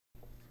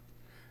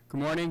Good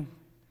morning.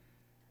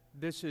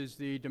 This is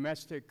the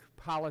Domestic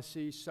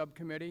Policy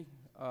Subcommittee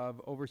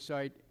of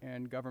Oversight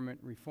and Government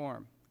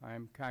Reform.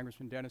 I'm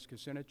Congressman Dennis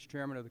Kucinich,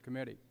 Chairman of the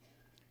committee.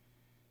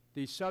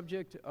 The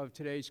subject of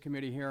today's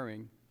committee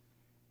hearing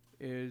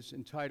is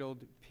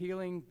entitled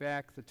Peeling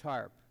Back the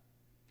TARP,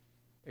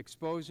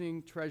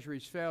 Exposing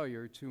Treasury's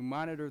Failure to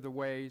Monitor the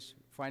Ways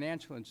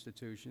Financial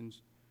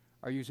Institutions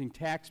are Using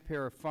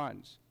Taxpayer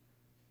Funds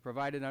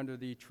provided under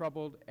the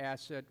Troubled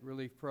Asset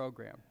Relief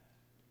Program.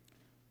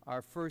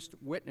 Our first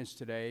witness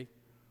today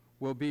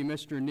will be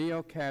Mr.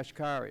 Neel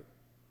Kashkari,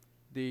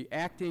 the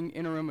Acting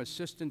Interim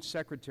Assistant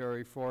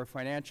Secretary for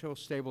Financial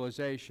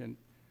Stabilization,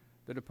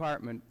 the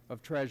Department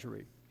of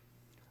Treasury.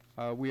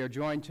 We are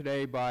joined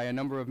today by a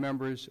number of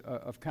members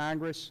of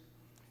Congress,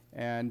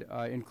 and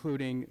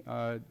including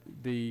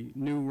the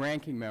new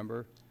ranking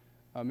member,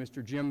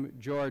 Mr. Jim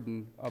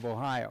Jordan of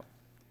Ohio.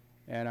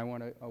 And I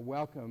want to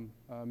welcome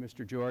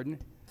Mr. Jordan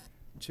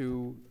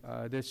to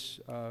this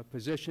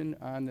position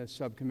on the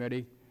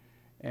subcommittee.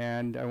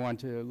 And I want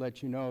to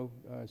let you know,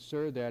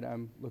 sir, that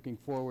I'm looking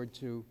forward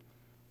to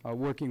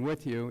working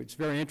with you. It's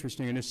very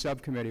interesting. In this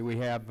subcommittee, we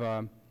have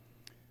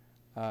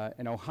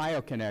an Ohio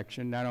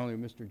connection, not only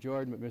Mr.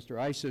 Jordan, but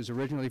Mr. Issa is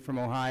originally from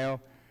Ohio.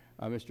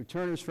 Mr.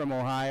 Turner's from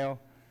Ohio.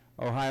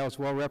 Ohio is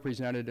well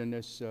represented in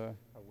this. Our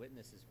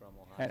witness is from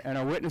Ohio. And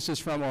our witness is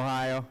from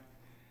Ohio.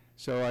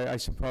 So I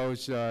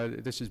suppose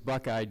this is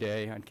Buckeye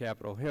Day on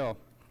Capitol Hill.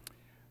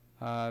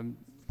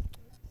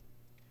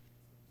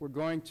 We're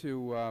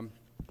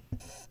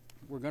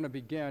going to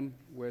begin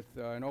with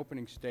an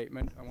opening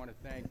statement. I want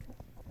to thank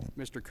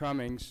Mr.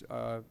 Cummings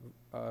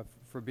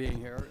for being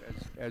here,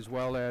 as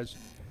well as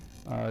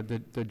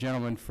the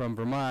gentleman from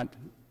Vermont,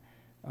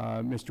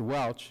 Mr.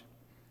 Welch,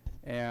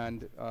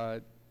 and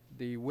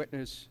the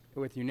witness,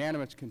 with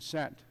unanimous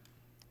consent,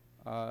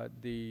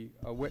 the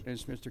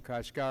witness, Mr.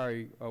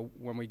 Kashkari,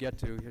 when we get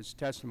to his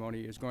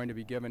testimony, is going to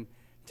be given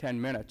 10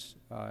 minutes.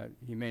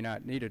 He may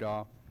not need it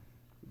all,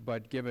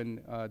 but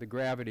given the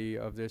gravity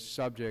of this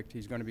subject,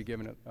 he's going to be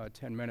given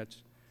 10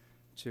 minutes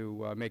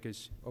to make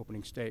his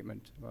opening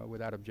statement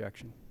without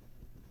objection.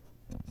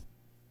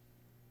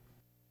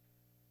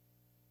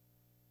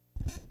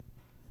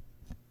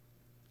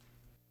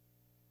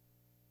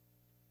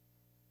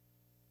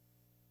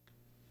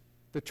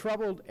 The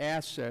Troubled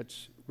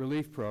Assets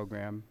Relief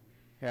Program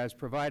has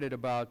provided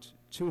about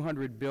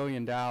 $200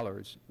 billion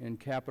in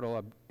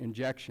capital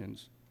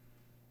injections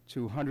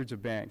to hundreds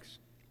of banks.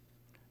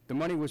 The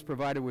money was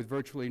provided with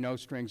virtually no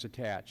strings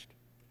attached.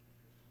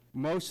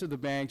 Most of the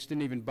banks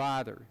didn't even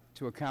bother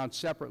to account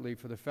separately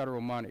for the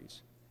federal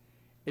monies.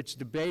 It's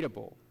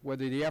debatable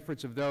whether the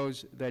efforts of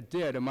those that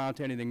did amount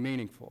to anything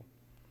meaningful.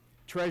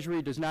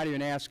 Treasury does not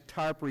even ask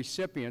TARP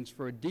recipients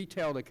for a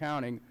detailed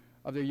accounting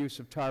of their use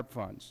of TARP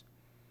funds.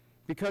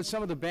 Because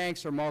some of the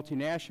banks are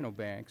multinational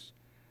banks,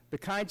 the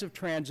kinds of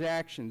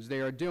transactions they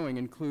are doing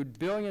include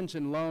billions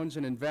in loans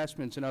and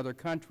investments in other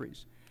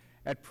countries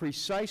at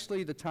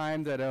precisely the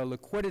time that a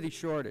liquidity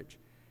shortage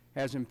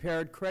has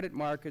impaired credit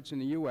markets in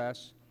the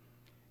U.S.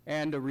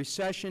 and a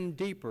recession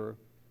deeper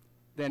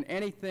than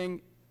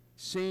anything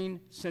seen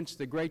since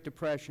the Great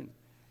Depression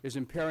is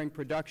impairing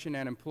production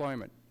and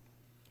employment.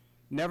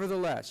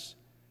 Nevertheless,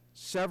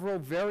 several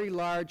very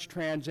large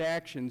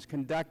transactions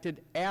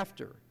conducted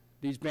after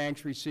these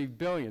banks received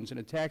billions in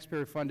a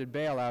taxpayer-funded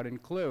bailout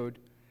include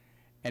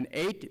an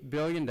 $8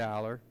 billion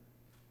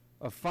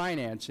of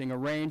financing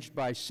arranged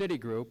by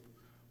Citigroup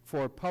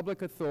for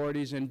public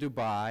authorities in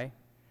Dubai,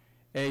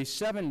 a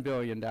 $7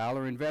 billion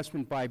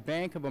investment by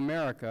Bank of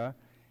America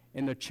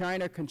in the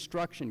China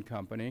Construction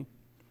Company,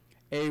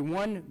 a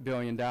 $1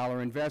 billion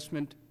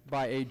investment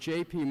by a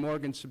J.P.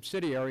 Morgan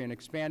subsidiary in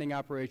expanding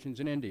operations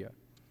in India.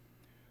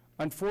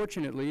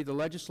 Unfortunately, the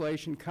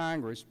legislation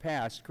Congress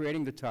passed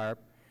creating the TARP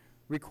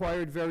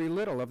required very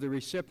little of the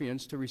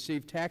recipients to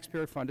receive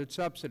taxpayer-funded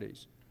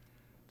subsidies.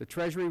 The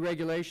Treasury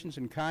regulations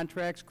and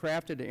contracts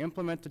crafted to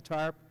implement the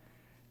TARP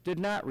did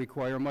not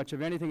require much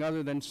of anything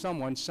other than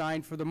someone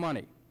signed for the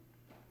money.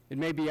 It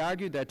may be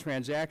argued that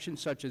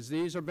transactions such as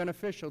these are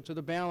beneficial to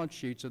the balance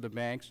sheets of the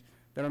banks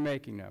that are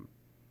making them,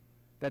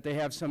 that they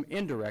have some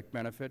indirect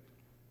benefit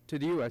to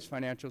the U.S.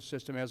 financial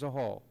system as a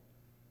whole.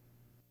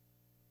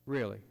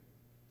 Really?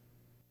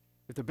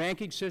 If the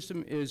banking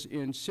system is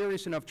in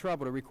serious enough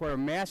trouble to require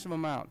massive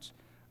amounts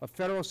of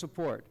federal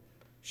support,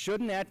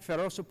 shouldn't that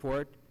federal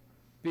support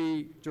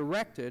be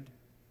directed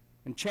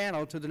and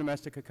channeled to the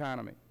domestic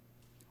economy?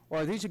 Or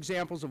are these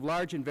examples of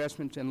large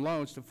investments and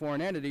loans to foreign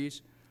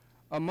entities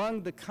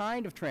among the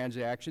kind of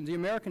transactions the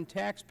American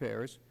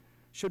taxpayers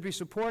should be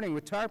supporting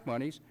with TARP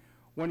monies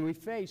when we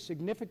face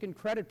significant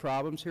credit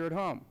problems here at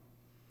home?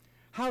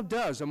 How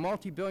does a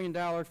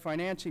multi-billion-dollar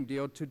financing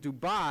deal to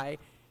Dubai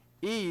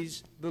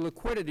ease the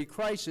liquidity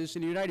crisis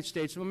in the United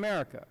States of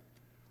America?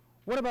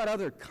 What about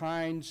other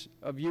kinds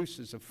of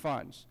uses of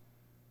funds?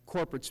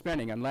 Corporate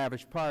spending on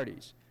lavish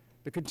parties,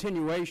 the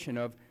continuation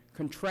of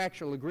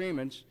contractual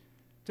agreements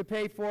to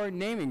pay for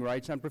naming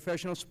rights on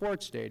professional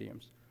sports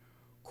stadiums,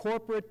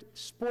 corporate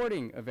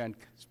sporting event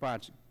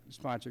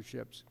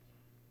sponsorships.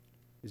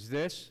 Is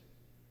this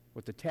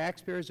what the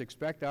taxpayers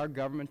expect our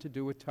government to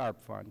do with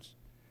TARP funds?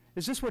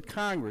 Is this what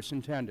Congress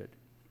intended?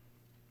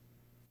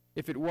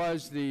 If it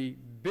was the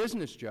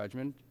business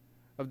judgment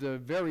of the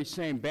very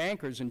same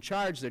bankers in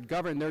charge that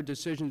governed their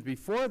decisions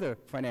before the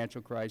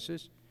financial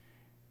crisis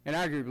and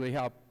arguably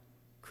helped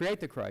create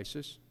the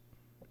crisis,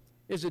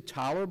 is it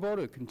tolerable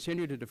to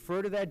continue to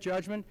defer to that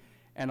judgment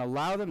and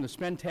allow them to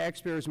spend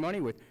taxpayers'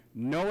 money with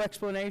no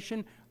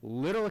explanation,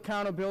 little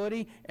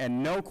accountability,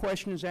 and no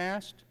questions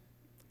asked?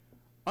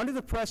 Under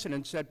the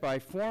precedent set by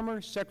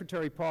former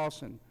Secretary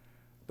Paulson,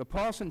 the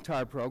Paulson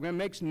TARP program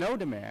makes no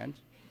demand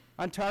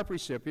on TARP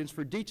recipients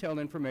for detailed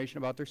information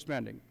about their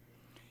spending,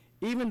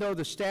 even though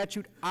the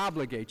statute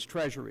obligates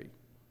Treasury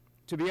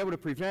to be able to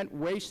prevent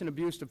waste and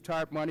abuse of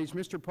TARP monies.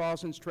 Mr.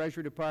 Paulson's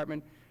Treasury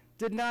Department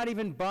did not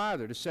even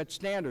bother to set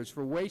standards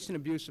for waste and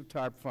abuse of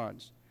TARP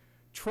funds.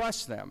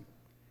 Trust them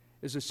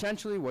is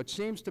essentially what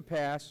seems to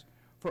pass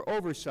for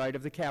oversight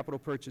of the capital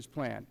purchase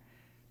plan.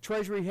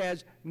 Treasury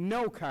has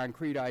no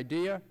concrete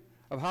idea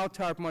of how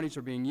TARP monies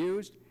are being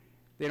used.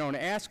 They don't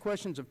ask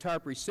questions of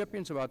TARP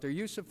recipients about their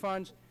use of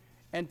funds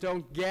and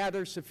don't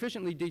gather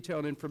sufficiently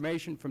detailed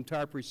information from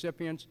TARP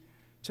recipients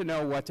to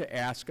know what to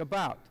ask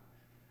about.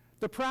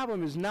 The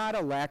problem is not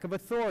a lack of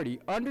authority.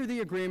 Under the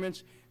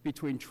agreements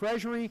between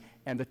Treasury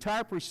and the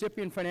TARP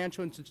recipient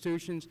financial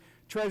institutions,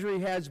 Treasury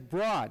has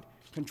broad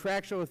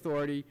contractual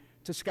authority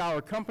to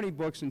scour company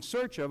books in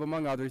search of,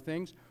 among other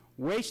things,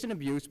 waste and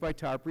abuse by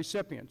TARP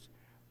recipients.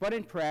 But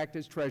in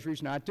practice, Treasury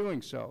is not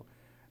doing so.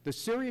 The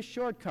serious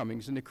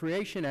shortcomings in the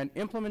creation and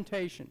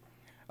implementation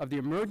of the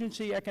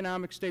Emergency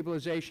Economic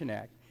Stabilization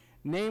Act,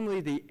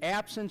 namely the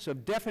absence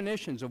of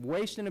definitions of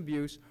waste and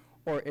abuse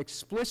or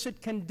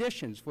explicit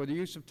conditions for the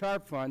use of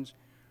TARP funds,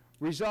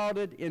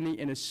 resulted in the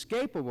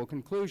inescapable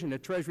conclusion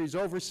that Treasury's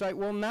oversight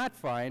will not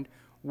find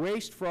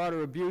waste, fraud,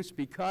 or abuse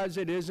because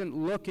it isn't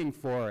looking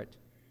for it.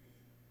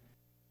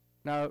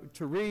 Now,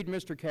 to read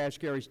Mr.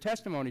 Kashkari's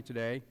testimony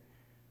today,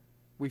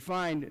 we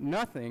find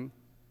nothing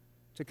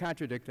to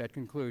contradict that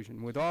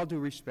conclusion, with all due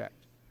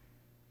respect.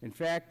 In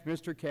fact,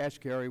 Mr.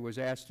 Kashkari was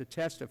asked to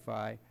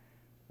testify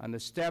on the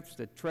steps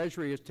that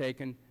Treasury has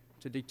taken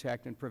to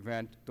detect and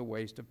prevent the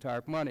waste of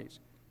TARP monies.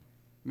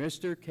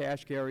 Mr.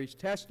 Kashkari's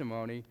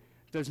testimony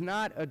does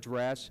not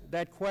address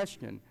that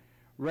question.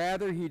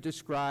 Rather, he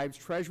describes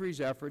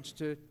Treasury's efforts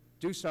to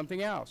do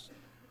something else,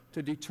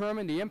 to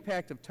determine the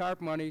impact of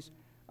TARP monies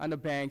on the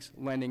bank's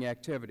lending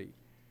activity.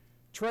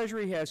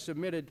 Treasury has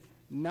submitted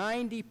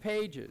 90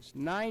 pages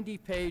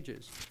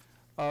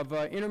of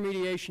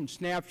intermediation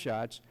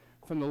snapshots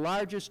from the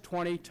largest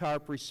 20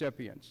 TARP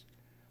recipients.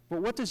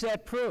 But what does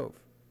that prove?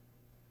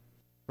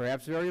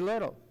 Perhaps very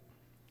little.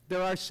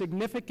 There are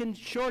significant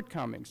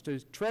shortcomings to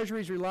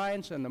Treasury's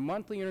reliance on the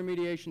monthly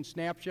intermediation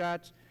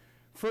snapshots.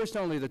 First,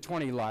 only the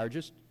 20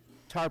 largest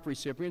TARP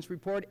recipients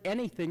report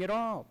anything at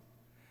all.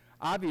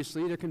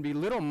 Obviously, there can be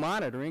little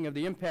monitoring of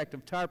the impact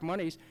of TARP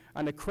monies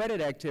on the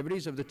credit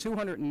activities of the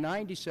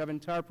 297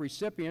 TARP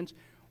recipients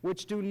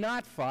which do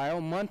not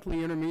file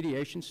monthly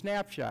intermediation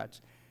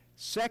snapshots.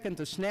 Second,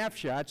 the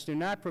snapshots do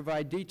not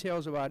provide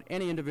details about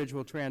any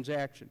individual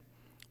transaction,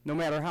 no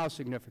matter how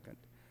significant.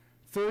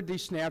 Third,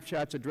 these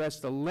snapshots address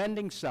the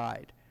lending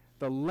side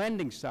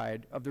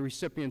of the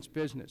recipient's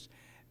business.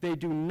 They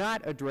do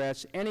not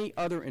address any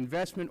other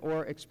investment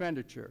or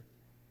expenditure.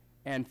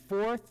 And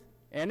fourth,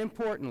 and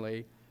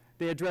importantly,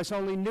 they address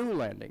only new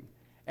lending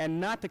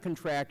and not the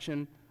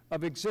contraction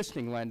of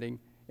existing lending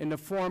in the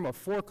form of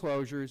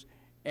foreclosures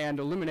and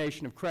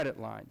elimination of credit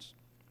lines.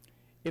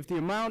 If the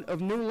amount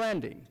of new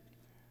lending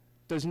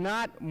does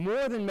not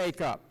more than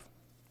make up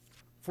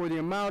for the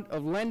amount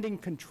of lending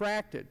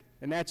contracted,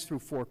 and that's through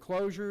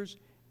foreclosures,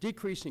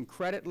 decreasing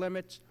credit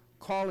limits,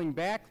 calling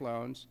back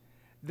loans,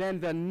 then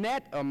the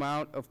net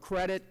amount of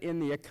credit in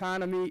the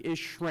economy is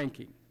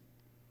shrinking.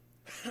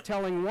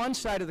 Telling one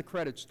side of the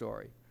credit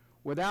story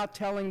without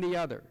telling the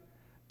other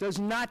does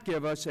not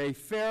give us a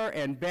fair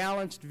and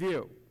balanced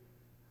view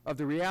of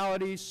the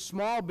realities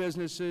small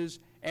businesses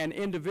and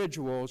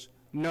individuals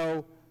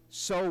know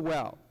so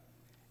well.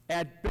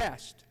 At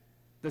best,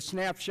 the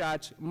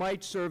snapshots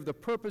might serve the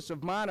purpose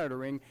of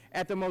monitoring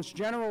at the most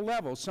general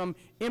level some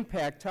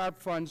impact TARP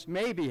funds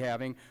may be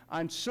having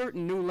on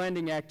certain new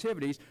lending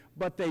activities,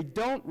 but they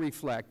don't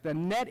reflect the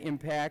net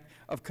impact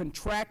of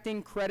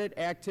contracting credit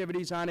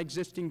activities on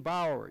existing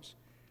borrowers.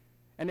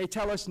 And they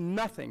tell us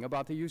nothing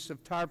about the use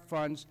of TARP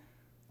funds,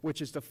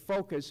 which is the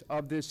focus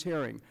of this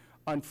hearing.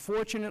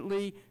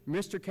 Unfortunately,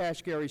 Mr.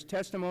 Kashkari's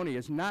testimony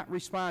is not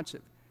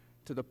responsive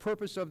to the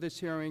purpose of this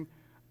hearing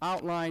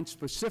outlined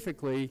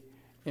specifically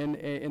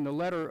in the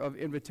letter of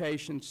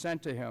invitation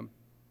sent to him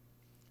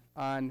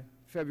on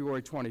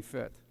February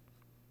 25th.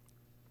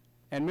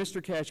 And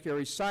Mr.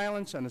 Kashkari's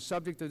silence on the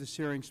subject of this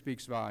hearing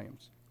speaks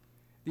volumes.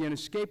 The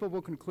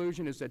inescapable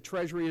conclusion is that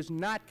Treasury is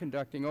not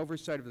conducting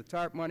oversight of the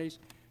TARP monies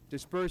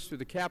dispersed through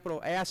the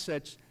Capital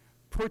Assets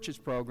Purchase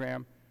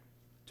Program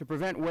to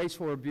prevent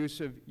wasteful or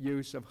abusive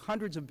use of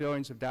hundreds of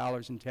billions of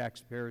dollars in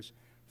taxpayers'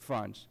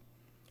 funds.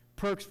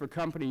 Perks for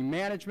company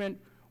management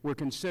were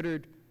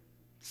considered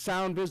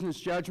sound business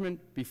judgment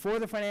before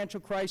the financial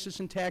crisis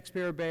and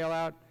taxpayer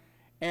bailout,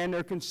 and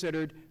they're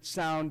considered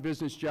sound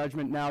business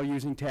judgment now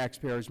using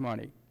taxpayers'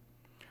 money.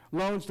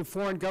 Loans to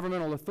foreign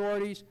governmental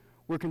authorities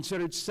were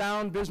considered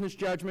sound business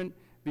judgment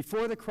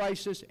before the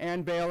crisis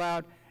and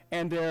bailout,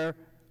 and they're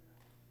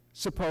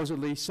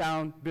supposedly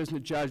sound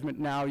business judgment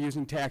now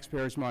using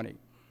taxpayers' money.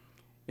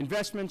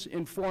 Investments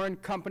in foreign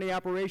company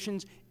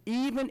operations,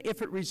 even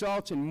if it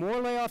results in more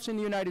layoffs in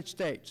the United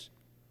States,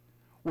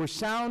 were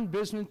sound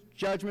business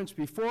judgments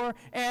before,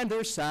 and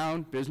they're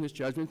sound business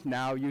judgments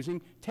now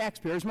using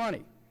taxpayers'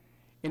 money.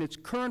 In its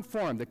current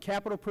form, the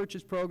capital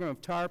purchase program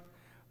of TARP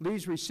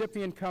leaves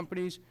recipient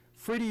companies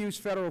free to use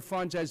federal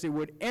funds as they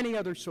would any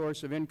other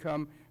source of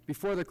income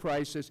before the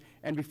crisis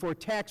and before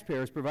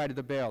taxpayers provided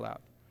the bailout.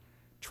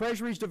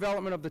 Treasury's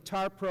development of the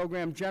TARP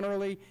program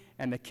generally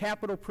and the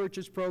capital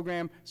purchase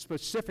program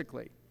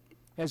specifically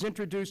has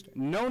introduced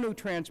no new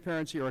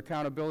transparency or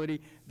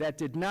accountability that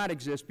did not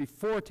exist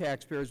before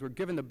taxpayers were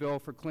given the bill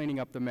for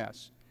cleaning up the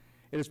mess.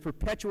 It has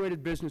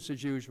perpetuated business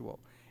as usual.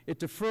 It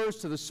defers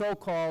to the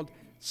so-called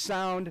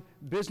sound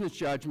business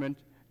judgment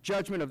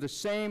of the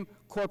same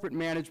corporate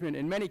management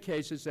in many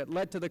cases that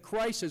led to the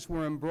crisis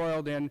we're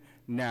embroiled in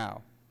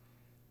now.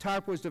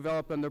 TARP was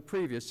developed under the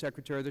previous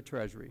Secretary of the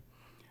Treasury.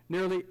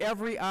 Nearly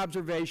every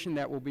observation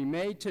that will be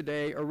made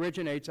today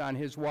originates on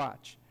his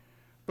watch.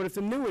 But if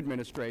the new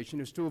administration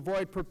is to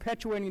avoid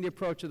perpetuating the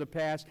approach of the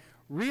past,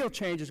 real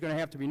change is going to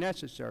have to be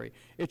necessary.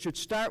 It should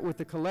start with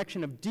the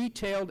collection of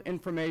detailed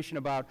information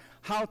about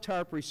how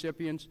TARP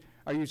recipients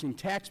are using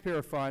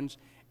taxpayer funds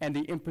and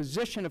the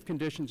imposition of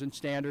conditions and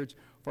standards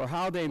for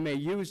how they may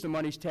use the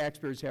monies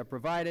taxpayers have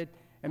provided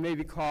and may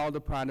be called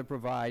upon to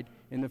provide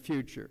in the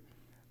future.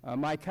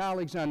 My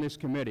colleagues on this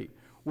committee,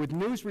 with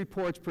news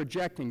reports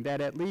projecting that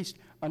at least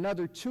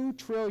another $2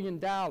 trillion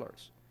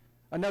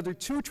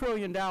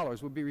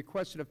will be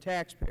requested of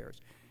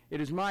taxpayers,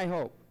 it is my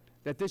hope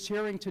that this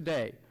hearing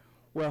today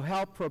will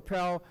help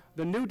propel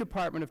the new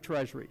Department of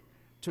Treasury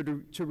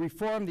to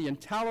reform the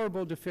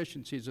intolerable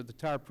deficiencies of the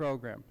TARP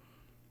program,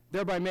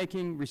 thereby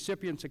making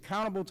recipients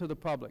accountable to the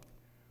public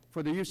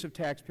for the use of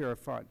taxpayer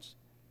funds.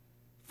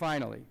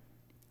 Finally,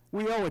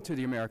 we owe it to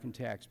the American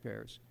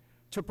taxpayers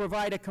to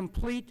provide a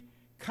complete,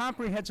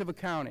 comprehensive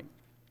accounting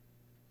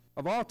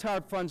of all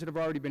TARP funds that have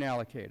already been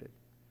allocated.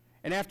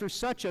 And after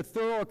such a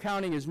thorough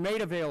accounting is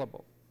made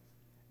available,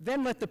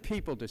 then let the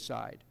people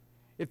decide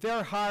if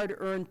their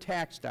hard-earned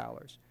tax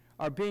dollars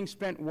are being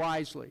spent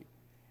wisely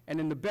and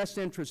in the best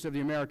interest of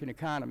the American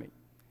economy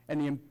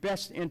and the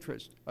best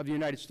interest of the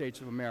United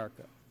States of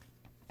America.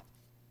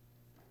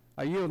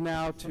 I yield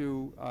now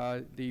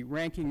to the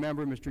ranking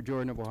member, Mr.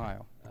 Jordan of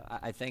Ohio.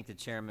 I thank the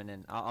chairman,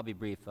 and I'll be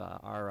brief.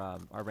 Our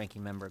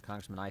ranking member,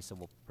 Congressman Issa,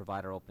 will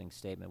provide our opening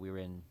statement.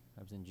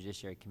 I was in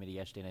Judiciary Committee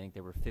yesterday, and I think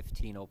there were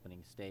 15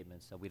 opening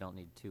statements, so we don't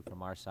need 2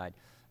 from our side.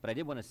 But I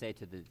did want to say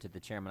to the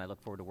chairman, I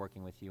look forward to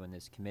working with you in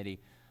this committee.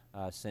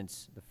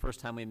 Since the first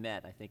time we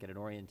met, I think at an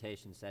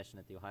orientation session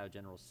at the Ohio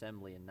General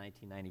Assembly in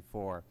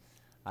 1994,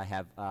 I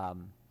have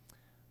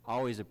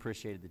always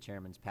appreciated the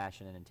chairman's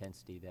passion and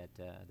intensity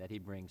that he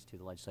brings to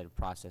the legislative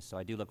process. So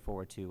I do look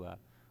forward to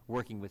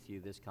working with you,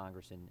 this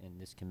Congress, and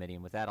this committee.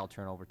 And with that, I'll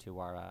turn over to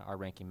our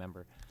ranking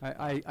member.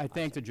 I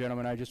thank the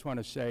gentleman. I just want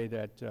to say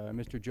that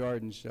Mr.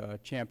 Jordan's a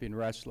champion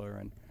wrestler,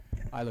 and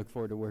I look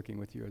forward to working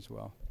with you as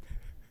well.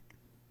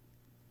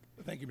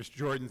 Thank you, Mr.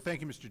 Jordan.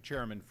 Thank you, Mr.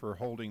 Chairman, for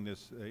holding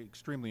this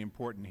extremely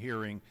important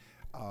hearing.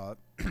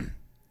 Mr.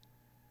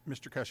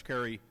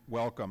 Kashkari,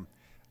 welcome.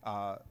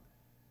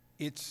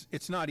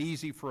 It's not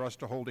easy for us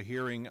to hold a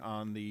hearing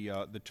on the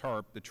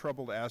TARP, the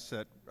Troubled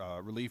Asset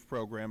Relief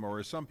Program, or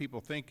as some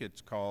people think it's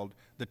called,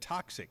 the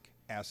Toxic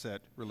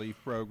Asset Relief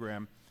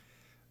Program,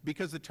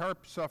 because the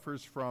TARP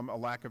suffers from a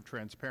lack of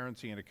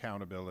transparency and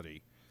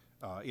accountability.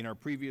 In our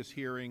previous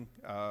hearing,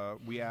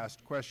 we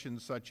asked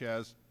questions such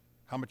as,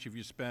 how much have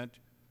you spent?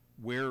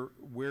 Where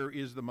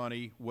is the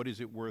money? What is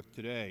it worth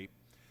today?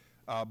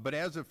 But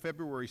as of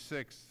February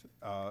 6th,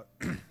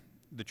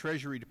 the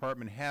Treasury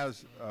Department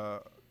has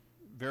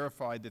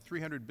verified that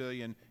 $300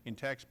 billion in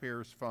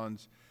taxpayers'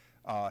 funds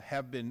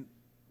have been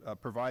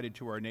provided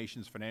to our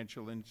nation's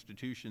financial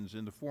institutions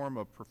in the form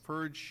of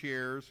preferred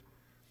shares,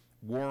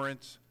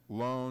 warrants,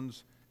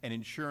 loans, and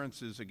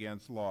insurances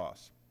against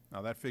loss.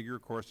 Now, that figure,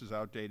 of course, is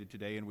outdated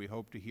today, and we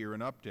hope to hear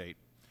an update.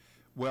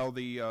 Well,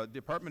 the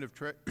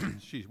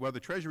the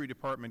Treasury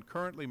Department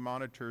currently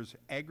monitors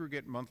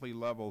aggregate monthly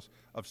levels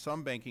of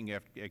some banking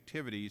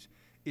activities.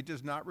 It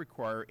does not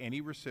require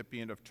any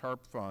recipient of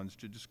TARP funds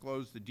to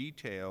disclose the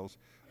details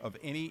of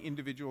any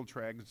individual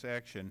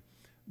transaction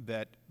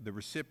that the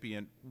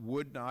recipient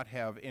would not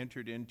have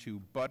entered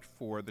into but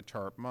for the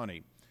TARP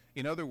money.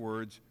 In other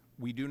words,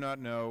 we do not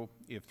know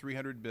if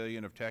 $300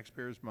 billion of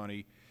taxpayers'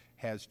 money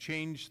has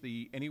changed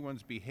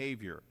anyone's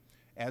behavior.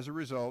 As a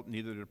result,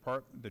 neither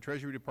the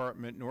Treasury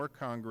Department nor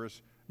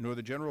Congress nor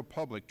the general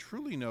public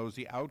truly knows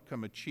the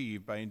outcome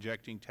achieved by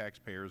injecting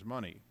taxpayers'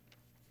 money.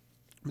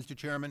 Mr.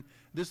 Chairman,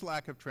 this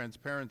lack of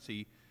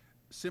transparency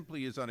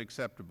simply is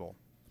unacceptable.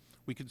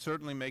 We could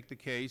certainly make the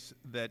case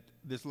that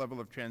this level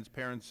of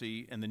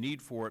transparency and the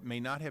need for it may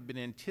not have been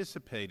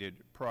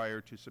anticipated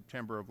prior to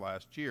September of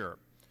last year.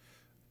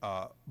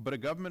 But a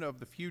government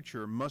of the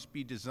future must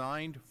be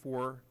designed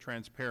for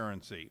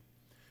transparency.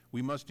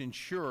 We must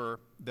ensure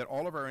that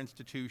all of our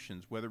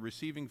institutions, whether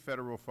receiving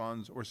federal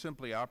funds or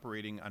simply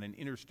operating on an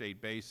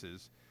interstate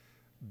basis,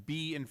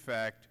 be in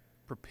fact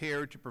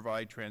prepared to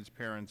provide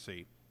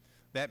transparency.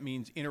 That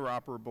means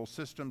interoperable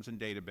systems and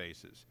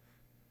databases.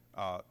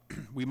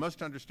 We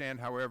must understand,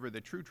 however,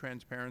 that true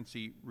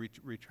transparency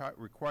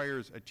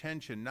requires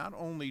attention not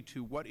only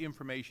to what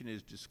information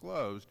is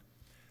disclosed,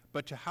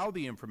 but to how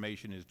the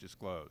information is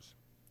disclosed.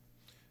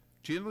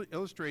 To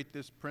illustrate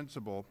this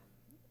principle,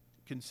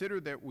 consider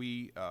that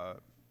we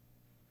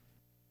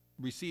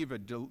receive a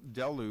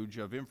deluge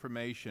of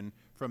information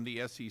from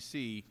the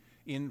SEC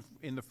in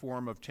the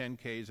form of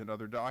 10-Ks and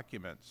other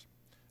documents.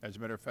 As a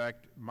matter of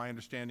fact, my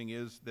understanding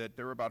is that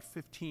there are about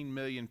 15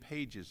 million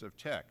pages of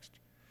text.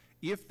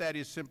 If that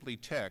is simply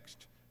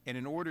text, and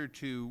in order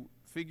to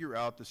figure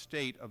out the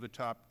state of the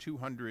top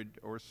 200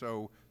 or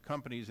so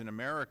companies in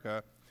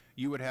America,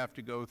 you would have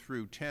to go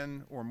through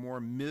 10 or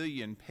more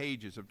million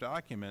pages of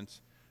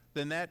documents,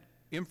 then that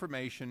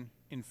information,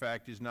 in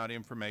fact, is not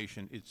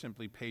information, it's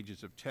simply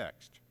pages of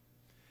text.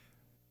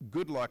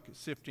 Good luck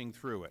sifting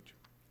through it.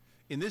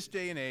 In this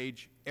day and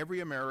age, every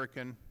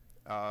American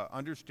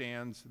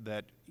understands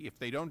that if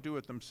they don't do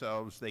it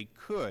themselves, they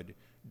could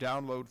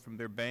download from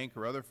their bank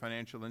or other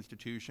financial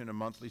institution a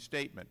monthly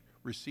statement,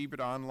 receive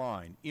it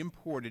online,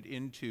 import it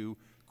into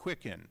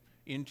Quicken,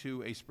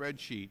 into a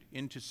spreadsheet,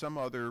 into some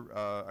other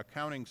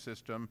accounting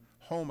system,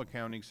 home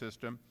accounting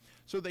system,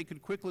 so they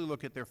could quickly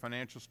look at their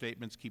financial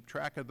statements, keep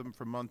track of them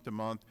from month to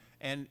month,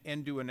 and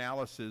do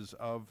analysis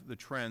of the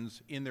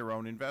trends in their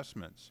own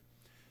investments.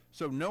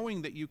 So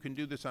knowing that you can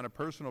do this on a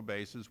personal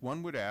basis,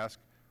 one would ask,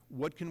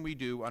 what can we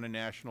do on a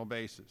national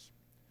basis?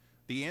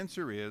 The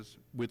answer is,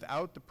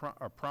 without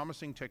a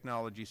promising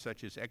technology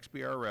such as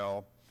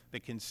XBRL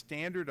that can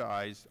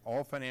standardize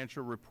all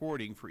financial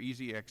reporting for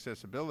easy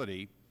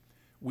accessibility,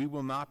 we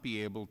will not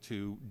be able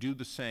to do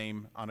the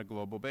same on a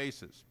global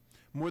basis.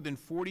 More than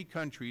 40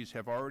 countries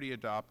have already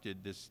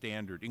adopted this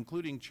standard,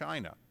 including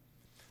China.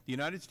 The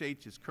United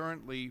States is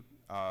currently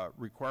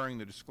requiring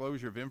the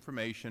disclosure of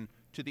information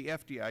to the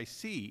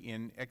FDIC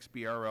in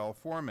XBRL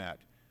format.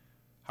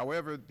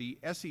 However, the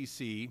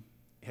SEC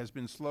has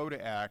been slow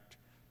to act,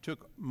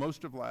 took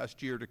most of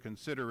last year to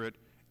consider it,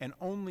 and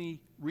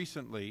only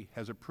recently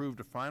has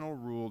approved a final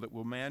rule that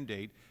will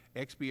mandate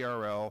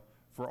XBRL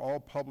for all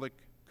public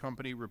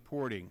company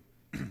reporting,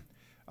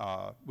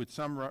 with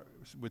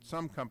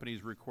some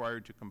companies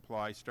required to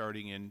comply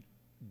starting in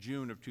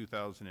June of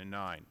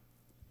 2009.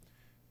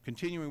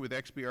 Continuing with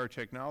XBR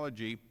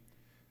technology,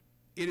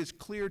 it is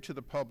clear to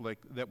the public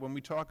that when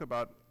we talk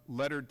about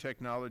lettered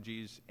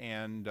technologies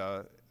and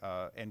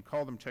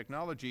call them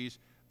technologies,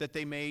 that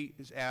they may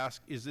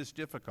ask, is this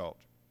difficult?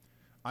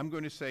 I'm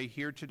going to say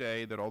here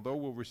today that although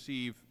we'll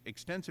receive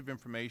extensive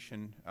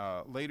information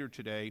later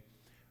today,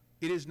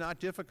 it is not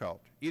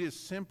difficult. It is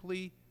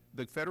simply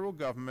the federal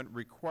government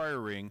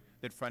requiring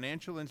that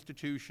financial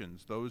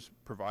institutions, those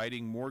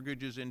providing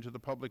mortgages into the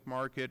public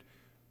market,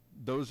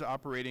 those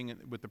operating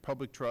with the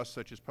public trust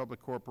such as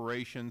public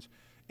corporations,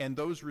 and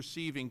those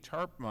receiving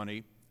TARP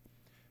money,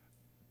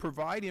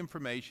 provide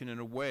information in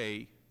a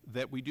way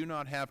that we do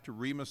not have to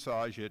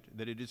remassage it,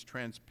 that it is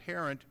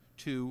transparent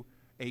to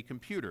a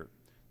computer.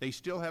 They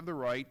still have the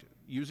right,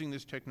 using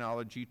this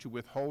technology, to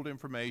withhold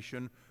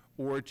information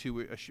or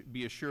to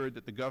be assured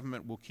that the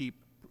government will keep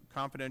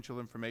confidential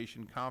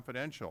information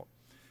confidential.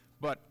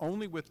 But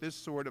only with this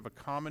sort of a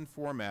common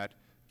format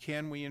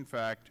can we, in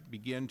fact,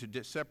 begin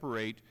to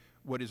separate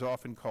what is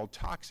often called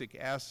toxic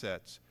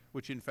assets,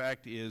 which in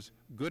fact is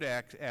good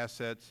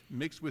assets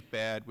mixed with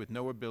bad with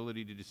no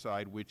ability to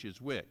decide which is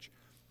which.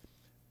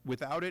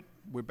 Without it,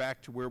 we're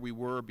back to where we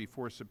were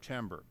before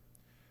September.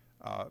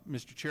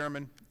 Mr.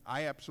 Chairman,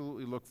 I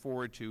absolutely look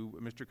forward to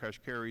Mr.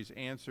 Kashkari's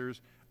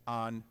answers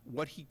on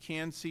what he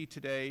can see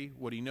today,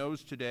 what he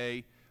knows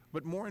today,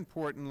 but more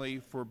importantly,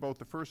 for both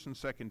the first and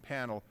second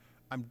panel,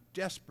 I'm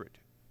desperate,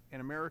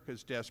 and America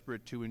is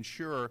desperate, to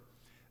ensure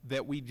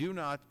that we do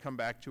not come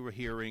back to a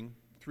hearing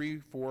 3,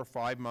 4,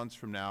 5 months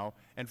from now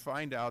and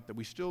find out that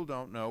we still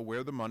don't know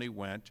where the money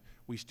went.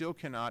 We still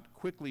cannot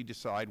quickly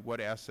decide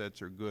what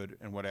assets are good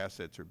and what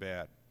assets are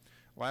bad.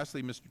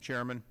 Lastly, Mr.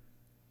 Chairman,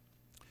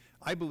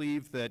 I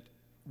believe that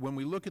when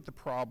we look at the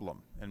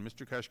problem, and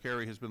Mr.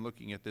 Kashkari has been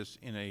looking at this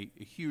in a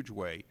huge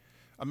way,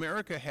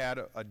 America had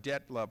a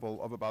debt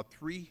level of about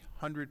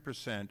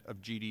 300%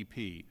 of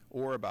GDP,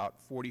 or about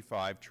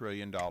 $45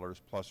 trillion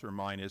plus or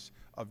minus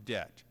of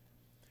debt.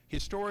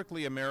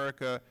 Historically,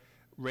 America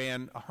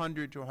ran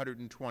 100 to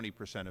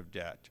 120% of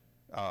debt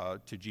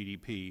to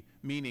GDP,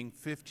 meaning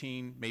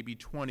 15, maybe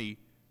 $20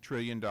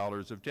 trillion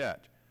of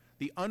debt.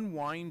 The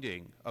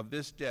unwinding of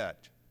this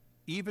debt,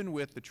 even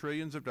with the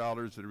trillions of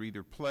dollars that are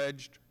either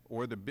pledged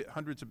or the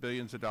hundreds of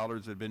billions of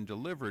dollars that have been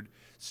delivered,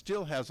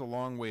 still has a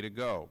long way to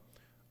go.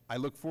 I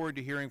look forward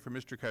to hearing from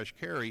Mr.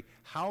 Kashkari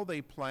how they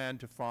plan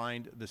to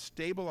find the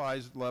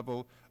stabilized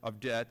level of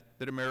debt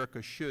that America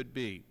should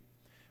be.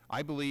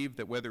 I believe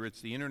that whether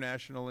it's the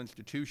international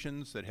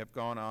institutions that have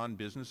gone on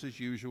business as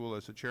usual,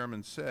 as the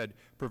chairman said,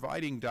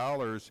 providing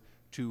dollars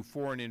to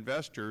foreign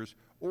investors,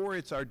 or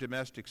it's our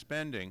domestic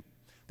spending,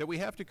 that we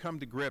have to come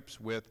to grips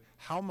with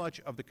how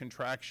much of the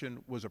contraction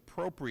was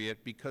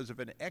appropriate because of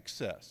an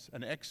excess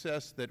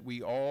that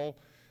we all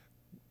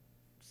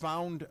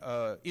found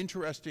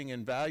interesting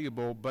and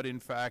valuable, but in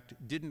fact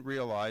didn't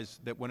realize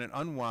that when it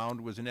unwound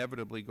was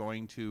inevitably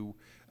going to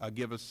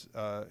give us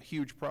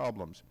huge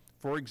problems.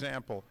 For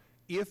example,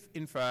 if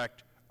in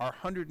fact our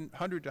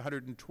 100 to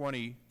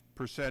 120%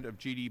 of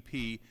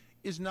GDP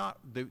is not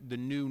the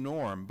new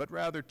norm, but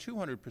rather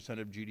 200%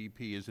 of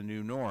GDP is a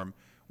new norm,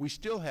 we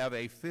still have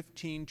a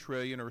 $15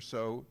 trillion or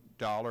so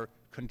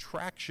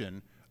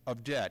contraction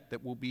of debt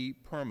that will be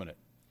permanent.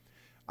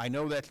 I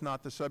know that's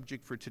not the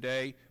subject for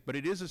today, but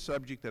it is a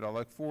subject that I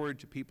look forward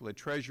to people at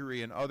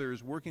Treasury and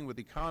others working with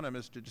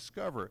economists to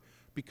discover,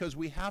 because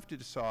we have to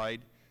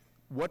decide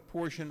what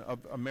portion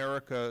of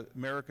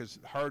America's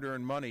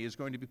hard-earned money is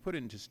going to be put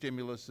into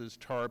stimuluses,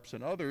 TARPs,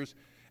 and others,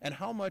 and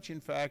how much, in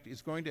fact,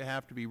 is going to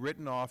have to be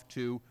written off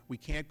to we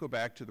can't go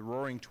back to the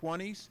roaring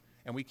 20s,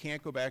 and we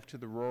can't go back to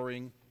the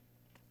roaring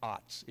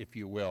aughts, if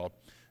you will.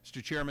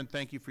 Mr. Chairman,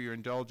 thank you for your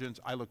indulgence.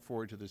 I look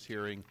forward to this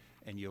hearing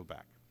and yield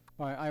back.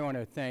 I want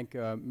to thank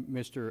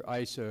Mr.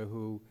 Issa,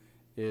 who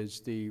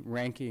is the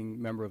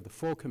ranking member of the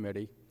full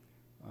committee,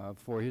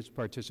 for his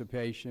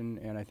participation,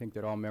 and I think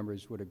that all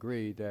members would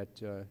agree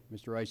that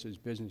Mr. Issa's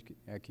business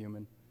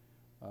acumen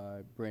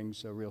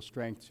brings a real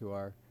strength to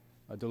our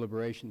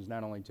deliberations,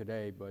 not only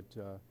today, but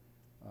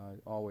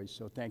always.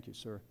 So thank you,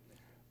 sir.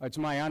 It's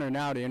my honor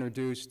now to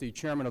introduce the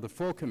chairman of the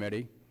full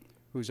committee,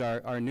 who's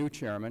our new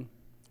chairman,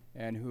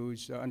 and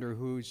under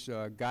whose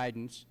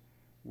guidance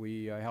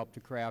we helped to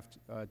craft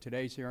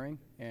today's hearing,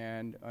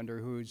 and under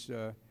whose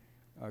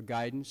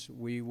guidance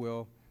we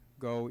will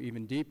go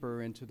even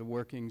deeper into the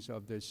workings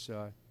of this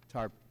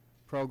TARP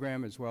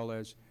program, as well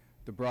as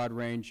the broad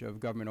range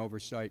of government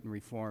oversight and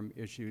reform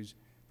issues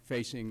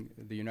facing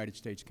the United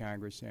States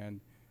Congress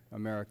and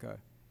America.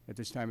 At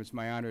this time, it's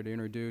my honor to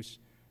introduce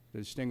the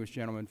distinguished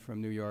gentleman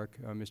from New York,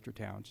 Mr.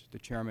 Towns, the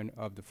chairman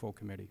of the full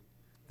committee.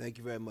 Thank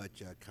you very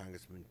much,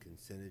 Congressman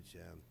Kucinich,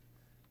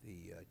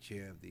 the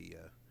chair of the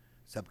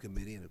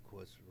subcommittee, and of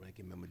course,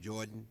 Ranking Member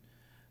Jordan,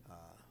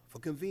 for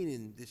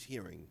convening this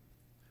hearing.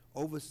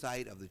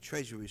 Oversight of the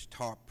Treasury's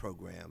TARP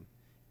program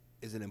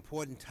is an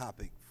important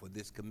topic for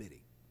this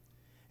committee,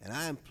 and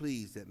I am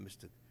pleased that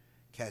Mr.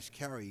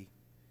 Kashkari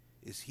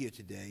is here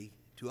today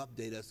to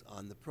update us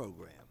on the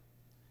program.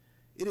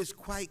 It is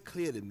quite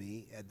clear to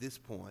me at this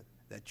point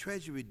that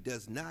Treasury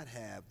does not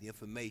have the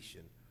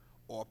information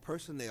or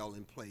personnel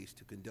in place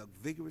to conduct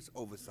vigorous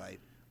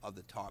oversight of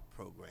the TARP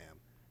program,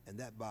 and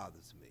that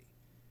bothers me.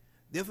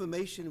 The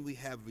information we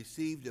have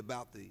received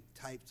about the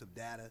types of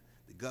data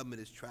the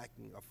government is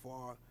tracking are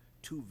far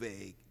too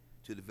vague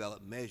to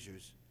develop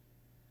measures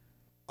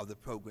of the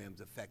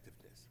program's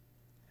effectiveness.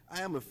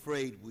 I am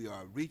afraid we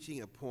are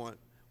reaching a point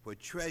where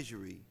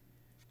Treasury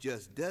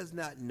just does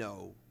not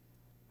know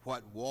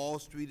what Wall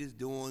Street is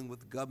doing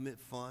with government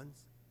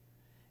funds.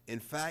 In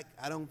fact,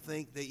 I don't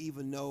think they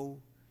even know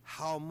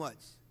how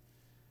much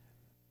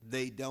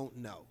they don't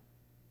know.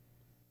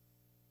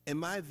 In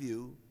my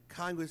view,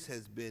 Congress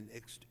has been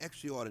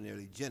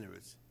extraordinarily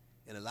generous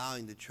in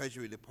allowing the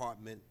Treasury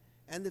Department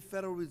and the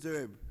Federal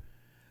Reserve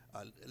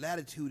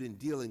latitude in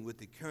dealing with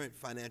the current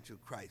financial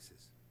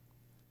crisis.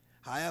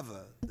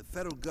 However, the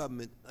federal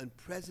government's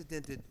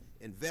unprecedented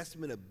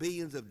investment of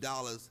billions of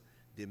dollars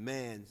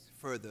demands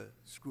further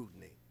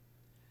scrutiny.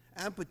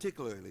 I'm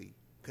particularly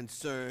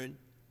concerned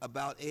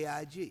about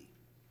AIG.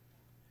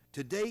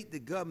 To date, the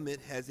government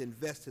has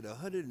invested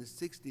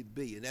 $160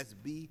 billion, that's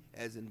B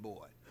as in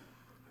boy,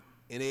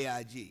 in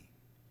AIG,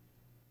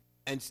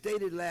 and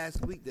stated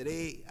last week that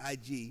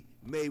AIG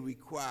may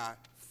require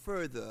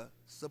further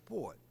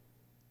support.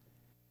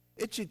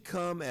 It should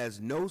come as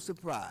no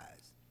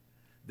surprise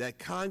that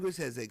Congress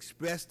has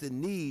expressed the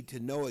need to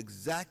know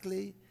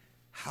exactly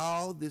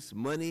how this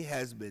money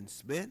has been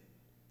spent,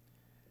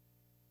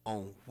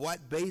 on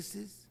what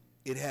basis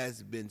it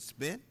has been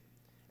spent,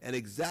 and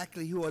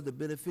exactly who are the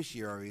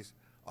beneficiaries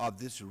of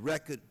this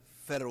record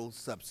federal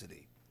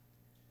subsidy.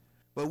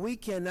 But we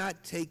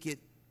cannot take it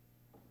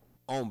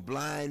on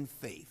blind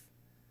faith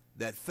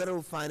that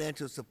federal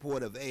financial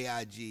support of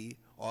AIG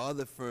or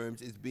other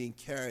firms is being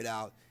carried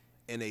out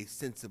in a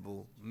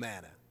sensible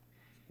manner.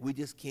 We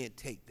just can't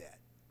take that.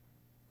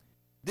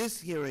 This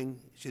hearing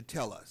should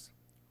tell us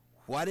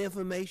what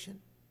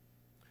information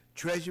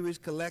Treasury is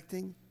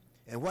collecting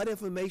and what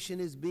information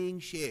is being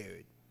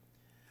shared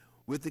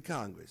with the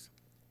Congress,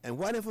 and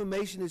what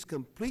information is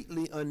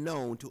completely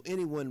unknown to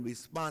anyone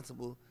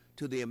responsible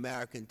to the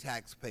American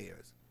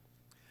taxpayers.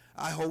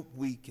 I hope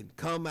we can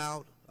come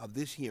out of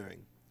this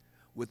hearing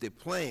with a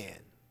plan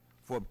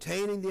for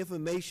obtaining the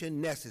information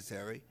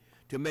necessary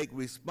to make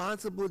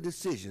responsible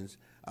decisions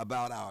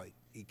about our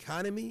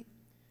economy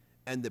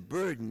and the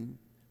burden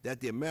that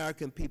the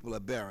American people are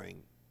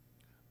bearing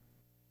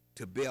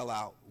to bail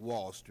out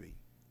Wall Street.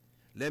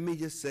 Let me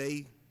just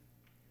say,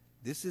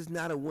 this is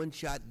not a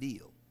one-shot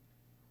deal.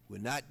 We're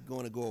not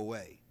going to go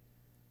away.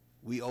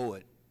 We owe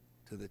it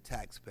to the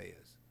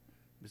taxpayers.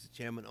 Mr.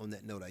 Chairman, on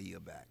that note, I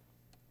yield back.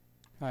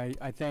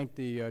 I thank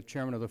the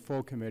chairman of the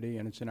full committee,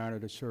 and it's an honor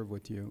to serve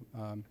with you.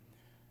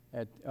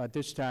 At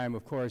this time,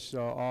 of course,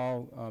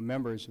 all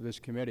members of this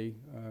committee,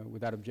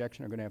 without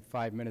objection, are going to have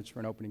 5 minutes for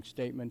an opening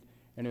statement.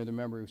 Any other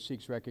member who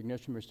seeks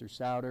recognition, Mr.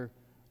 Souder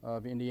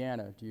of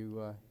Indiana, do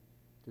you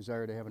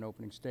desire to have an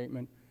opening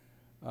statement?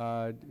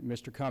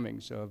 Mr.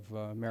 Cummings of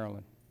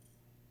Maryland.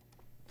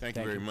 Thank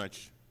you very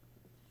much.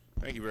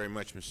 Thank you very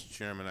much, Mr.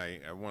 Chairman.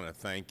 I want to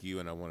thank you,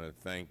 and I want to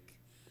thank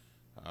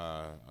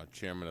our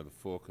chairman of the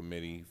full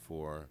committee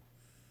for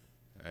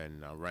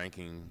and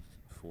ranking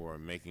for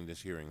making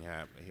this hearing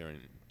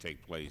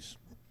take place.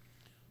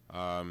 You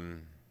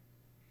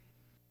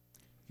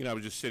know, I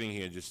was just sitting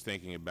here just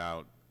thinking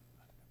about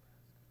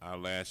our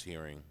last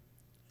hearing,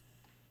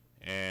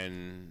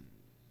 and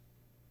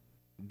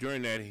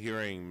during that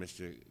hearing,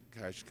 Mr.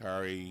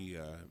 Kashkari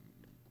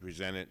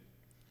presented,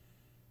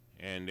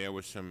 and there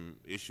were some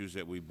issues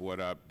that we brought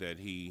up that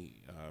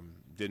he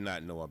did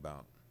not know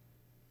about.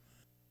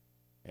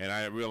 And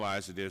I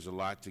realize that there's a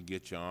lot to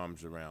get your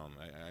arms around.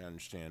 I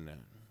understand that.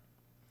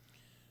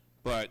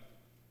 But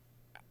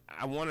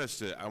I want us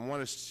to,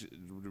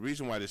 the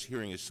reason why this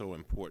hearing is so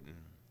important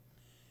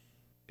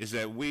is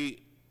that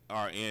we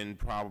are in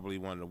probably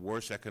one of the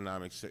worst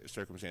economic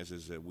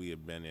circumstances that we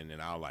have been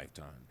in our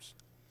lifetimes.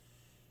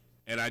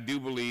 And I do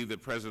believe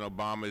that President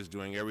Obama is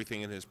doing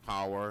everything in his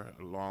power,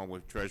 along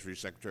with Treasury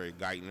Secretary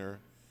Geithner,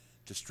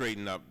 to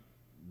straighten up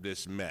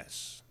this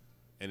mess.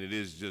 And it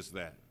is just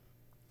that.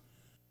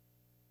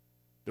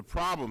 The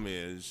problem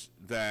is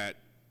that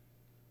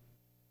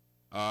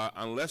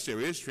unless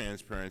there is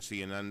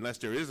transparency and unless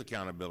there is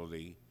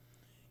accountability,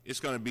 it's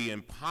going to be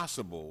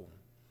impossible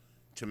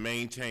to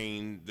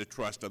maintain the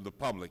trust of the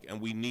public,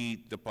 and we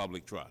need the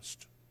public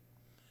trust.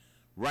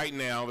 Right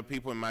now, the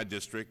people in my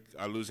district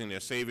are losing their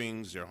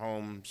savings, their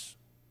homes,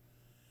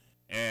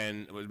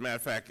 and as a matter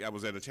of fact, I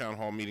was at a town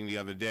hall meeting the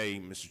other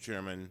day, Mr.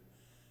 Chairman,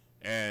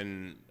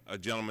 and a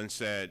gentleman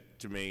said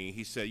to me,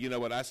 he said, you know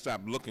what, I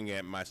stopped looking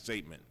at my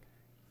statement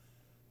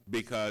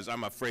because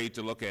I'm afraid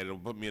to look at it. It'll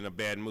put me in a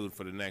bad mood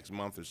for the next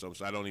month or so,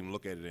 so I don't even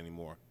look at it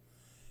anymore.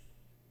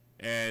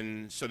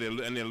 And so they're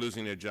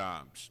losing their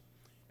jobs.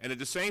 And at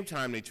the same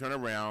time, they turn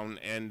around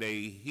and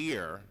they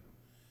hear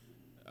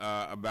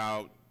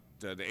about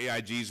the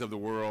AIGs of the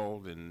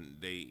world, and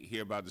they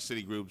hear about the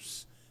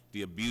Citigroups,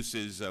 the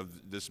abuses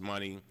of this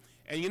money.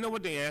 And you know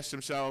what they ask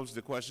themselves?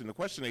 The question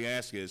they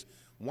ask is,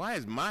 why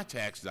is my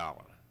tax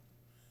dollar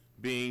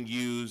being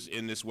used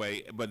in this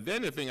way? But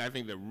then the thing I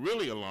think that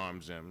really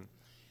alarms them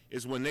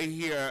is when they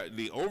hear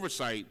the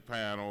oversight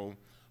panel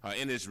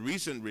in its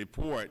recent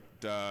report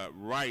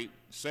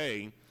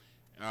say,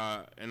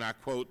 and I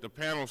quote, the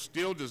panel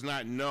still does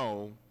not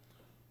know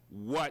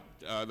what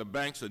the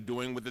banks are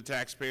doing with the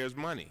taxpayers'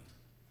 money.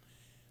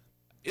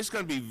 It's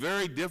going to be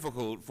very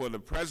difficult for the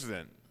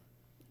President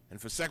and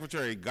for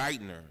Secretary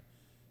Geithner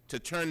to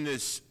turn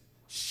this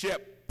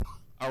ship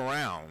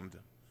around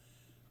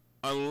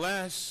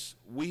unless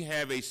we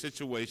have a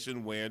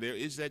situation where there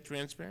is that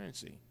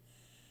transparency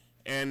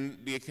and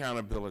the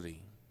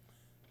accountability.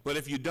 But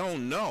if you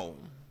don't know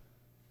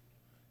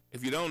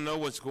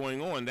what's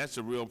going on, that's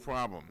a real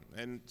problem.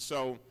 And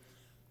so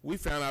we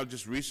found out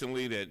just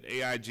recently that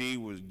AIG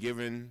was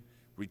given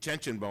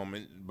retention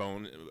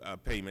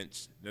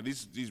payments. Now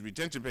these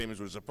retention payments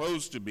were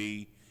supposed to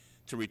be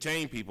to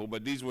retain people,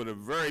 but these were the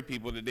very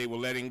people that they were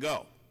letting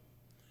go.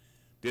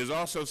 There's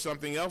also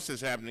something else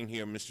that's happening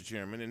here, Mr.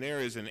 Chairman, and there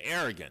is an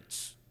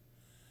arrogance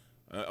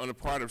on the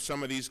part of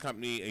some of these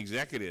company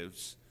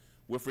executives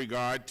with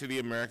regard to the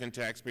American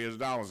taxpayers'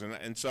 dollars.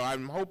 And so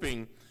I'm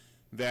hoping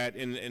that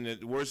in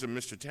the words of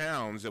Mr.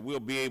 Towns, that we'll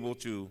be able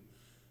to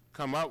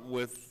come up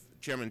with,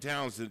 Chairman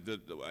Towns,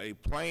 a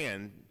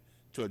plan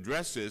to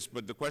address this.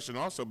 But the question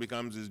also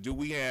becomes is,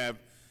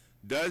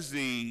 does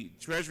the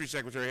Treasury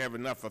Secretary have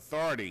enough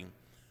authority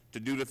to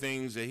do the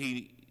things that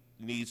he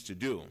needs to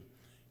do?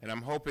 And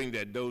I'm hoping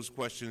that those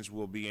questions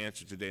will be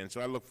answered today. And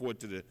so I look forward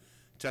to the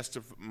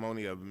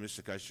testimony of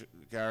Mr.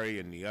 Carey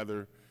and the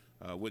other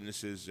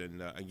witnesses.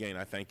 And again,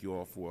 I thank you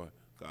all for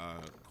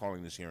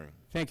calling this hearing.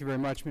 Thank you very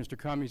much, Mr.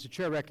 Cummings. The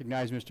chair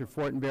recognizes Mr.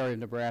 Fortenberry of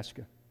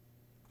Nebraska.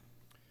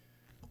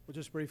 Well,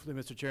 just briefly,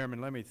 Mr.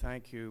 Chairman, let me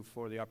thank you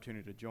for the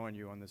opportunity to join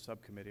you on this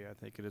subcommittee. I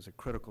think it is a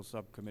critical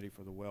subcommittee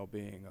for the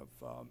well-being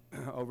of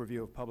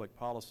overview of public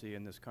policy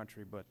in this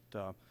country, but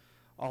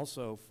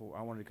also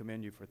I wanted to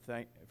commend you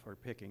for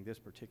picking this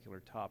particular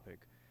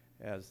topic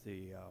as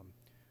the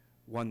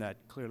one that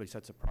clearly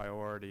sets a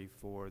priority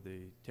for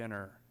the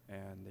tenor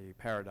and the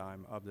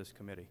paradigm of this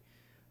committee.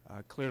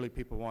 Clearly,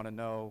 people want to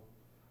know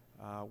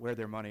where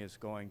their money is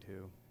going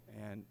to.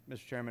 And,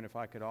 Mr. Chairman, if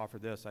I could offer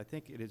this, I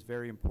think it is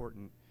very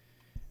important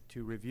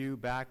to review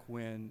back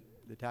when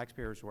the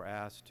taxpayers were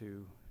asked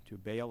to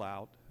bail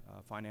out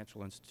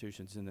financial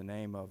institutions in the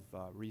name of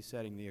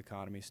resetting the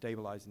economy,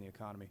 stabilizing the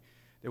economy.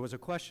 There was a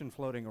question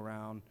floating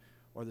around,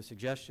 or the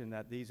suggestion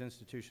that these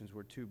institutions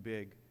were too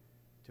big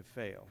to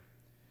fail.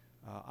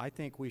 I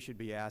think we should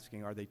be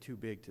asking, are they too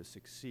big to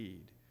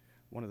succeed?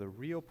 One of the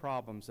real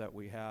problems that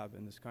we have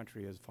in this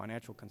country is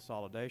financial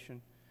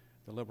consolidation,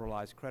 the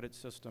liberalized credit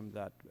system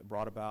that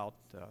brought about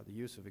the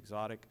use of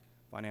exotic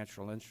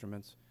financial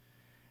instruments,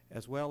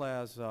 as well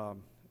as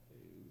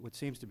what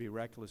seems to be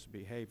reckless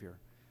behavior.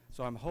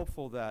 So I'm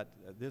hopeful that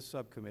this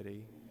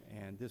subcommittee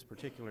and this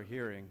particular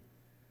hearing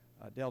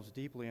delves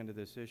deeply into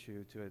this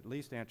issue to at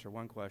least answer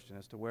one question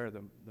as to where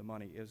the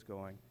money is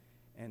going,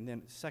 and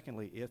then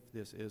secondly, if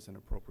this is an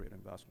appropriate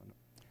investment.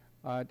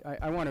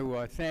 I want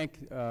to thank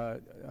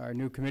our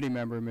new committee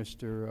member,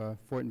 Mr.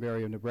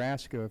 Fortenberry of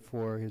Nebraska,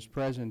 for his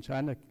presence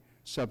on the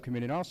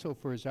subcommittee and also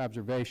for his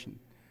observation.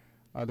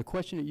 The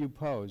question that you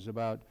pose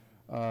about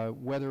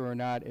whether or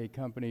not a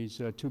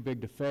company's too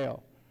big to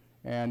fail,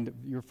 and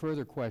your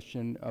further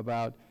question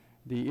about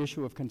the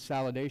issue of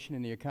consolidation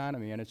in the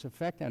economy and its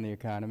effect on the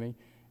economy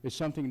is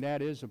something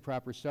that is a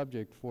proper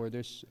subject for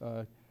this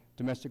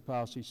domestic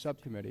policy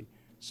subcommittee.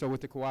 So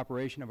with the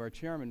cooperation of our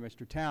chairman,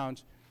 Mr.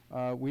 Towns,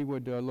 we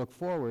would look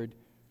forward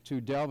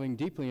to delving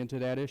deeply into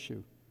that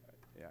issue.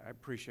 Yeah, I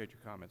appreciate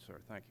your comments, sir.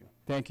 Thank you.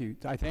 Thank you.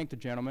 I thank the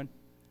gentleman.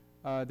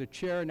 The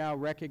chair now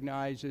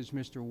recognizes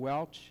Mr.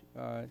 Welch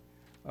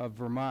of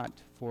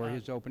Vermont for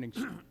his opening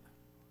statement.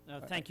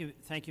 Thank you,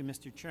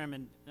 Mr.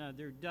 Chairman.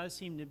 There does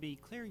seem to be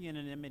clear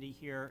unanimity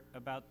here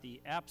about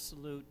the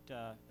absolute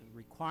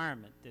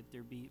requirement that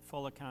there be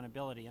full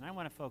accountability, and I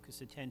want to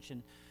focus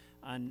attention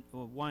on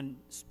one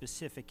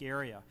specific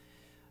area.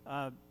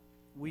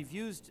 We've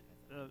used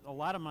a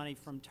lot of money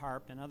from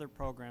TARP and other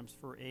programs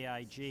for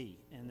AIG,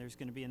 and there's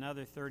going to be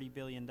another $30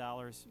 billion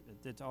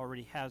that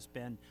already has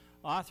been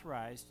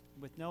authorized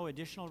with no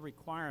additional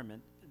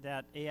requirement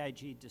that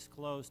AIG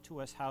disclose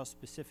to us how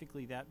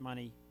specifically that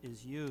money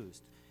is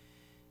used.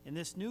 And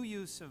this new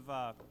use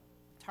of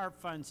TARP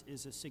funds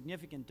is a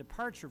significant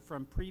departure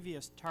from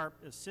previous TARP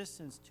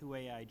assistance to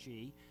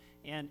AIG,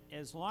 and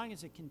as long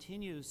as it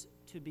continues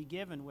to be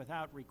given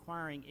without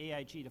requiring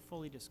AIG to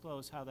fully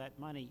disclose how that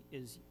money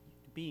is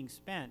being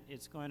spent,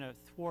 it's going to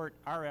thwart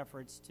our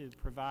efforts to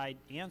provide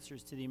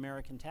answers to the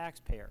American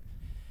taxpayer.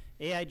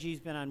 AIG has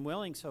been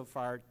unwilling so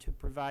far to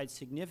provide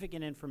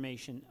significant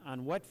information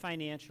on what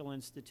financial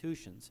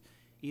institutions,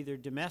 either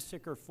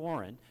domestic or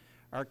foreign,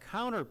 are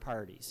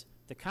counterparties,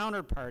 the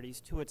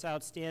counterparties to its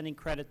outstanding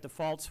credit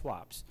default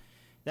swaps.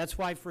 That's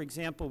why, for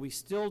example, we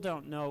still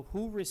don't know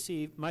who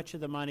received much of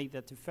the money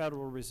that the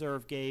Federal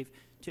Reserve gave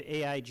to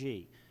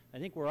AIG. I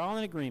think we're all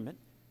in agreement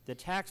that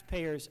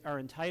taxpayers are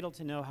entitled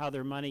to know how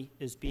their money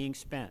is being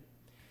spent.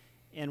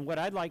 And what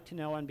I'd like to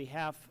know on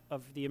behalf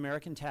of the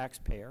American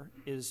taxpayer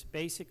is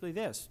basically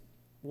this.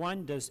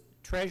 One, does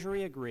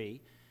Treasury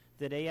agree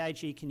that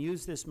AIG can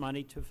use this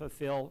money to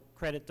fulfill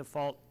credit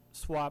default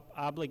swap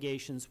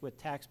obligations with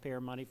taxpayer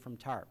money from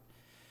TARP?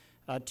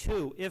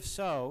 Two, if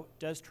so,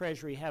 does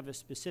Treasury have a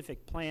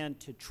specific plan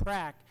to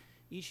track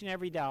each and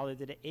every dollar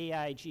that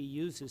AIG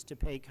uses to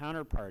pay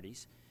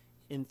counterparties?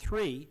 And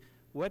three,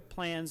 what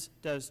plans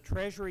does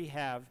Treasury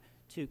have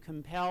to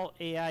compel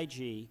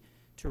AIG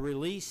to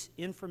release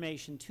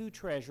information to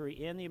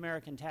Treasury and the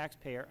American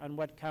taxpayer on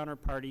what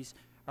counterparties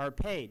are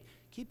paid?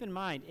 Keep in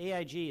mind,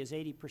 AIG is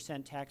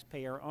 80%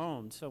 taxpayer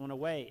owned, so in a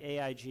way,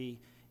 AIG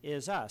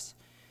is us.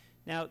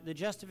 Now, the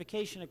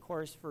justification, of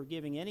course, for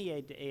giving any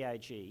aid to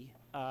AIG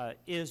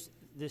is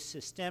the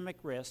systemic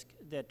risk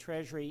that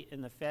Treasury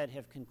and the Fed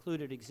have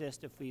concluded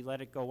exists if we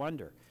let it go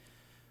under.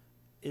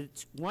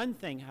 It's one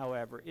thing,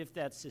 however, if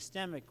that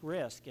systemic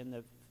risk and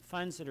the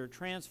funds that are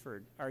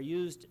transferred are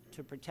used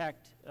to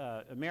protect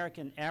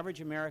average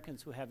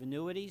Americans who have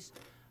annuities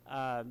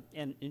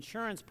and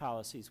insurance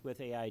policies with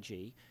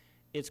AIG.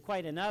 It's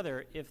quite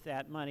another if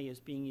that money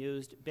is being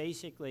used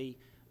basically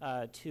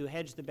to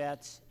hedge the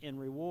bets and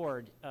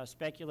reward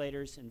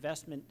speculators,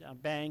 investment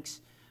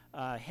banks,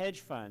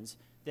 hedge funds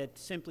that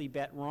simply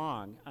bet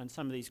wrong on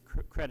some of these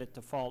credit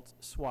default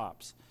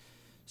swaps.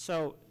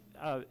 So,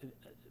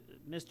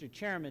 Mr.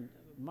 Chairman,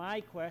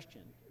 my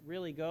question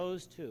really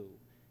goes to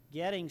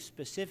getting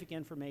specific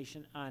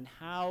information on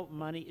how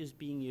money is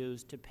being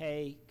used to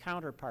pay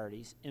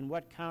counterparties and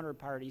what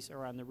counterparties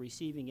are on the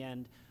receiving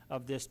end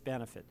of this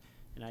benefit.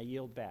 And I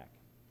yield back.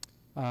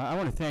 I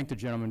want to thank the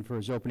gentleman for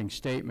his opening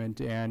statement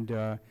and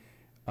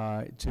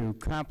to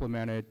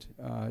complement it,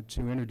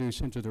 to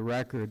introduce into the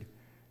record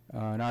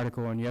an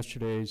article in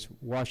yesterday's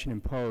Washington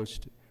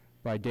Post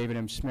by David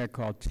M. Smith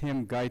called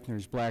Tim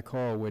Geithner's Black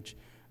Hole, which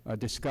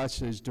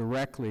discusses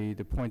directly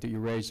the point that you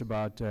raised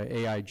about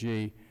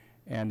AIG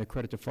and the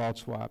credit default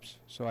swaps.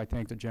 So I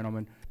thank the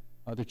gentleman.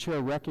 The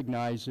chair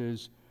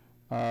recognizes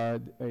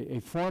a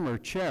former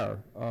chair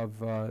of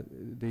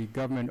the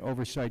Government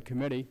Oversight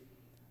Committee,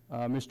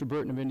 Mr.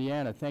 Burton of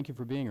Indiana. Thank you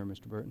for being here,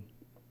 Mr. Burton.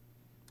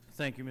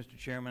 Thank you, Mr.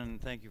 Chairman,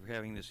 and thank you for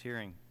having this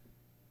hearing.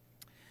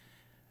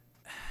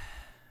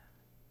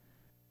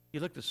 You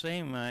look the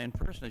same in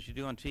person as you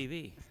do on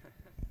TV.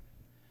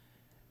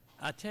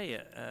 I tell you,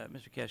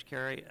 Mr.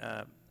 Kashkari,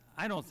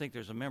 I don't think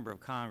there's a member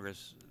of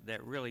Congress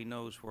that really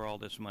knows where all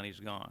this money's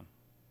gone.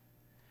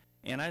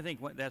 And I think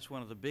that's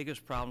one of the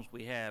biggest problems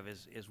we have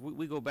is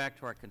we go back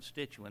to our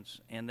constituents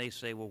and they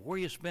say, well, where are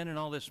you spending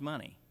all this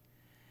money?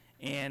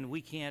 And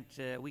we can't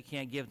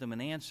give them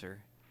an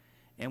answer.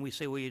 And we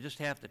say, well, you just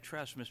have to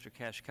trust Mr.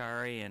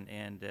 Kashkari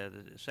and the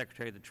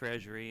Secretary of the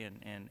Treasury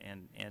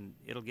and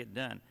it'll get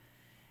done.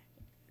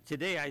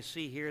 Today I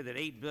see here that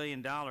 $8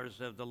 billion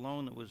of the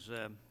loan that was,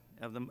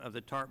 of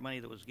the TARP money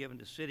that was given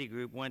to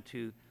Citigroup went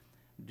to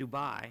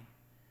Dubai,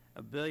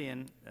 $1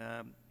 billion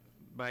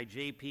by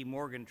J.P.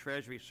 Morgan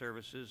Treasury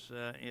Services.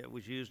 It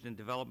was used in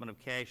development of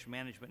cash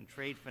management and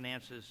trade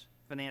finance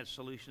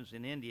solutions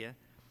in India.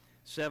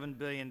 $7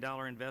 billion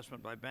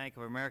investment by Bank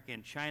of America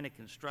and China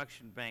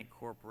Construction Bank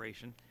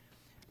Corporation.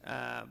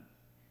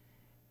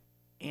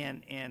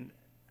 And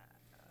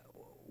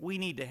we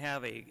need to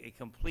have a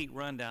complete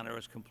rundown, or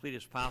as complete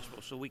as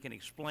possible, so we can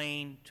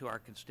explain to our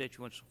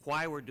constituents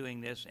why we're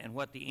doing this and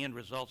what the end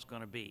result's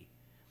going to be.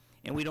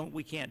 And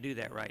we can't do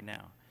that right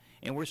now.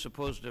 And we're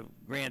supposed to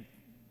grant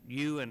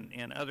you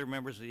and other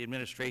members of the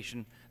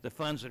administration the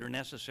funds that are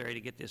necessary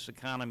to get this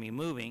economy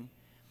moving.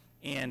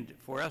 And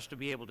for us to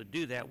be able to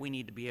do that, we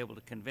need to be able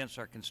to convince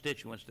our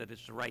constituents that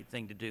it's the right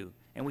thing to do.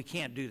 And we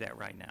can't do that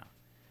right now.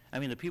 I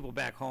mean, the people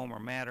back home are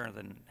madder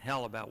than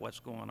hell about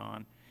what's going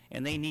on,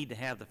 and they need to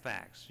have the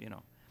facts, you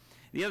know.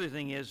 The other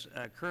thing is,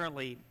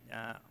 currently,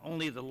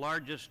 only the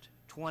largest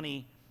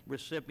 20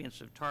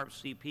 recipients of TARP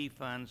CP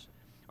funds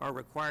are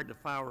required to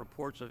file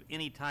reports of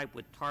any type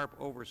with TARP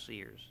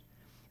overseers.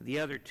 The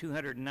other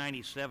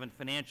 297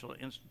 financial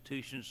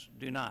institutions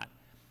do not.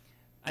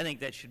 I think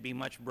that should be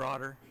much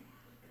broader.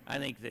 I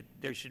think that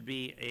there should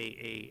be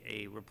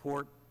a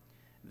report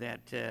that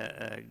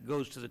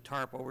goes to the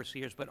TARP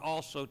overseers, but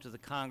also to the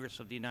Congress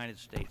of the United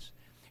States.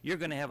 You're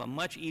going to have a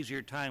much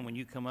easier time when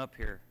you come up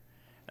here,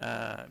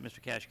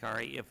 Mr.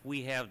 Kashkari, if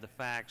we have the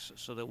facts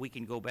so that we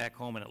can go back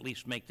home and at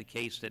least make the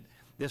case that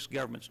this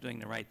government's doing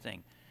the right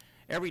thing.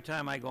 Every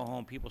time I go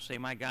home, people say,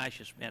 my gosh,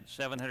 you spent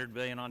 $700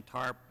 billion on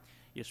TARP.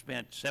 You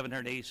spent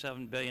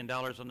 $787 billion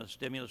on the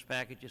stimulus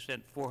package. You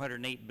spent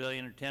 $408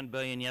 billion or $10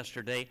 billion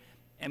yesterday.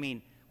 I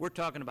mean, we're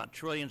talking about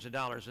trillions of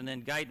dollars. And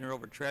then Geithner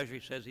over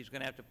Treasury says he's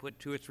going to have to put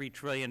 $2 or $3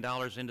 trillion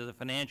into the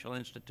financial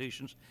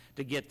institutions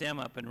to get them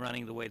up and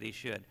running the way they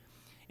should.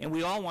 And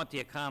we all want the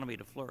economy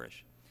to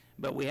flourish,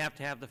 but we have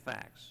to have the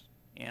facts.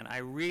 And I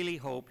really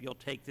hope you'll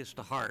take this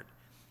to heart.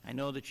 I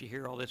know that you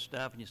hear all this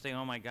stuff and you say,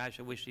 oh my gosh,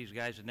 I wish these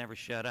guys had never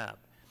shut up.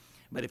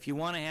 But if you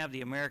want to have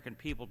the American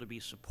people to be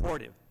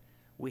supportive,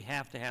 we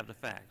have to have the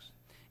facts.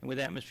 And with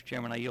that, Mr.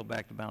 Chairman, I yield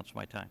back the balance of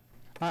my time.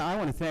 I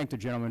want to thank the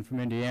gentleman from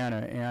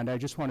Indiana, and I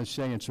just want to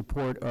say in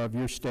support of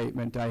your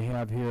statement, I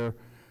have here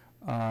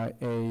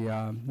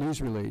a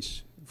news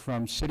release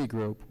from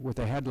Citigroup with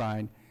a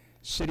headline,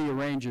 Citi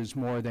arranges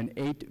more than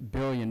 $8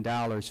 billion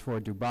for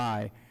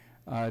Dubai.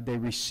 They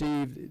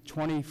received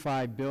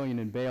 $25 billion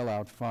in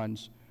bailout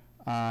funds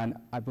on,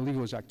 I believe it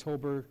was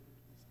October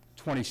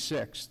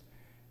 26th.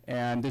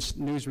 And this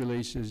news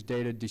release is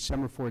dated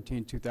December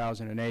 14,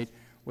 2008.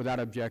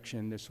 Without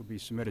objection, this will be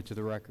submitted to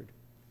the record.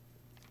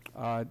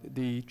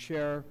 The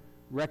chair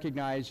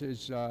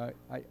recognizes, I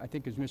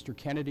think as Mr.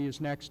 Kennedy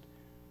is next.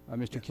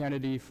 Mr. Yes.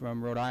 Kennedy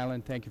from Rhode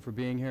Island, thank you for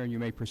being here, and you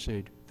may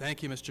proceed.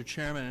 Thank you, Mr.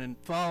 Chairman. And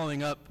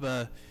following up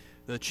the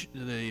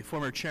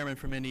former chairman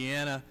from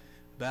Indiana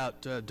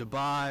about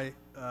Dubai,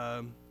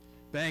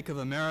 Bank of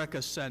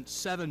America sent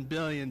 $7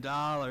 billion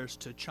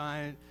to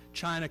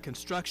China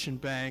Construction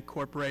Bank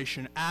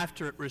Corporation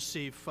after it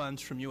received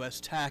funds from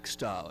U.S. tax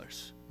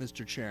dollars,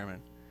 Mr.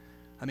 Chairman.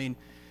 I mean,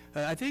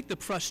 I think the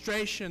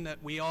frustration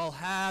that we all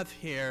have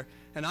here,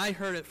 and I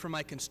heard it from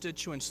my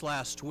constituents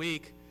last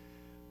week,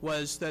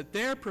 was that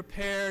they're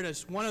prepared,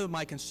 as one of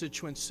my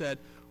constituents said,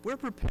 we're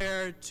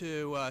prepared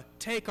to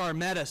take our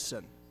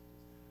medicine.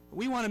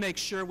 We want to make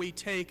sure we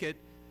take it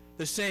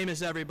the same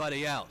as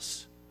everybody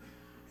else.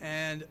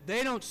 And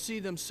they don't see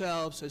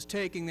themselves as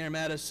taking their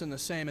medicine the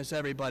same as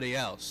everybody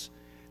else.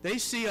 They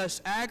see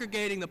us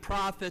aggregating the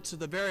profits of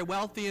the very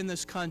wealthy in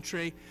this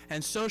country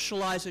and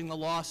socializing the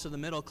loss of the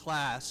middle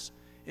class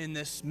in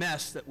this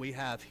mess that we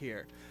have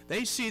here.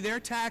 They see their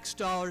tax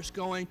dollars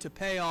going to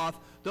pay off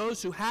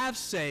those who have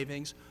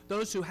savings,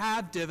 those who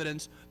have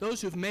dividends,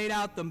 those who've made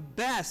out the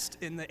best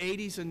in the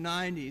 80s and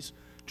 90s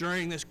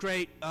during this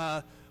great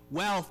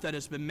wealth that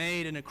has been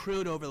made and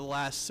accrued over the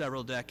last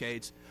several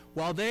decades,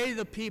 while they,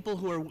 the people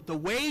who are the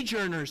wage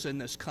earners in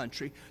this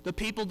country, the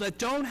people that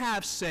don't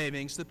have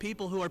savings, the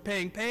people who are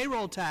paying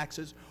payroll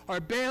taxes, are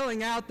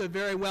bailing out the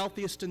very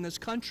wealthiest in this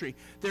country.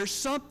 There's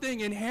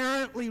something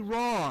inherently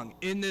wrong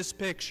in this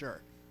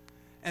picture.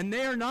 And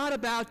they are not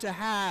about to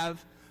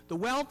have the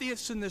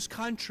wealthiest in this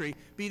country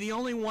be the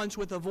only ones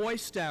with a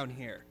voice down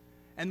here.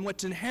 And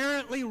what's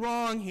inherently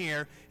wrong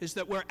here is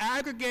that we're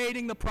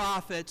aggregating the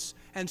profits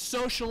and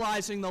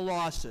socializing the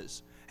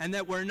losses, and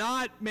that we're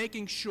not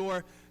making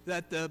sure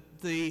that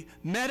the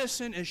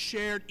medicine is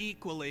shared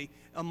equally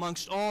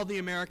amongst all the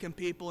American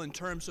people in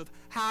terms of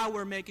how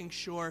we're making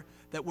sure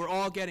that we're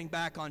all getting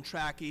back on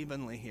track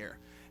evenly here.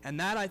 And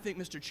that, I think,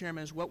 Mr.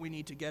 Chairman, is what we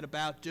need to get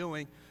about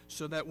doing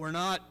so that we're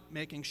not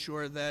making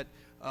sure that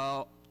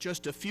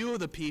just a few of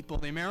the people,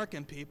 the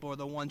American people, are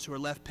the ones who are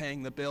left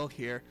paying the bill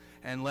here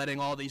and letting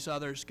all these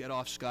others get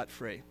off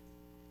scot-free.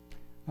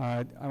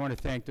 I want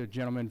to thank the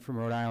gentleman from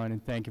Rhode Island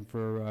and thank him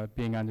for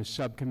being on the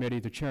subcommittee.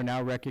 The chair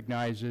now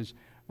recognizes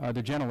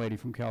the gentlelady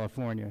from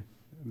California,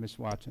 Ms.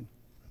 Watson.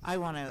 I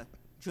want to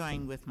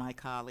join with my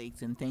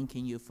colleagues in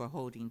thanking you for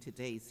holding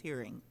today's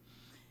hearing.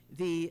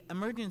 The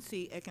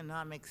Emergency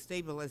Economic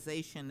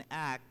Stabilization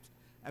Act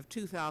of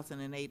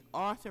 2008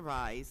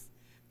 authorized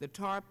the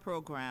TARP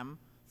program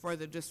for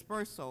the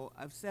dispersal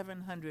of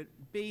 $700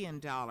 billion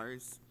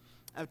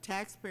of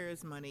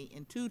taxpayers' money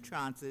in 2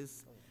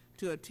 tranches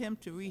to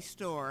attempt to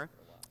restore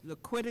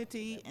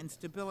liquidity and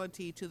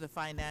stability to the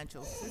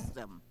financial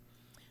system.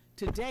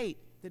 To date,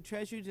 the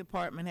Treasury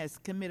Department has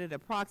committed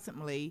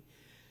approximately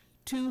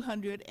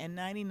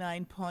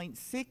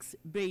 $299.6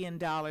 billion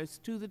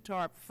to the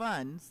TARP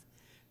funds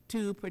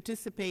to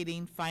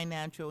participating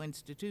financial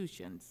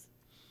institutions.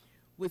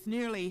 With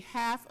nearly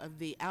half of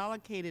the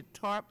allocated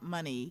TARP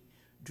money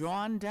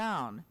drawn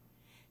down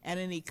and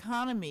an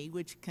economy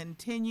which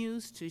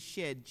continues to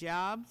shed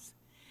jobs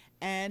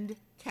and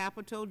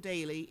capital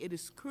daily, it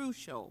is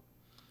crucial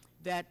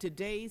that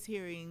today's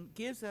hearing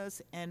gives us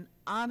an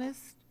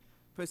honest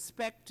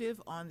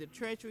perspective on the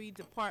Treasury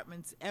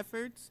Department's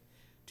efforts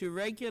to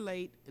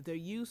regulate the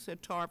use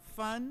of TARP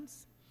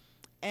funds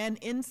and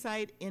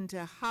insight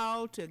into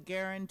how to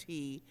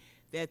guarantee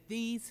that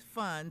these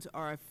funds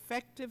are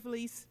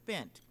effectively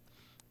spent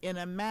in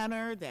a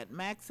manner that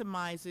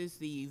maximizes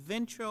the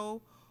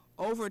eventual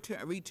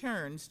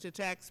returns to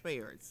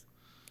taxpayers.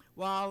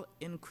 While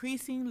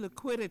increasing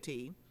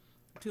liquidity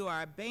to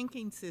our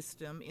banking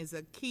system is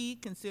a key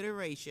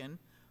consideration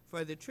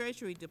for the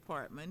Treasury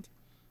Department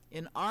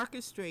in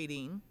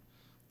orchestrating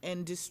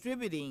and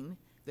distributing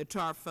the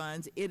TARP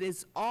funds, it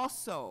is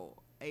also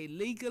a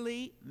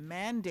legally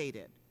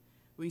mandated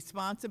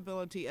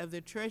responsibility of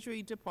the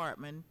Treasury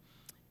Department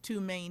to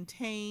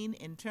maintain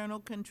internal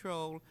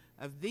control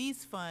of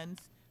these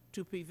funds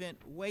to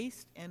prevent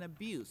waste and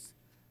abuse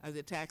of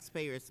the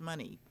taxpayers'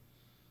 money.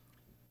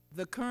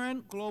 The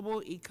current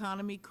global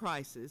economy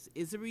crisis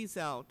is a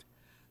result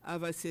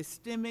of a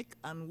systemic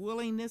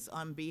unwillingness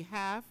on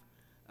behalf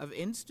of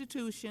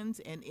institutions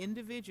and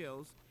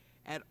individuals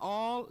at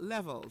all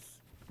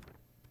levels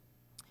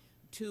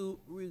to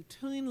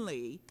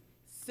routinely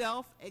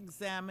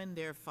self-examine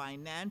their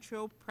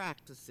financial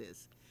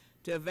practices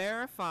to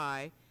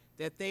verify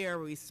that they are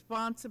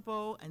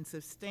responsible and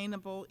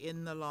sustainable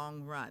in the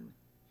long run.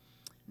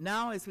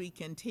 Now, as we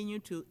continue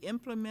to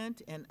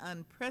implement an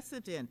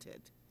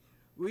unprecedented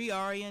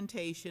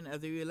reorientation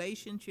of the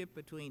relationship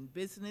between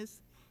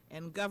business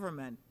and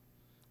government,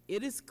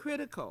 it is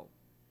critical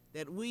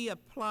that we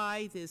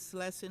apply this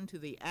lesson to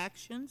the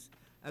actions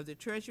of the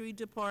Treasury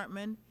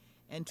Department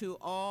and to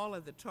all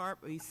of the TARP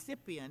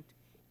recipient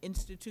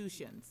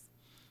institutions.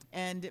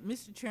 And,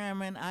 Mr.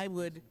 Chairman, I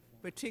would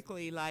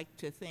particularly like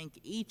to thank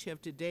each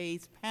of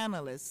today's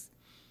panelists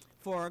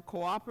for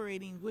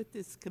cooperating with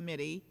this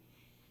committee,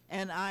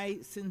 and I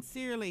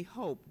sincerely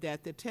hope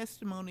that the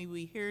testimony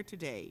we hear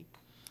today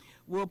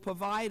will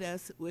provide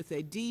us with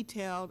a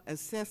detailed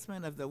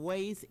assessment of the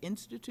ways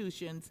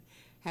institutions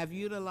have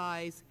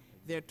utilized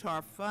their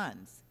TARP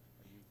funds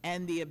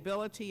and the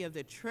ability of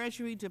the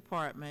Treasury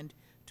Department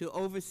to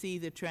oversee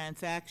the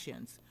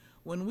transactions.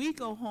 When we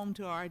go home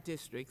to our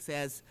districts,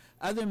 as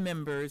other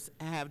members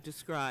have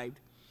described,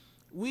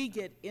 we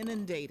get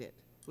inundated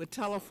with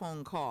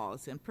telephone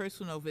calls and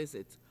personal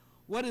visits.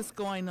 What is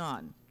going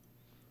on?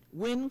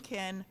 When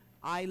can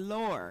I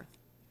lower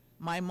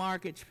my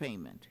mortgage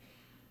payment?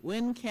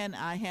 When can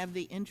I have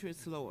the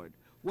interest lowered?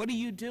 What are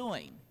you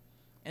doing?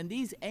 And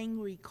these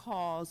angry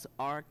calls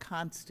are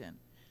constant.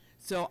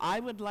 So I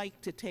would like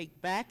to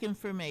take back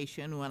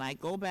information when I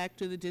go back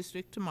to the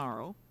district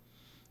tomorrow,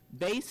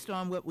 based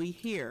on what we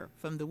hear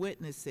from the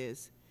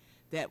witnesses,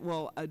 that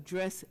will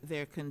address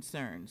their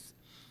concerns.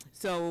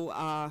 So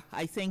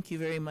I thank you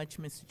very much,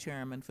 Mr.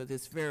 Chairman, for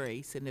this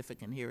very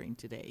significant hearing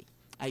today.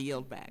 I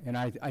yield back. And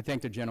I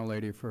thank the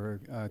gentlelady for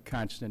her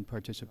constant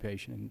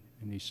participation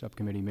in these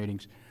subcommittee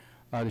meetings.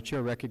 The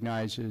chair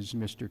recognizes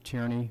Mr.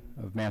 Tierney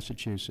of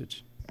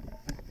Massachusetts.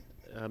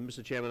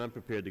 Mr. Chairman, I'm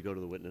prepared to go to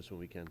the witness when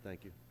we can.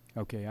 Thank you.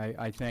 Okay,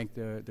 I thank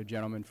the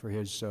gentleman for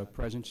his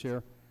presence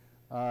here.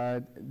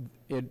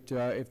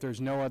 If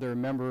there's no other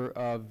member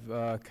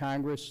of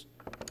Congress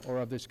or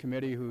of this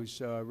committee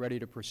who's ready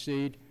to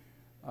proceed,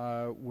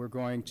 we're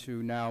going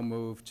to now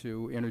move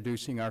to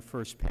introducing our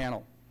first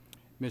panel.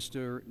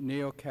 Mr.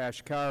 Neel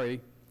Kashkari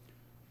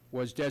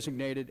was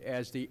designated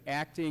as the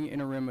Acting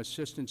Interim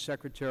Assistant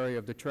Secretary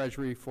of the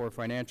Treasury for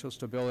Financial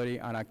Stability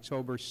on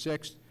October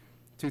 6,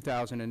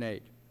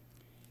 2008.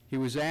 He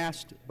was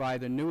asked by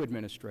the new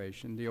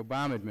administration, the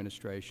Obama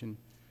administration,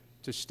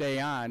 to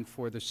stay on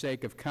for the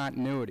sake of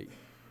continuity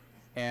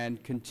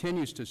and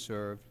continues to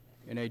serve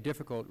in a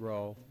difficult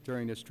role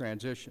during this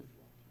transition.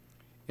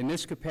 In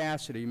this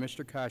capacity,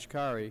 Mr.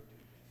 Kashkari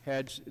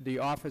heads the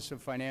Office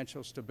of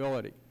Financial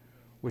Stability,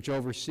 which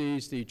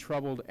oversees the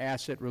Troubled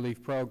Asset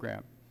Relief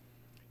Program.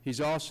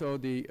 He's also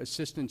the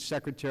Assistant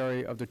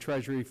Secretary of the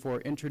Treasury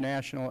for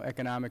International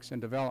Economics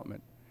and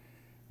Development.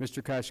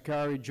 Mr.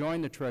 Kashkari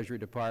joined the Treasury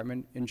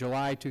Department in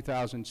July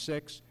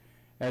 2006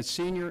 as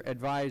Senior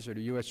Advisor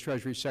to U.S.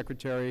 Treasury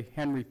Secretary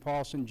Henry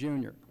Paulson,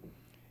 Jr.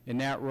 In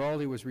that role,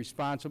 he was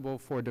responsible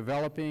for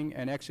developing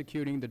and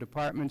executing the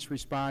Department's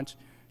response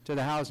to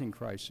the housing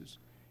crisis,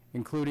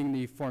 including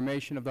the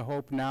formation of the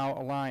Hope Now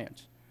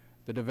Alliance,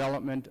 the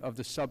development of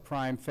the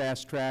Subprime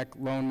Fast Track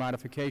Loan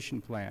Modification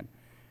Plan,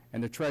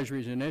 and the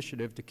Treasury's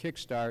initiative to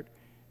kickstart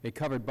a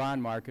covered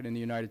bond market in the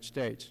United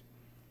States.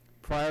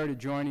 Prior to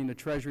joining the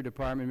Treasury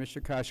Department,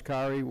 Mr.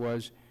 Kashkari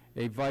was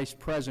a vice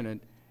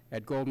president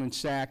at Goldman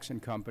Sachs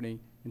and Company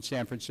in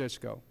San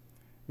Francisco.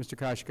 Mr.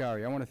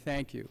 Kashkari, I want to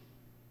thank you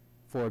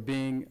for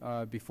being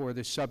before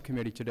this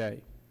subcommittee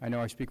today. I know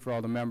I speak for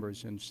all the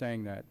members in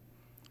saying that.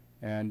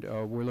 And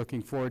we're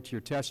looking forward to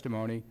your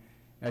testimony.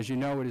 As you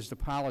know, it is the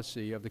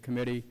policy of the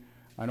Committee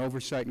on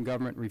Oversight and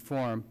Government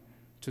Reform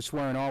to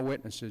swear in all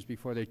witnesses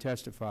before they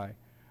testify.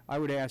 I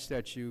would ask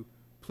that you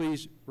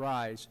please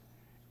rise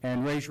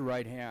and raise your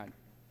right hand.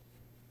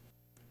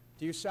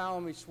 Do you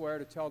solemnly swear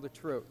to tell the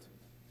truth,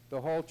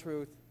 the whole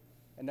truth,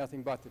 and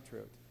nothing but the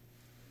truth?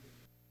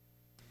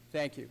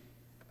 Thank you.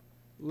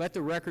 Let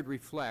the record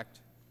reflect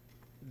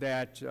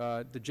that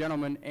the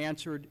gentleman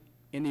answered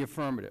in the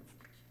affirmative.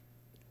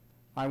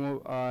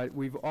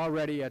 We've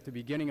already, at the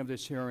beginning of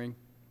this hearing,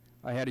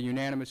 I had a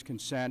unanimous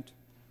consent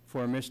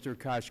for Mr.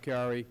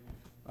 Kashkari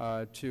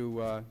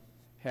to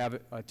have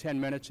 10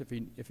 minutes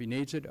if he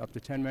needs it, up to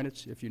 10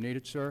 minutes if you need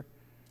it, sir,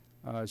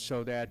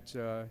 so that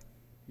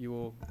you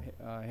will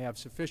have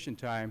sufficient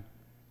time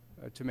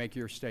to make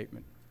your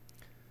statement.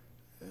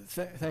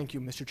 Thank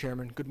you, Mr.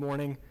 Chairman. Good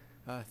morning.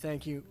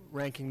 Thank you,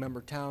 Ranking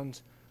Member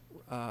Towns,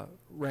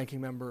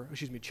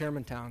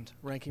 Chairman Towns,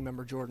 Ranking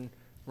Member Jordan,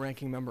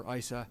 Ranking Member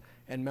Issa,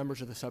 and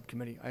members of the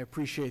subcommittee. I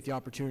appreciate the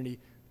opportunity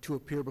to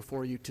appear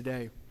before you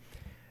today.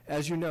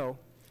 As you know,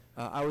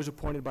 I was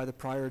appointed by the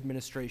prior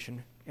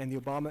administration, and the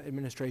Obama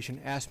administration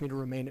asked me to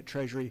remain at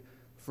Treasury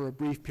for a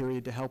brief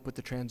period to help with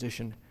the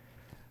transition.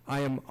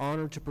 I am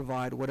honored to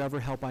provide whatever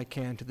help I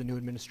can to the new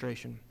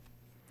administration.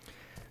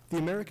 The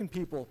American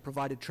people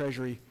provided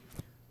Treasury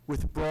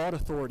with broad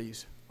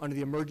authorities under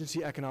the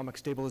Emergency Economic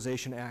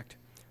Stabilization Act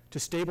to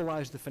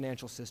stabilize the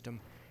financial system,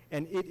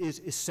 and it is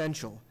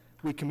essential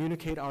we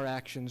communicate our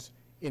actions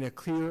in a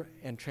clear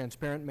and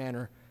transparent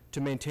manner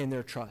to maintain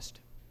their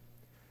trust.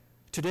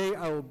 Today,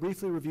 I will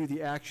briefly review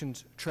the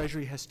actions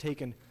Treasury has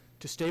taken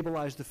to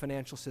stabilize the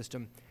financial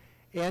system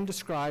and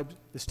describe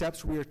the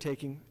steps we are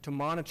taking to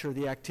monitor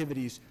the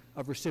activities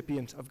of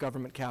recipients of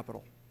government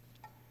capital.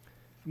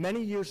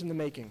 Many years in the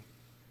making,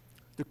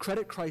 the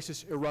credit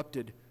crisis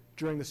erupted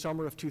during the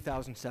summer of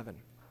 2007.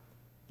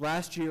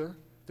 Last year,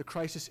 the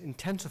crisis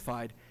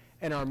intensified,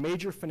 and our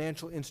major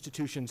financial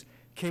institutions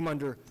came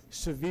under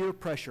severe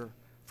pressure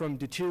from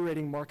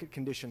deteriorating market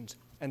conditions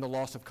and the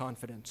loss of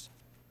confidence.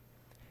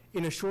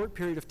 In a short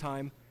period of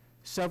time,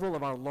 several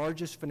of our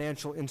largest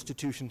financial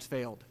institutions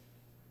failed.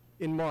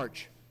 In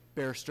March,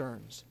 Bear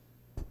Stearns.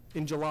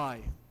 In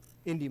July,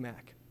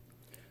 IndyMac.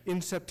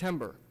 In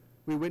September,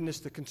 we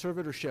witnessed the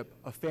conservatorship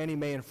of Fannie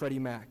Mae and Freddie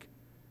Mac,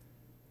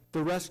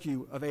 the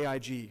rescue of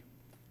AIG,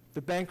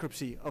 the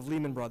bankruptcy of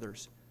Lehman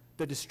Brothers,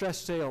 the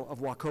distressed sale of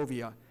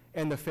Wachovia,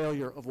 and the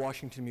failure of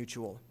Washington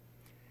Mutual.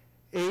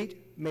 8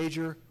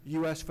 major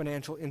U.S.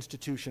 financial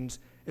institutions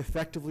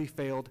effectively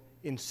failed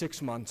in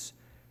 6 months,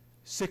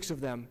 6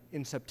 of them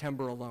in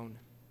September alone.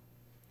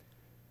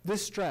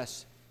 This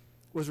stress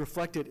was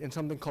reflected in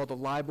something called the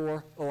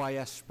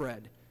LIBOR-OIS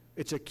spread.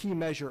 It's a key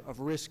measure of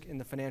risk in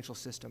the financial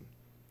system.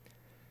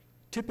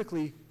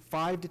 Typically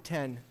 5 to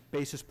 10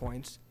 basis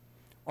points.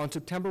 On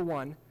September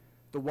 1,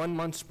 the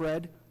 1-month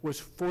spread was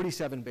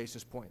 47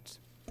 basis points.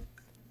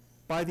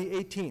 By the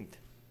 18th,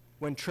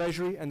 when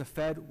Treasury and the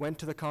Fed went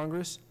to the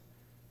Congress,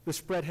 the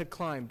spread had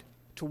climbed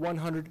to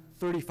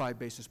 135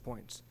 basis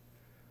points.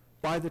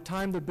 By the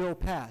time the bill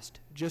passed,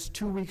 just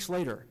 2 weeks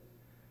later,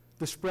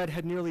 the spread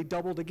had nearly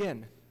doubled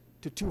again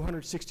to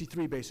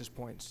 263 basis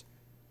points.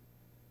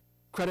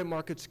 Credit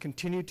markets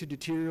continued to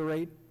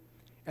deteriorate,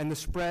 and the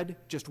spread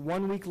just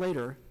 1 week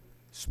later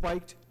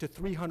spiked to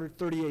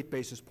 338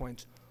 basis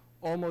points,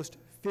 almost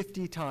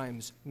 50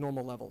 times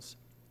normal levels.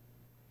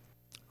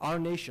 Our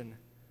nation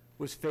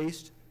was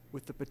faced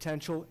with the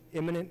potential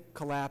imminent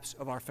collapse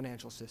of our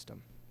financial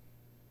system.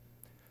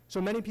 So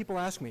many people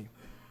ask me,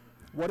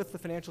 what if the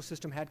financial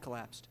system had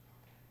collapsed?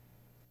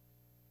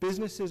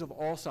 Businesses of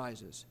all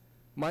sizes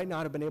might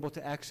not have been able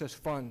to access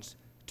funds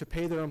to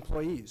pay their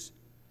employees,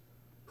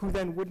 who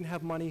then wouldn't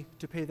have money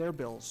to pay their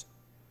bills.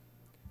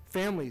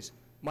 Families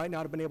might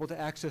not have been able to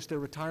access their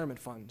retirement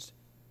funds.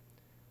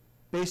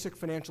 Basic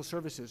financial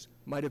services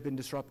might have been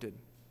disrupted.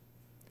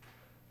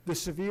 The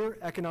severe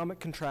economic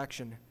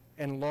contraction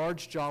and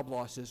large job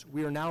losses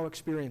we are now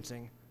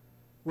experiencing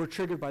were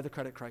triggered by the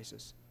credit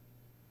crisis.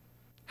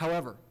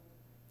 However,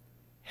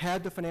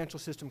 had the financial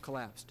system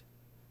collapsed,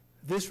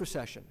 this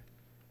recession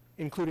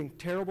including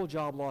terrible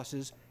job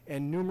losses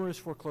and numerous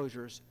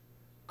foreclosures,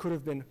 could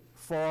have been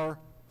far,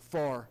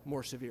 far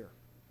more severe.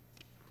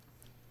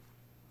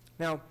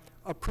 Now,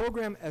 a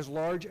program as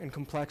large and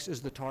complex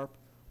as the TARP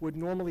would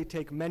normally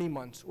take many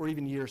months or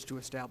even years to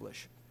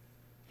establish.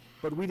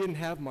 But we didn't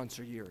have months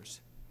or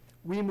years.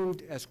 We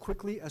moved as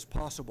quickly as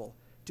possible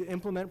to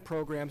implement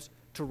programs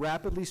to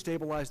rapidly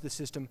stabilize the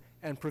system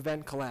and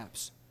prevent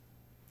collapse.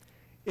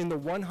 In the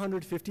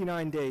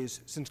 159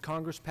 days since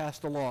Congress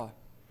passed the law,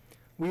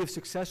 we have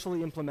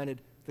successfully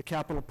implemented the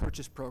Capital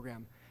Purchase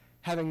Program,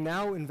 having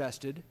now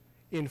invested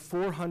in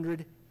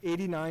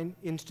 489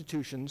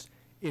 institutions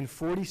in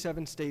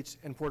 47 states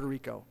and Puerto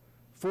Rico,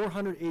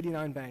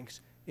 489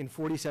 banks in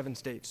 47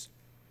 states,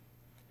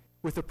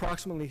 with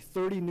approximately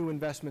 30 new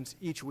investments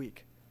each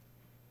week.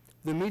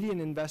 The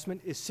median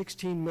investment is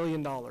 $16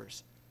 million.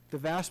 The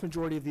vast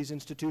majority of these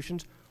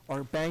institutions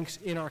are banks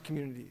in our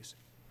communities.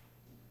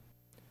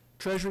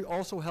 Treasury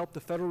also helped the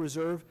Federal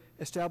Reserve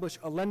establish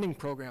a lending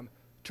program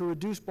to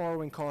reduce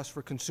borrowing costs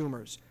for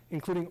consumers,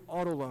 including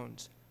auto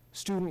loans,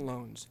 student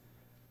loans,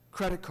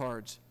 credit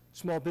cards,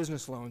 small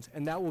business loans,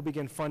 and that will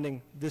begin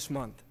funding this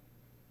month.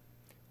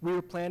 We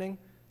are planning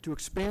to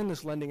expand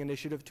this lending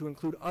initiative to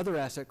include other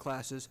asset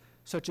classes,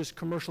 such as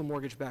commercial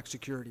mortgage-backed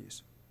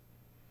securities.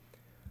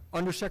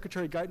 Under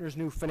Secretary Geithner's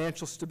new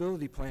Financial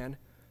Stability Plan,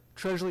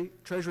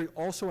 Treasury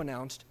also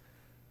announced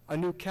a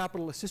new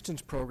capital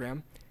assistance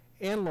program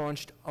and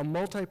launched a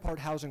multi-part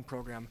housing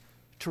program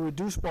to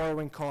reduce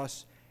borrowing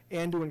costs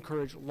and to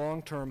encourage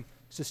long-term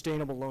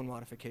sustainable loan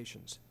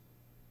modifications.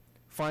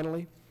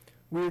 Finally,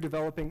 we are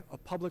developing a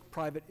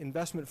public-private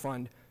investment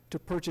fund to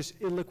purchase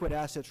illiquid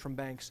assets from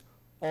banks,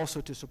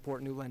 also to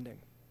support new lending.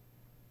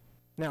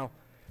 Now,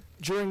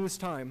 during this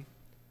time,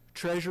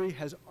 Treasury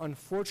has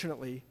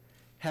unfortunately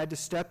had to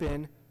step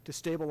in to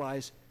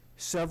stabilize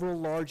several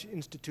large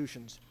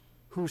institutions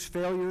whose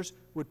failures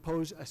would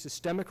pose a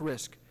systemic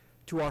risk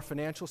to our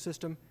financial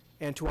system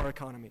and to our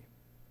economy.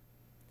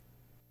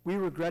 We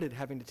regretted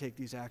having to take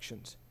these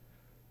actions,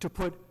 to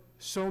put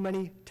so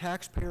many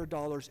taxpayer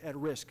dollars at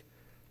risk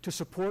to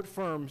support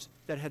firms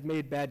that had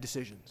made bad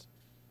decisions.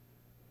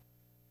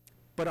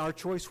 But our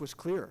choice was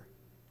clear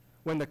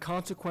when the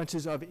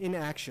consequences of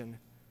inaction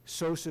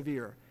so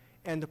severe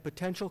and the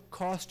potential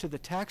cost to the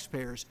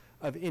taxpayers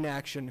of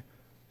inaction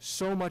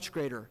so much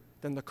greater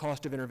than the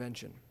cost of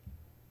intervention.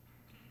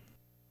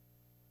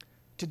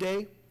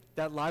 Today,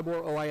 that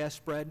LIBOR OIS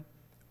spread,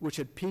 which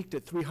had peaked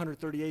at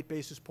 338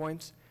 basis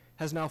points,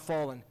 has now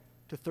fallen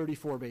to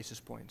 34 basis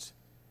points.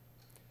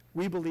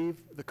 We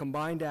believe the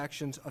combined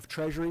actions of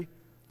Treasury,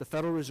 the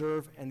Federal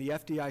Reserve, and the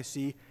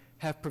FDIC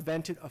have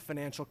prevented a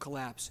financial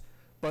collapse,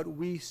 but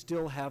we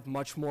still have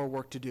much more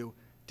work to do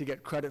to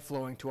get credit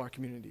flowing to our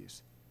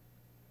communities.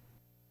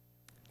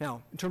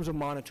 Now, in terms of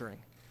monitoring,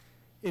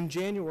 in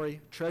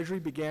January, Treasury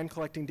began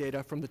collecting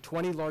data from the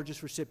 20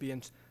 largest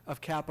recipients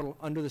of capital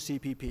under the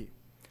CPP,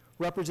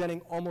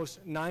 representing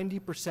almost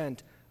 90%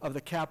 of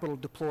the capital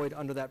deployed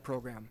under that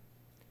program.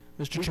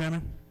 Mr.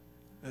 Chairman,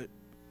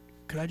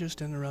 could I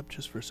just interrupt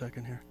just for a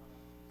second here?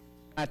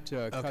 Not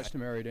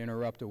customary to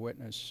interrupt a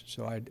witness,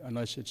 so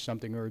unless it's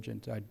something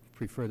urgent, I'd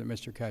prefer that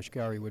Mr.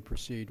 Kashkari would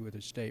proceed with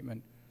his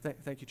statement.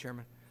 Thank you,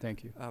 Chairman.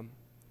 Thank you.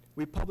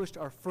 We published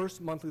our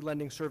first monthly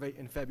lending survey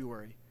in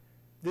February.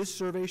 This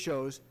survey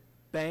shows,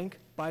 bank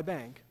by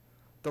bank,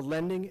 the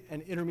lending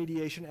and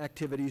intermediation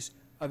activities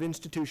of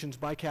institutions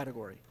by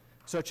category,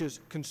 such as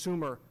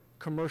consumer,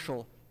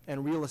 commercial,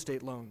 and real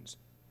estate loans.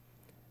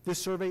 This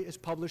survey is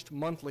published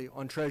monthly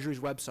on Treasury's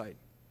website.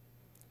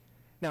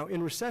 Now,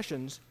 in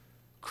recessions,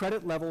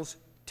 credit levels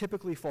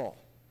typically fall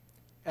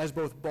as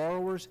both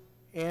borrowers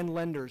and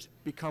lenders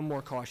become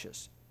more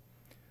cautious.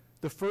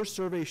 The first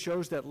survey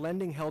shows that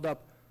lending held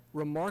up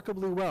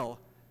remarkably well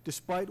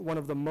despite one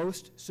of the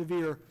most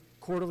severe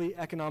quarterly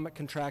economic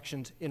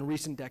contractions in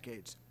recent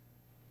decades.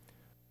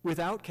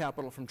 Without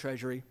capital from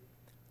Treasury,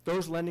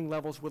 those lending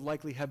levels would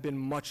likely have been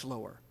much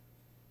lower.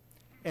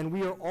 And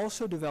we are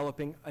also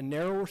developing a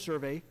narrower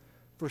survey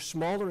for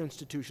smaller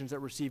institutions that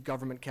receive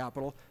government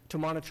capital to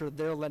monitor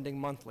their lending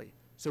monthly.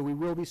 So we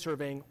will be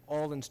surveying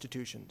all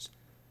institutions.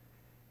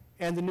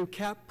 And the new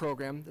CAP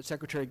program that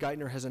Secretary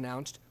Geithner has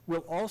announced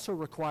will also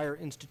require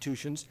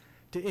institutions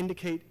to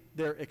indicate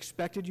their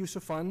expected use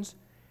of funds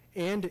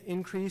and to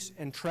increase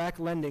and track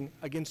lending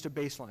against a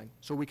baseline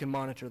so we can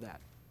monitor that.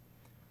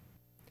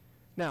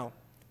 Now,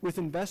 with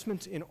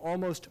investments in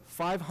almost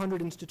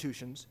 500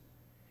 institutions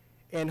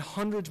and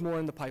hundreds more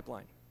in the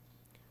pipeline,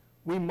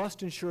 we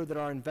must ensure that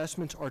our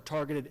investments are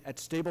targeted at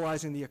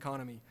stabilizing the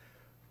economy,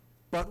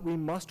 but we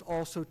must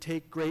also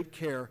take great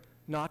care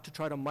not to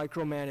try to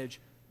micromanage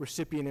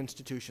recipient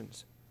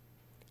institutions.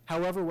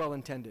 However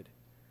well-intended,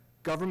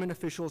 government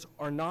officials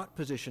are not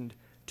positioned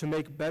to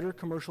make better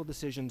commercial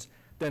decisions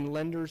than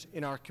lenders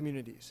in our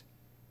communities.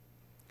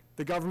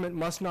 The government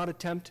must not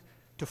attempt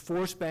to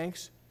force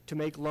banks to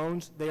make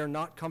loans they are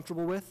not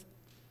comfortable with,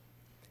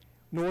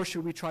 nor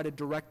should we try to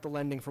direct the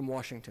lending from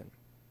Washington.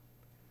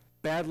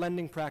 Bad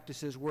lending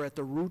practices were at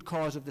the root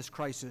cause of this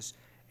crisis,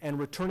 and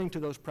returning to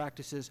those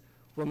practices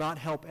will not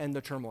help end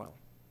the turmoil.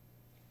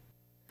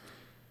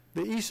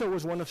 The ESA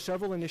was one of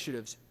several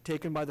initiatives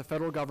taken by the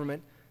federal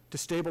government to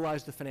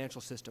stabilize the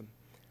financial system,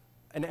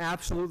 an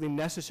absolutely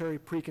necessary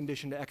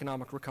precondition to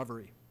economic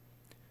recovery.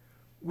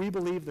 We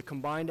believe the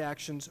combined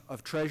actions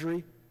of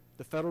Treasury,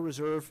 the Federal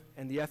Reserve,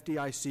 and the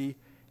FDIC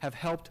have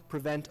helped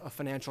prevent a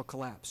financial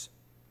collapse.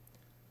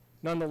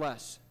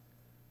 Nonetheless,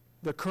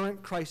 the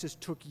current crisis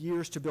took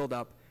years to build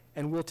up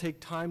and will take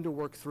time to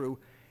work through,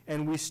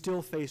 and we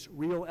still face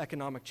real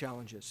economic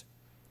challenges.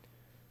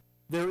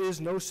 There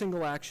is no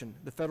single action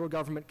the federal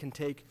government can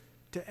take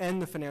to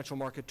end the financial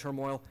market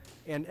turmoil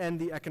and end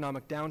the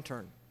economic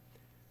downturn.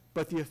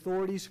 But the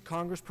authorities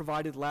Congress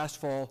provided last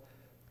fall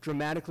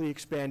dramatically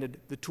expanded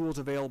the tools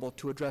available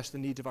to address the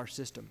needs of our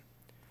system.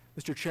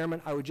 Mr.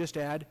 Chairman, I would just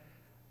add,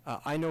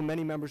 I know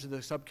many members of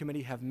the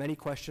subcommittee have many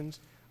questions.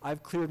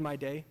 I've cleared my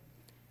day.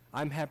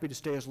 I'm happy to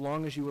stay as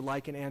long as you would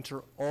like and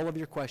answer all of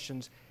your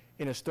questions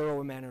in as thorough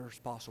a manner as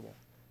possible.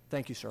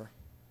 Thank you, sir.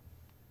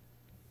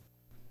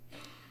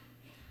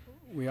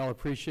 We all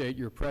appreciate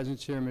your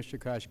presence here, Mr.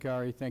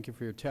 Kashkari. Thank you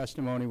for your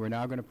testimony. We're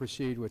now going to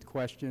proceed with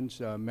questions.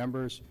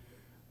 Members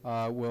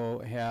will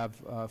have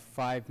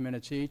 5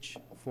 minutes each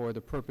for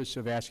the purpose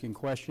of asking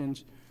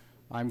questions.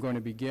 I'm going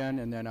to begin,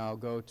 and then I'll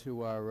go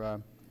to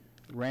our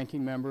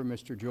ranking member,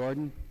 Mr.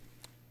 Jordan.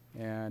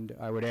 And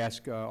I would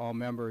ask all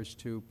members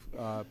to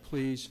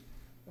please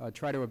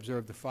try to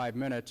observe the 5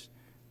 minutes,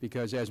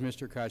 because as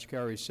Mr.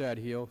 Kashkari said,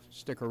 he'll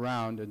stick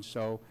around, and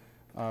so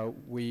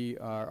we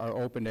are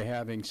open to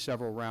having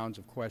several rounds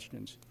of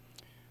questions.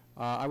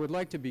 I would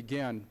like to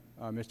begin,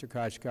 Mr.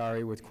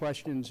 Kashkari, with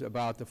questions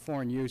about the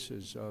foreign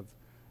uses of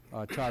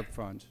TARP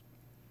funds.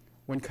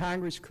 When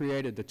Congress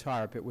created the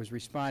TARP, it was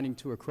responding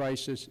to a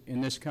crisis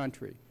in this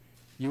country.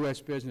 U.S.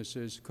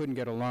 businesses couldn't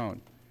get a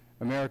loan.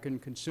 American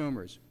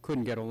consumers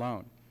couldn't get a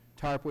loan.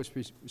 TARP was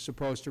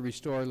supposed to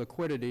restore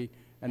liquidity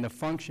and the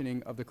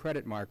functioning of the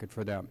credit market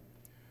for them.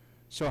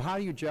 So how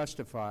do you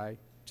justify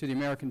to the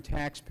American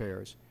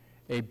taxpayers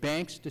a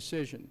bank's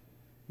decision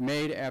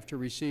made after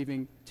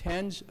receiving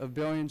tens of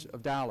billions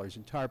of dollars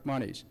in TARP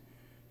monies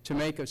to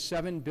make a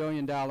 $7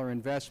 billion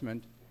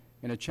investment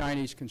in a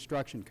Chinese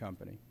construction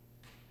company?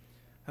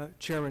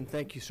 Chairman,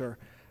 thank you, sir.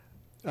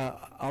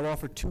 I'll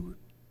offer two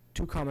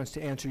comments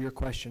to answer your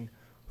question.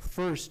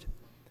 First,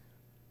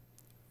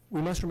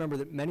 we must remember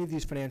that many of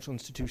these financial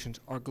institutions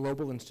are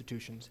global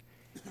institutions,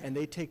 and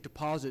they take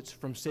deposits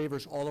from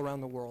savers all around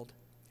the world,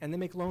 and they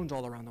make loans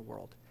all around the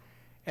world.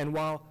 And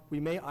while we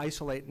may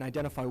isolate and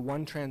identify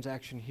one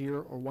transaction here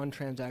or one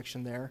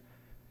transaction there,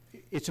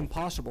 it's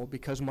impossible,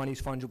 because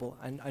money's fungible,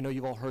 and I know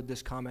you've all heard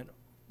this comment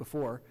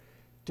before,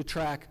 to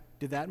track,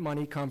 did that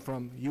money come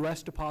from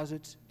U.S.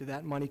 deposits? Did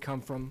that money come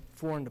from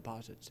foreign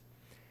deposits?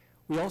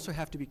 We also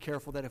have to be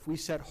careful that if we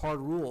set hard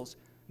rules,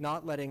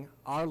 not letting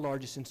our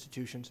largest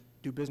institutions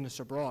do business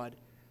abroad,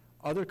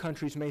 other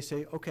countries may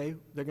say, okay,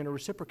 they're going to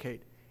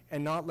reciprocate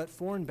and not let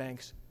foreign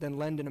banks then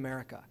lend in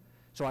America.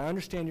 So I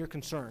understand your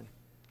concern.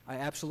 I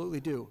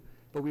absolutely do.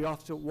 But we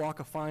have to walk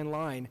a fine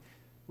line,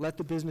 let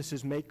the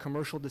businesses make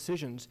commercial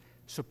decisions,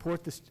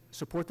 support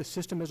the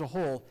system as a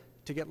whole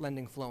to get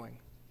lending flowing.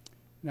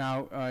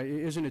 Now,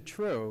 isn't it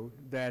true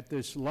that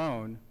this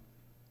loan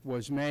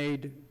was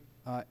made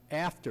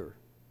after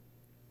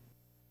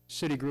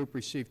Citigroup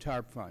received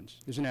TARP funds?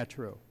 Isn't that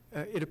true?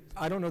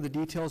 I don't know the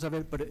details of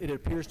it, but it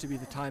appears to be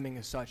the timing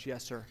as such.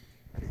 Yes, sir.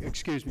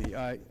 Excuse me.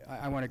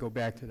 I want to go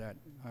back to that.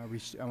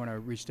 I want to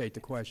restate the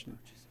question.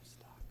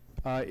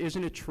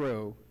 Isn't it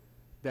true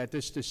that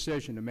this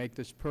decision to make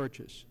this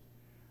purchase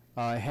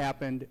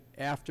happened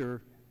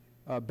after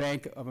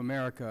Bank of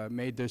America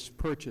made this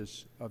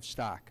purchase of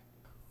stock?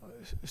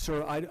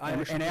 Sir,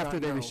 and after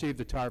they received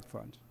the TARP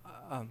funds?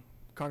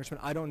 Congressman,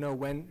 I don't know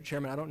when,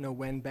 Chairman, I don't know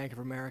when Bank of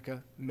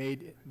America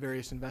made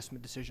various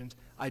investment decisions.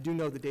 I do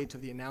know the dates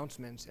of the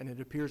announcements, and it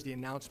appears the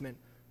announcement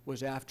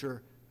was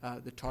after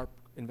the TARP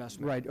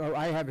investment. Right. Oh,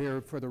 I have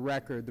here for the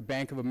record, the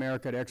Bank of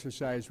America had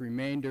exercised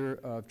remainder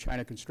of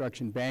China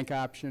Construction Bank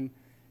option,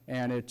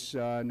 and it's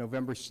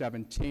November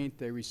 17th.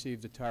 They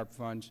received the TARP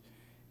funds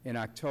in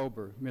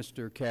October.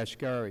 Mr.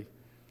 Kashkari,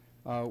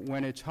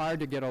 when it's hard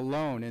to get a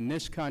loan in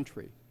this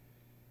country,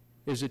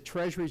 is it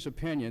Treasury's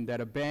opinion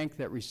that a bank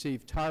that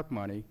received TARP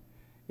money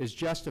is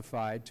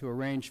justified to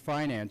arrange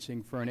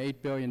financing for an $8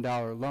 billion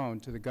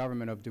loan to the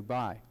government of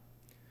Dubai?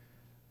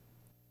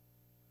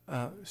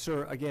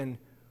 Sir, again,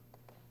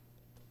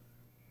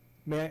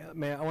 I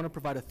want to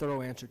provide a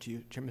thorough answer to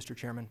you, Mr.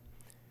 Chairman.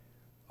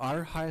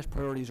 Our highest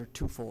priorities are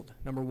twofold.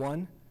 Number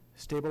one,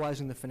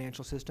 stabilizing the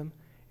financial system,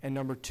 and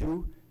number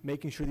two,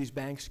 making sure these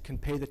banks can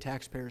pay the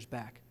taxpayers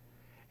back.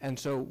 And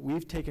so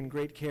we've taken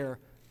great care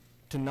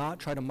to not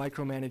try to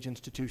micromanage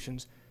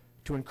institutions,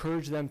 to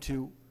encourage them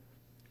to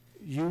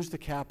use the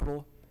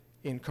capital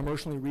in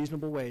commercially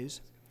reasonable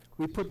ways.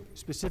 We put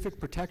specific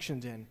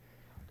protections in.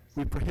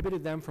 We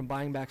prohibited them from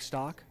buying back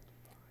stock.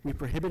 We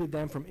prohibited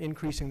them from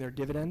increasing their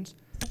dividends,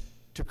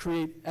 to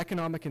create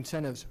economic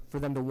incentives for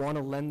them to want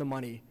to lend the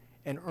money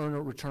and earn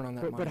a return on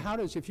that money. But how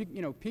does, if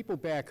people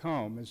back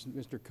home, as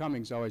Mr.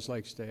 Cummings always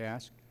likes to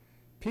ask,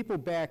 people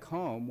back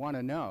home want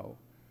to know,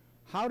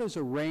 how does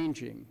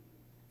arranging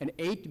an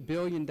 $8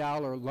 billion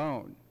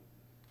loan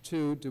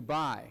to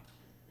Dubai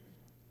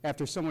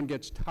after someone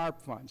gets TARP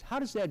funds, how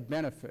does that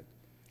benefit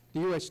the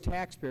U.S.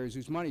 taxpayers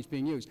whose money is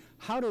being used?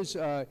 How does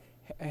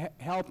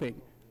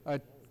helping a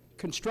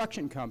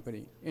construction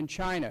company in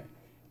China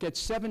get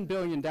 $7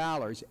 billion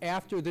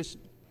after this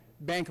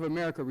Bank of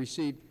America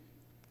received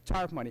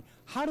TARP money,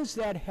 how does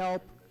that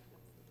help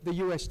the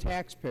U.S.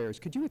 taxpayers?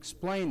 Could you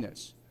explain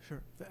this?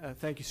 Sure.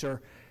 Thank you,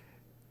 sir.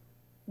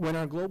 When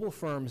our global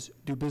firms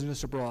do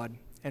business abroad,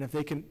 and if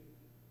they can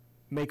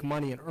make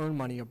money and earn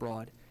money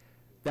abroad,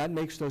 that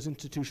makes those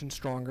institutions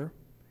stronger.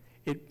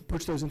 It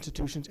puts those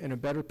institutions in a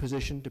better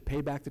position to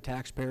pay back the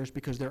taxpayers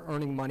because they're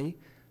earning money.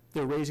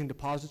 They're raising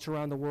deposits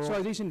around the world. So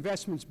are these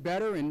investments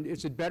better, and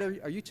is it better?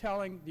 Are you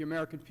telling the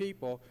American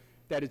people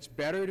that it's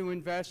better to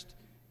invest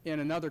in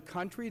another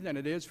country than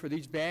it is for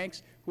these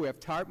banks who have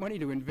TARP money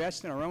to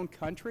invest in our own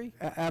country?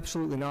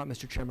 Absolutely not,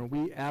 Mr. Chairman.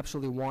 We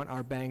absolutely want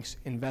our banks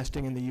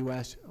investing in the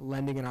U.S.,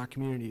 lending in our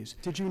communities.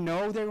 Did you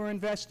know they were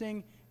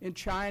investing in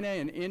China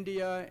and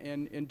India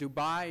and in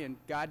Dubai and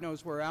God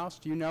knows where else?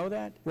 Do you know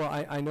that? Well,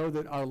 I know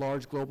that our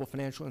large global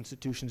financial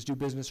institutions do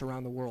business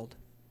around the world.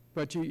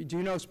 But do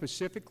you know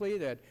specifically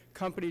that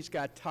companies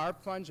got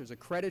TARP funds? There's a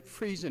credit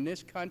freeze in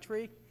this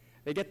country.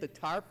 They get the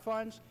TARP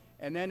funds,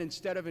 and then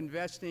instead of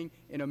investing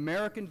in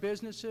American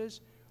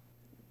businesses,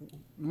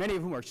 many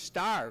of whom are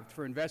starved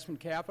for investment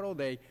capital,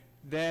 they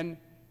then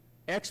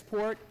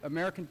export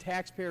American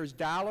taxpayers'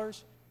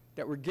 dollars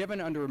that were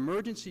given under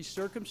emergency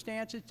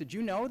circumstances. Did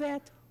you know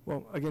that?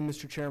 Well, again,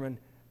 Mr. Chairman,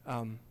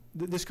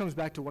 this comes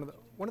back to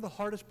one of the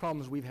hardest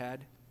problems we've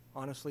had,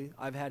 honestly,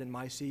 I've had in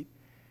my seat,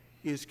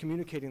 is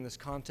communicating this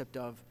concept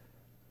of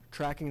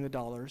tracking the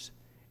dollars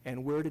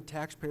and where did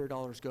taxpayer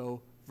dollars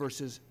go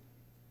versus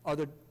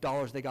other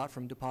dollars they got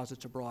from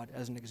deposits abroad,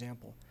 as an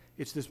example.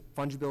 It's this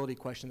fungibility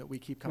question that we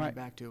keep coming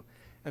back to.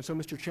 And so,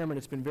 Mr. Chairman,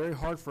 it's been very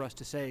hard for us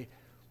to say,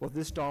 well,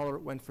 this dollar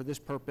went for this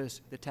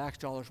purpose, the tax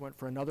dollars went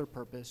for another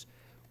purpose.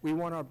 We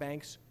want our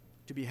banks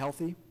to be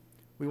healthy.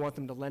 We want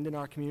them to lend in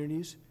our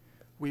communities.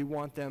 We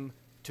want them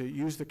to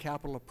use the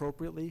capital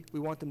appropriately. We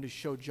want them to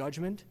show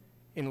judgment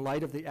in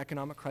light of the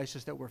economic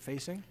crisis that we're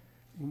facing.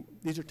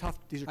 These are tough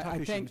issues,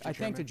 Mr. Chairman. I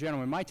thank the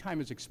gentleman. My time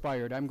has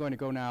expired. I'm going to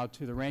go now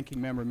to the ranking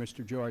member,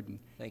 Mr. Jordan.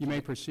 Thank you you. may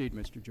proceed,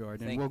 Mr.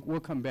 Jordan. And we'll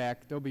come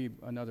back. There'll be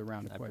another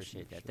round of questions. I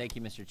appreciate that. Thank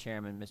you, Mr.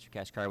 Chairman, Mr.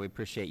 Kashkari. We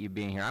appreciate you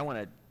being here. I want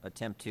to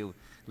attempt to,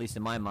 at least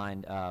in my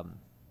mind,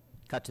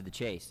 cut to the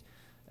chase.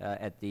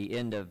 At the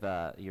end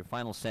of your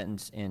final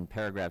sentence in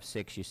paragraph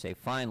 6, you say,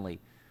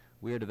 finally,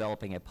 we are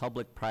developing a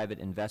public-private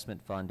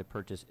investment fund to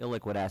purchase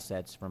illiquid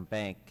assets from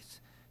banks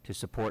to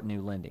support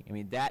new lending. I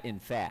mean, that, in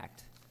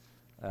fact,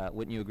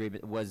 wouldn't you agree,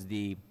 was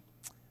the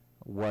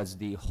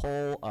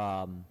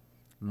whole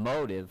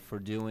motive for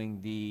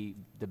doing the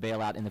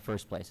bailout in the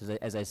first place?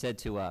 As I said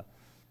to a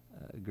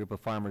group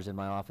of farmers in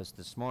my office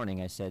this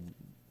morning, I said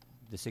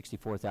the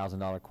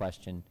 $64,000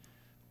 question,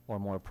 or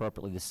more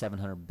appropriately, the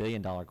 $700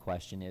 billion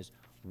question is,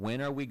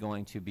 when are we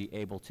going to be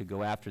able to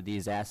go after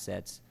these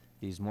assets,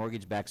 these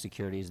mortgage-backed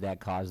securities that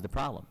caused the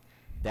problem?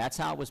 That's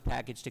how it was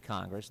packaged to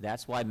Congress.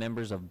 That's why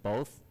members of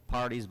both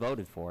parties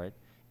voted for it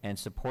and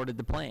supported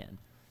the plan.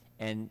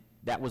 And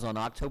that was on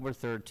October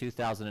 3rd,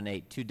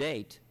 2008. To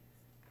date,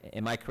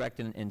 am I correct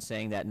in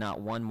saying that not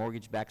one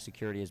mortgage-backed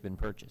security has been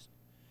purchased?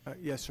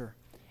 Yes, sir.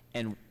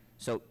 And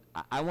so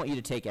I want you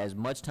to take as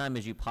much time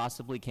as you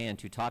possibly can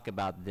to talk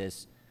about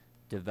this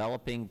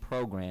developing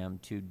program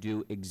to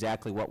do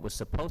exactly what was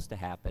supposed to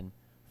happen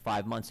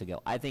 5 months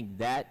ago. I think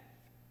that,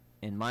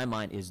 in my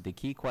mind, is the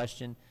key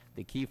question,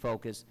 the key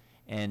focus,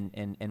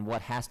 and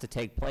what has to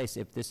take place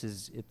if this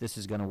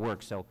is going to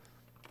work. So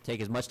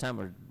take as much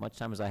time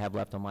as I have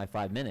left on my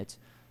 5 minutes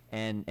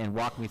and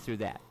walk me through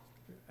that.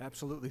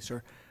 Absolutely,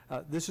 sir.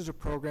 This is a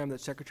program that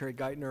Secretary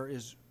Geithner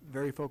is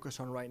very focused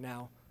on right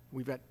now.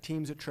 We've got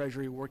teams at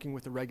Treasury working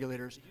with the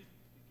regulators.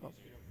 Oh,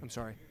 I'm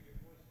sorry.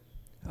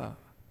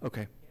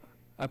 Okay.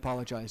 I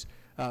apologize.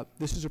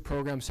 This is a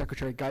program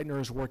Secretary Geithner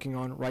is working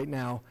on right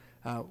now.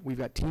 We've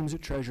got teams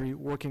at Treasury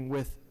working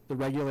with the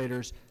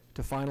regulators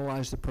to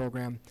finalize the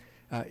program.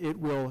 It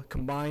will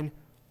combine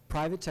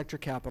private sector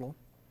capital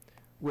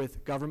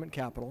with government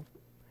capital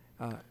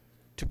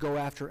to go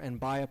after and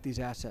buy up these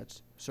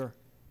assets. Sir?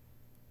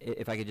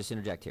 If I could just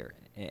interject here.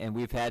 And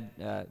we've had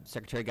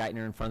Secretary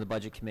Geithner in front of the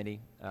Budget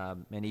Committee,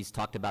 and he's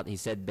talked about, he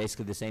said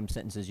basically the same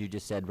sentences you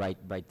just said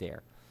right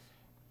there.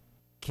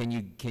 Can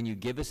you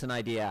give us an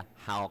idea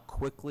how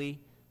quickly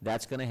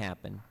that's going to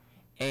happen?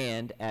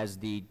 And as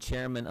the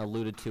chairman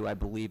alluded to, I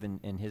believe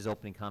in his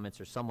opening comments,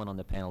 or someone on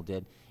the panel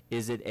did,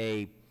 is it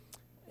a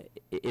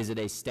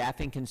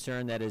staffing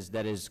concern that is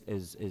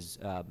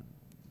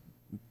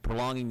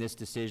prolonging this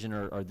decision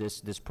or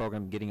this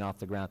program getting off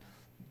the ground?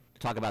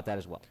 Talk about that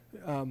as well.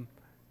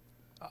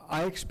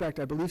 I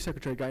believe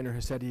Secretary Geithner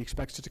has said he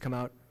expects it to come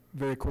out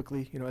very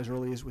quickly, as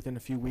early as within a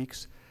few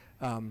weeks.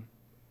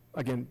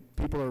 Again,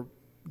 people are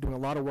doing a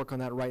lot of work on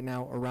that right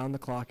now around the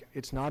clock.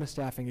 It's not a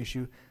staffing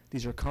issue.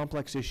 These are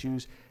complex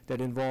issues that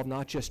involve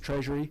not just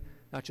Treasury,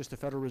 not just the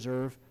Federal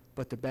Reserve,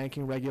 but the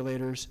banking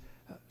regulators,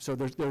 So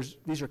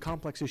these are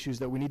complex issues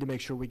that we need to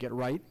make sure we get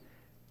right.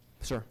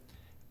 Sir?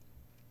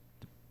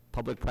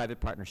 Public-private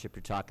partnership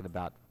you're talking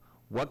about,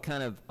 what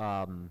kind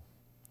of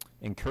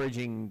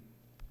encouraging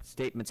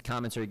statements,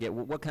 comments are you getting?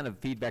 What kind of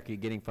feedback are you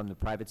getting from the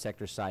private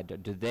sector side?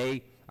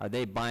 Are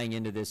they buying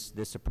into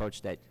this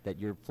approach that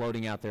you're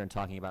floating out there and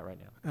talking about right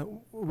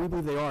now? We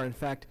believe they are. In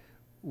fact,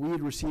 we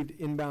had received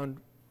inbound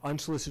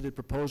unsolicited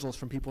proposals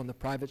from people in the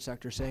private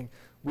sector saying,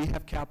 we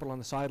have capital on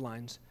the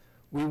sidelines.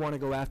 We want to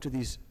go after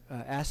these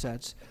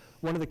assets.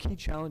 One of the key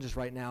challenges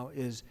right now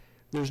is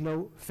there's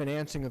no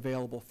financing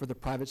available for the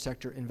private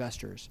sector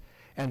investors.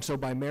 And so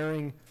by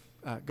marrying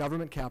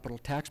government capital,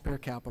 taxpayer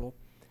capital,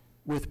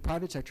 with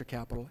private sector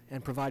capital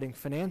and providing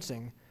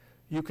financing,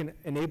 you can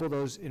enable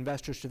those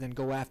investors to then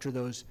go after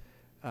those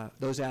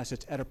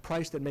assets at a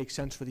price that makes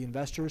sense for the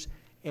investors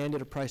and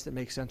at a price that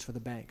makes sense for the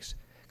banks.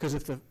 Because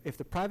if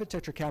the private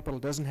sector capital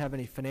doesn't have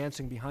any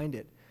financing behind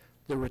it,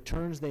 the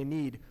returns they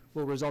need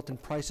will result in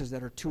prices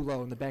that are too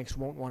low and the banks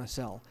won't want to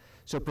sell.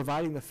 So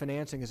providing the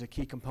financing is a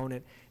key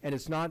component, and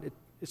it's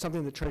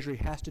something that Treasury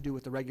has to do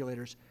with the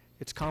regulators.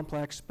 It's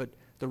complex, but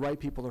the right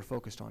people are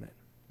focused on it.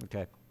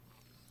 Okay.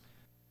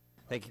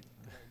 Thank you.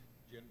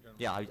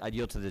 Yeah, I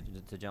yield to the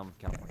gentleman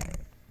from California.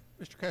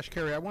 Mr.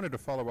 Kashkari, I wanted to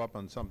follow up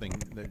on something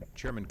that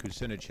Chairman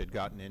Kucinich had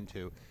gotten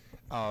into.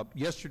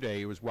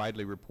 Yesterday, it was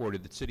widely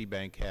reported that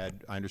Citibank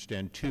had, I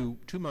understand, two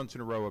months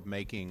in a row of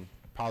making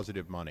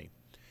positive money.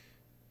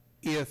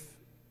 If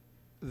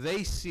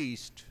they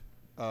ceased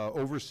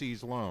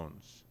overseas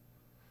loans,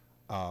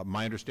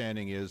 my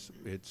understanding is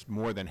it's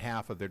more than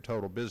half of their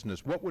total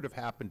business, what would have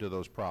happened to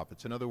those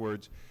profits? In other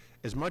words,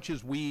 as much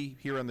as we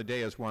here on the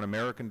dais want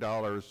American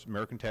dollars,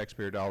 American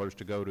taxpayer dollars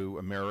to go to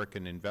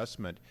American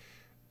investment,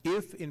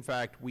 if, in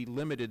fact, we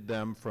limited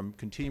them from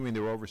continuing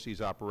their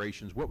overseas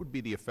operations, what would be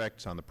the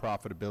effects on the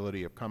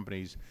profitability of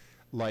companies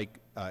like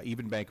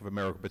even Bank of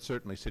America, but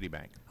certainly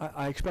Citibank?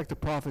 I expect the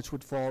profits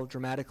would fall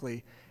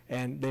dramatically,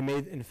 and they may,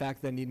 in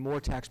fact, then need more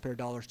taxpayer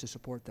dollars to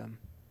support them.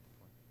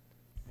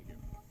 Thank you.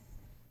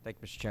 Thank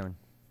you, Mr. Chairman.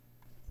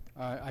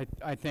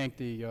 I thank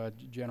the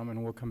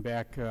gentleman. We'll come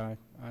back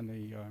on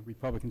the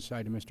Republican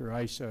side to Mr.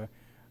 Issa.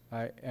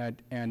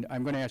 And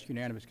I'm going to ask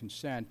unanimous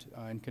consent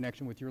in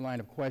connection with your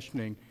line of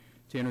questioning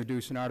to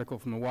introduce an article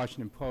from the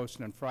Washington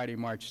Post on Friday,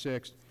 March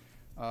 6th,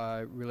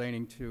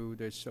 relating to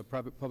this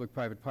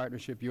public-private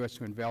partnership, U.S.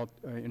 to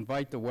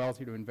invite the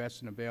wealthy to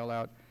invest in a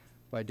bailout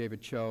by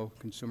David Cho,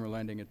 Consumer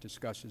Lending. It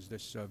discusses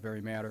this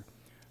very matter.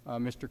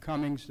 Mr.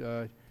 Cummings,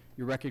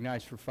 you're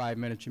recognized for 5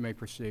 minutes. You may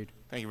proceed.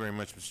 Thank you very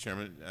much, Mr.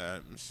 Chairman.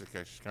 Mr.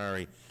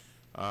 Kashkari,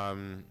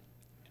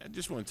 I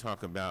just want to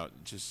talk about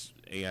just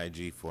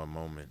AIG for a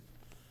moment.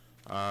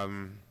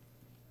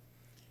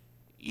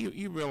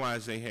 You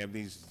realize they have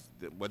these,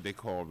 what they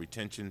call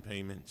retention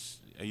payments.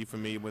 Are you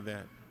familiar with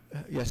that?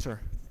 Yes, sir.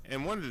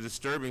 And one of the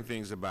disturbing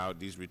things about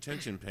these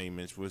retention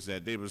payments was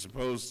that they were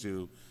supposed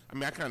to, I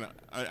mean,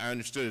 I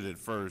understood it at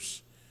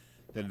first,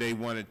 that they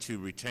wanted to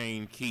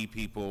retain key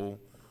people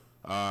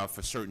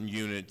for certain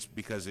units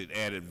because it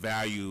added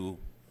value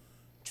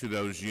to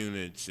those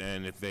units,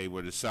 and if they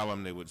were to sell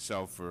them, they would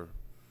sell for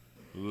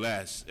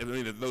less. I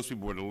mean, if those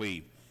people were to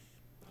leave.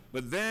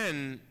 But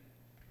then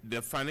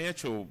the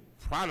financial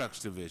products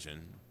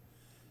division,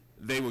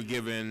 they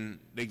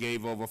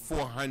gave over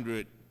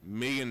 $400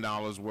 million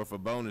worth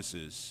of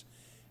bonuses.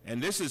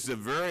 And this is the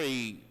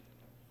very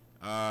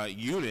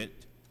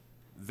unit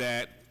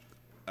that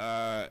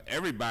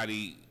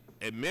everybody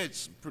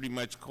admits pretty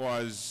much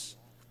caused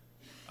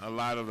a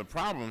lot of the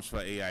problems for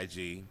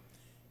AIG.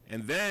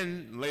 And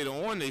then later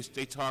on,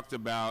 they talked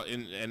about,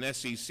 in an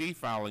SEC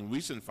filing,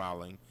 recent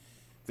filing,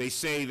 they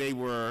say they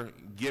were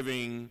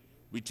giving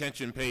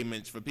retention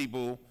payments for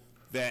people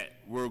that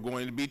were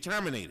going to be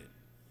terminated.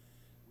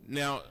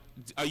 Now,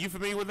 are you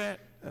familiar with that?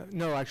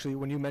 No, actually,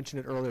 when you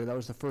mentioned it earlier, that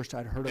was the first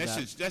I'd heard of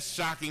that. That's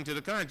shocking to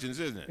the conscience,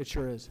 isn't it? It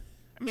sure is.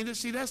 I mean,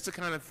 see, that's the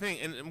kind of thing.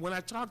 And when I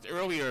talked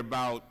earlier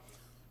about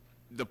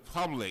the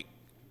public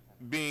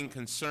being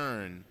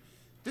concerned,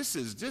 this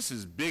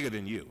is bigger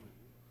than you.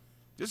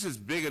 This is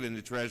bigger than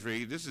the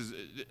Treasury.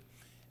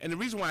 And the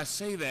reason why I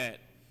say that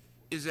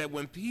is that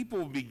when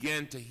people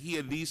begin to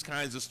hear these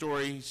kinds of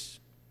stories,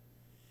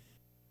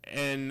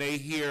 and they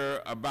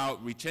hear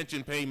about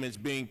retention payments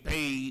being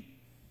paid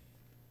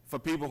for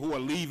people who are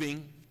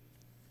leaving,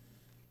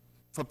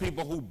 for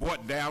people who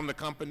bought down the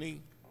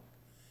company,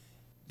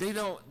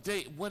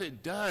 what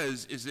it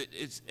does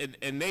is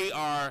and they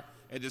are,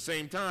 at the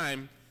same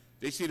time,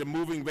 they see the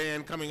moving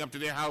van coming up to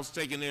their house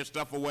taking their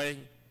stuff away,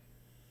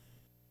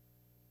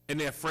 and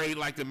they're afraid,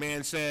 like the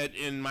man said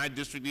in my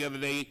district the other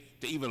day,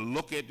 to even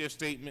look at their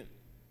statement,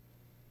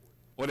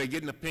 or they're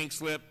getting a pink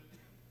slip.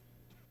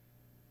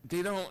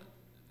 I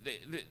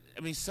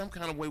mean, some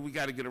kind of way we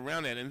got to get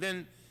around that. And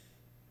then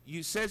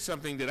you said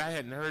something that I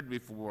hadn't heard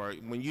before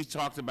when you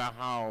talked about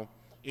how,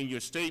 in your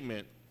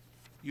statement,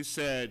 you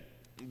said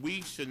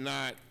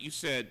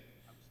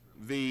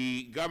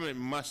the government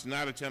must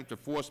not attempt to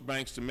force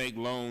banks to make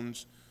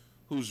loans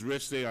whose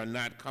risks they are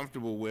not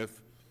comfortable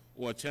with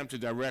or attempt to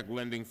direct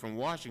lending from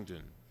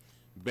Washington.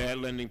 bad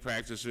lending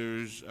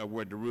practices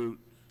were the root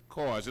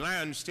cause, and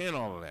I understand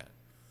all of that.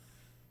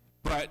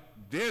 But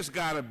there's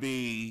got to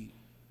be,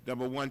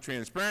 number one,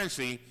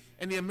 transparency,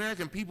 and the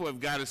American people have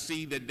got to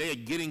see that they're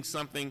getting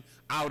something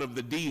out of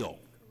the deal.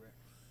 Correct.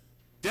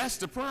 That's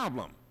the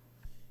problem.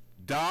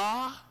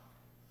 I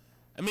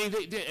mean,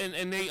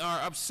 they are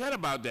upset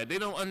about that. They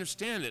don't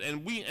understand it.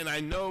 And I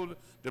know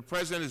the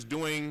president is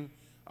doing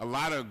a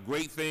lot of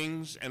great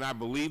things, and I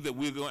believe that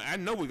I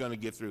know we're going to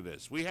get through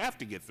this. We have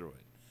to get through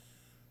it.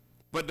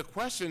 But the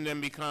question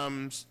then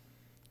becomes,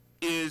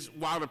 is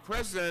while the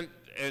president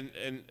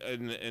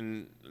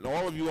and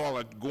all of you all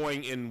are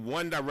going in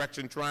one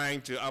direction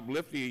trying to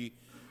uplift the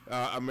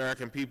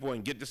American people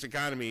and get this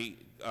economy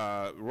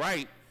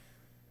right,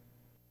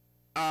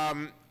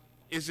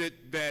 is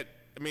it that,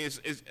 I mean,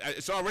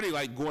 it's already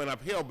like going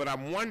uphill, but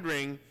I'm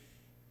wondering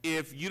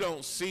if you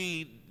don't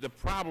see the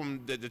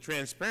problem that the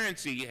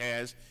transparency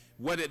has,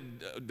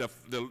 the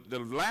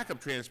lack of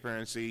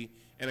transparency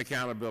and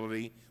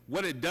accountability,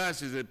 what it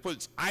does is it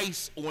puts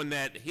ice on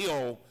that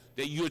hill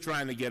that you're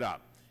trying to get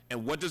up.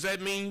 And what does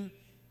that mean?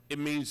 It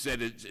means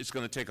that it's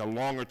going to take a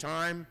longer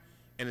time,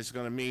 and it's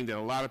going to mean that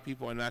a lot of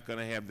people are not going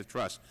to have the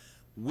trust.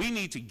 We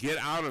need to get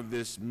out of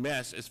this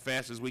mess as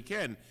fast as we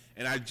can,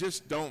 and I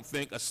just don't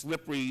think a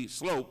slippery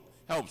slope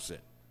helps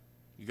it.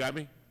 You got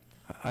me?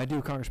 I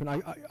do,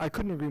 Congressman. I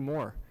couldn't agree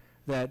more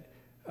that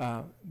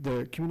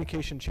the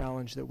communication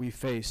challenge that we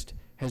faced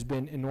has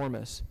been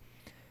enormous.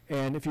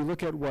 And if you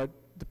look at what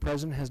the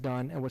President has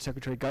done and what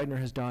Secretary Geithner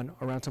has done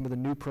around some of the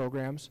new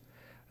programs,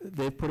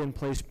 they've put in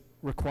place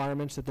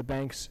requirements that the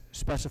banks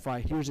specify,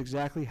 here's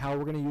exactly how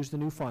we're going to use the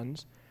new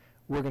funds.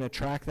 We're going to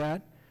track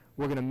that.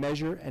 We're going to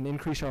measure and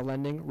increase our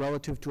lending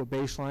relative to a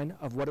baseline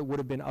of what it would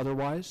have been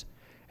otherwise.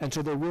 And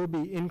so there will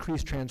be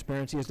increased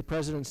transparency. As the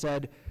President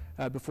said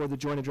before the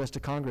joint address to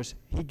Congress,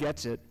 he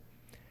gets it.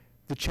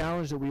 The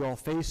challenge that we all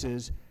face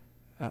is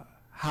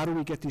how do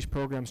we get these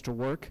programs to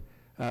work,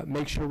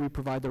 make sure we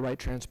provide the right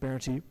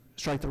transparency,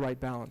 strike the right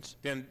balance.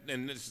 Then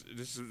this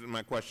is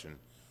my question.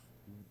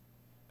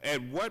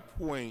 At what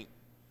point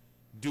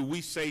do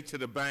we say to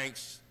the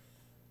banks,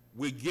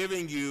 we're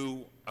giving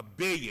you $1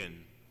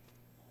 billion,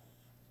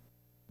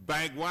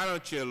 bank, why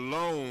don't you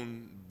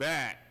loan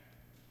back,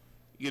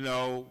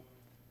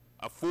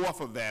 a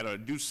fourth of that, or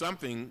do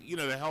something,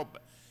 to help?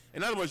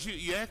 In other words,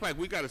 you act like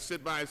we got to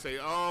sit by and say,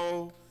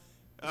 oh,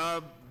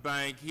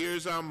 bank,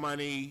 here's our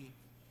money,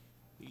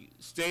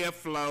 stay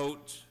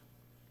afloat,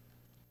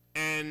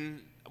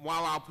 and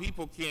while our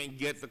people can't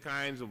get the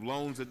kinds of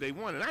loans that they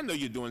want. And I know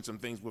you're doing some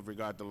things with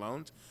regard to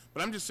loans,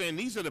 but I'm just saying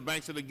these are the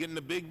banks that are getting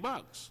the big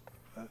bucks.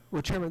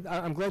 Well, Chairman,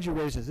 I'm glad you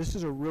raised this. This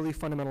is a really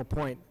fundamental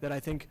point that I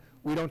think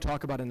we don't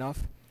talk about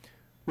enough,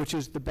 which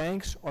is the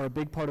banks are a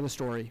big part of the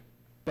story.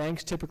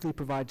 Banks typically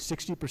provide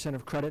 60%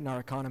 of credit in our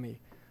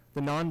economy.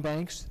 The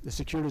non-banks, the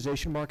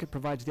securitization market,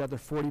 provides the other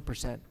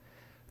 40%.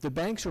 The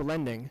banks are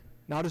lending,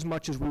 not as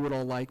much as we would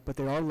all like, but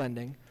they are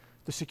lending.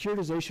 The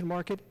securitization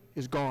market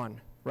is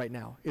gone right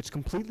now. It's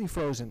completely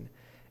frozen.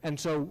 And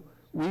so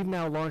we've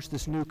now launched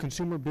this new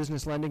consumer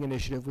business lending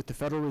initiative with the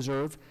Federal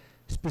Reserve,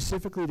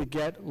 specifically to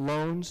get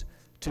loans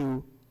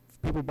to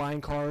people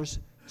buying cars,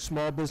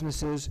 small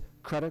businesses,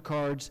 credit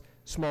cards,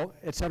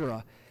 et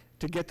cetera,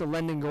 to get the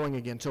lending going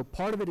again. So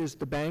part of it is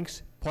the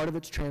banks, part of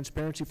it's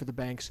transparency for the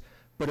banks,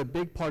 but a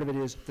big part of it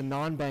is the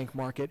non-bank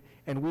market,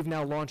 and we've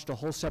now launched a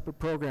whole separate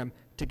program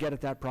to get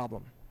at that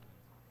problem.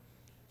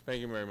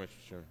 Thank you very much,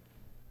 Mr. Chairman.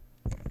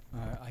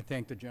 I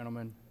thank the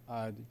gentleman.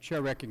 The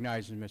chair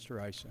recognizes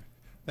Mr. Issa.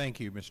 Thank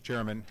you, Mr.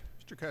 Chairman.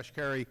 Mr.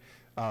 Kashkari,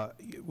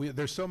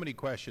 there's so many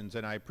questions,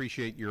 and I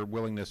appreciate your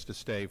willingness to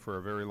stay for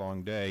a very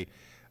long day.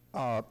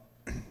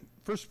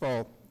 First of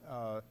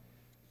all,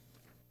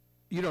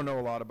 you don't know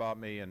a lot about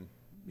me, and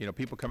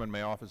people come in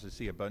my office and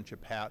see a bunch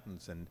of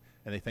patents, and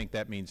they think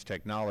that means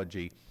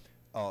technology.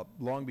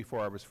 Long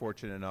before I was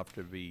fortunate enough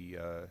to be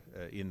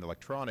in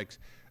electronics,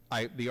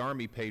 the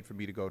Army paid for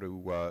me to go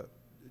to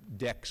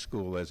DEC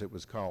school, as it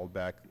was called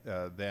back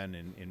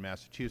then in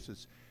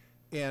Massachusetts.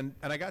 And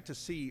I got to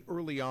see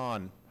early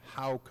on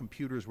how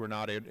computers were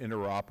not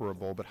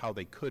interoperable, but how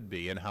they could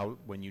be, and how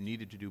when you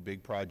needed to do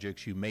big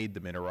projects, you made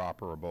them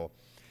interoperable.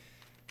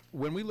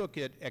 When we look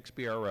at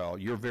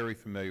XBRL, you're very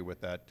familiar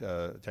with that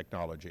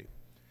technology.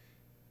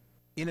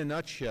 In a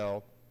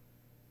nutshell,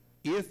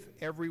 if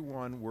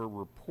everyone were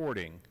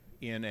reporting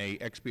in a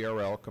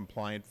XBRL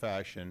compliant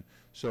fashion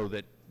so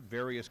that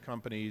various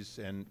companies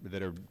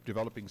that are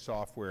developing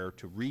software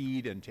to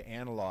read and to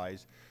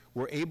analyze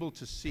were able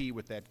to see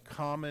with that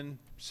common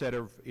set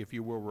of, if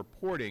you will,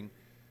 reporting,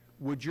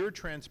 would your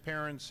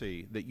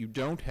transparency that you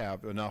don't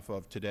have enough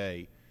of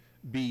today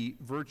be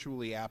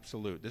virtually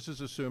absolute? This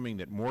is assuming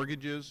that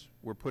mortgages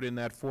were put in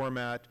that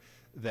format,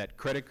 that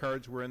credit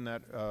cards were in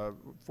that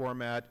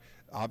format,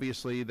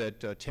 obviously that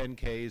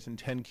 10Ks and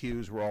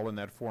 10Qs were all in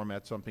that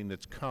format, something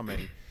that's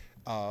coming.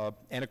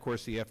 And of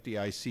course the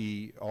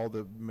FDIC, all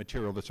the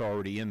material that's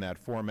already in that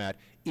format,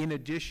 in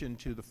addition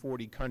to the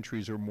 40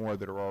 countries or more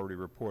that are already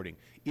reporting.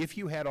 If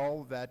you had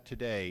all of that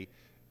today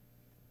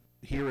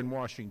here in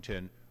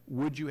Washington,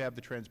 would you have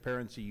the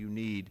transparency you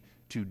need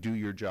to do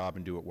your job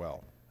and do it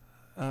well?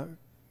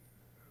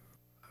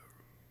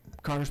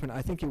 Congressman,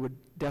 I think it would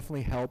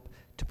definitely help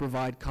to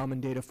provide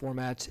common data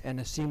formats and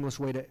a seamless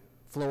way to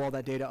flow all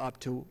that data up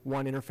to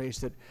one interface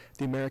that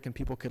the American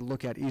people could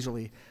look at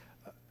easily.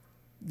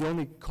 The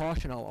only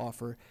caution I'll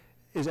offer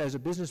is, as a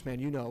businessman,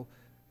 you know,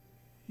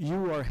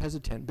 you are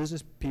hesitant,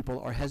 business people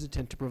are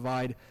hesitant to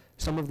provide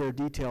some of their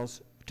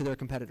details to their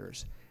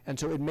competitors. And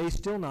so it may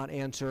still not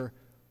answer,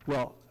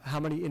 well, how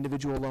many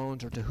individual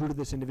loans or to who did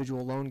this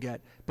individual loan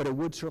get, but it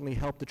would certainly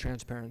help the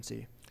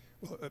transparency.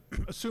 Well,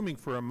 assuming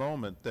for a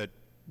moment that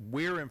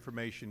where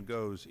information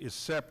goes is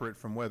separate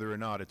from whether or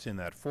not it's in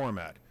that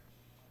format,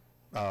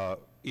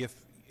 if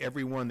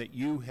everyone that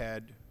you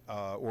had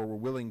or were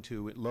willing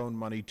to loan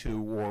money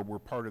to or were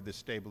part of this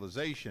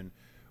stabilization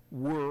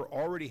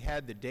already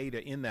had the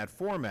data in that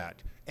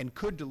format and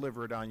could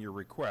deliver it on your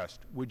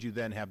request, would you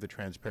then have the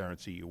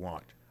transparency you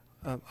want?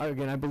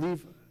 Again, I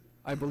believe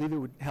it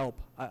would help.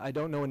 I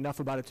don't know enough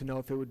about it to know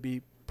if it would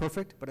be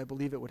perfect, but I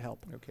believe it would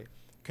help. Okay.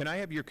 Can I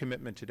have your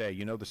commitment today?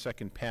 You know, the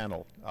second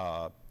panel,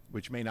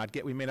 which we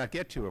may not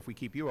get to if we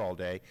keep you all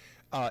day,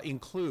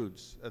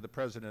 includes the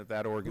president of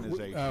that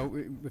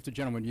organization. If the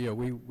gentleman yield,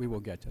 we will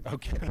get to that.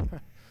 Okay.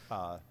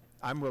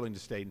 I'm willing to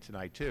stay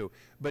tonight too.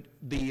 But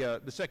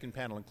the second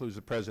panel includes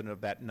the president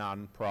of that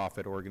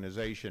nonprofit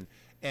organization.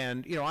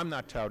 And, you know, I'm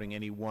not touting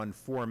any one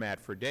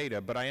format for data,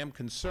 but I am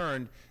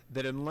concerned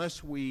that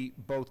unless we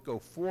both go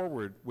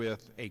forward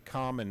with a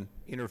common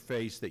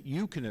interface that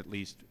you can at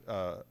least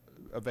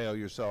avail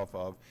yourself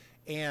of,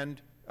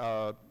 and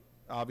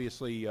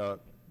obviously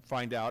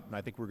find out, and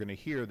I think we're going to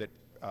hear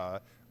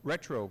that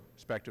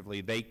retrospectively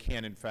they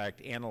can in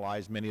fact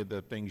analyze many of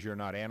the things you're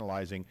not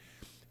analyzing.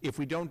 If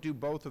we don't do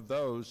both of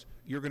those,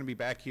 you're going to be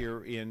back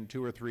here in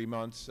 2 or 3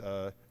 months,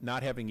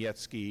 not having yet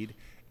skied,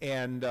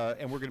 and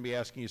we're going to be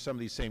asking you some of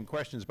these same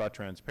questions about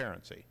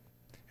transparency.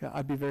 Yeah,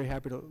 I'd be very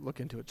happy to look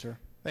into it, sir.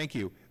 Thank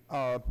you.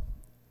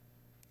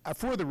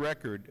 For the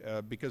record,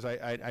 because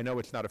I know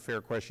it's not a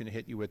fair question to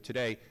hit you with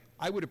today,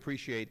 I would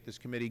appreciate this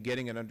committee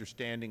getting an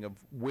understanding of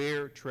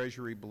where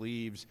Treasury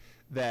believes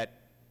that,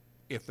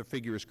 if the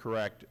figure is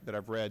correct that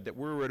I've read, that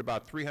we're at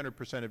about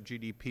 300% of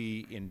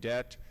GDP in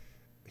debt,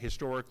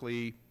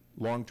 historically,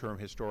 long-term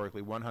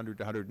historically, 100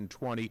 to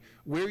 120,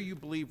 where you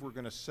believe we're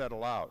going to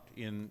settle out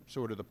in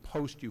sort of the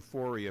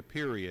post-euphoria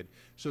period,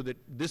 so that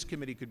this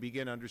committee could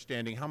begin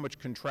understanding how much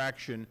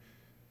contraction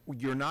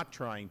you're not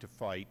trying to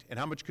fight and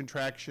how much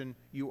contraction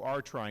you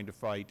are trying to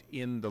fight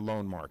in the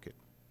loan market.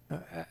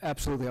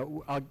 Absolutely.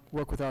 I'll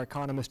work with our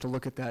economists to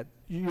look at that.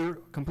 You're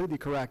completely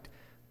correct.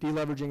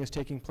 Deleveraging is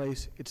taking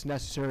place. It's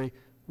necessary.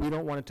 We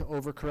don't want it to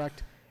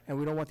overcorrect, and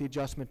we don't want the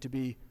adjustment to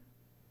be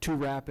too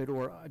rapid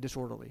or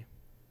disorderly.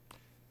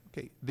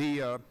 Okay.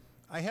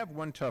 I have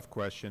one tough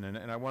question,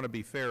 and I want to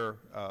be fair.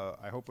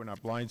 I hope we're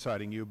not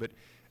blindsiding you, but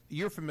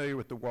you're familiar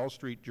with the Wall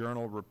Street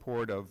Journal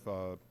report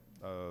of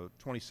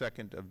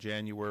 22nd of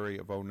January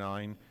of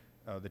 '09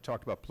 that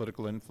talked about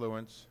political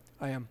influence?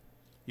 I am.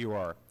 You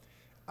are.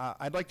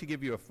 I'd like to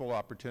give you a full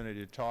opportunity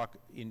to talk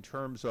in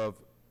terms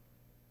of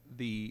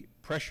the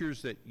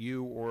pressures that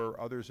you or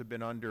others have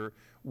been under,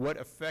 what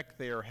effect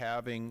they are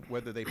having,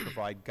 whether they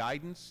provide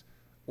guidance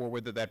or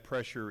whether that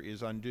pressure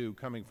is undue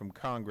coming from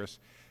Congress.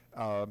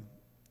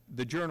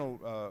 The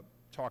Journal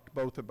talked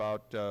both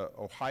about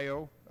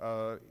Ohio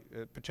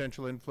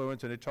potential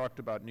influence, and it talked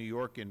about New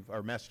York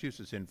or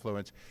Massachusetts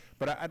influence.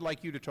 But I'd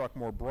like you to talk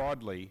more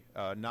broadly,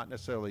 not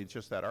necessarily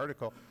just that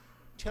article.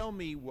 Tell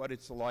me what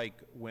it's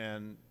like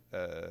when,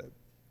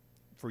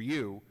 for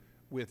you,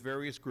 with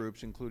various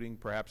groups, including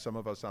perhaps some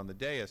of us on the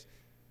dais,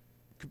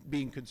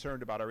 being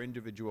concerned about our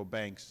individual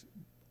banks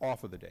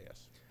off of the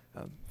dais.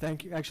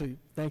 Thank you. Actually,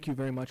 thank you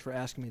very much for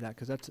asking me that,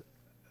 because that's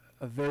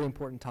a very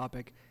important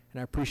topic, and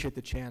I appreciate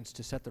the chance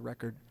to set the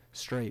record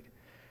straight.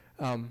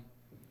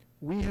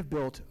 We have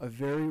built a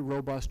very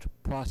robust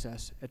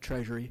process at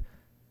Treasury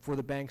for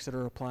the banks that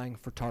are applying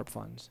for TARP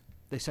funds.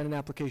 They send an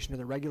application to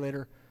the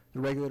regulator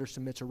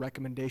submits a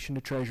recommendation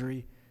to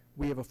Treasury.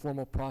 We have a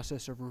formal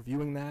process of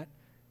reviewing that,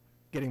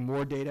 getting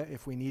more data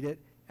if we need it,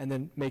 and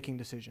then making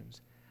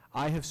decisions.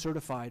 I have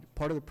certified,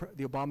 part of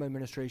the Obama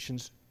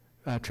administration's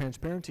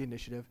transparency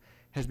initiative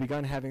has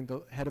begun having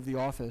the head of the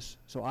office,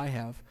 so I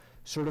have,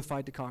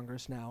 certified to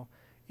Congress now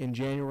in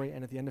January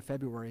and at the end of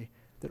February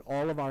that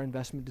all of our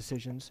investment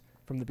decisions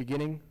from the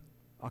beginning,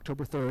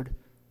 October 3rd,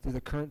 through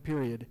the current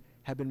period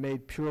have been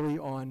made purely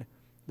on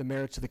the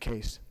merits of the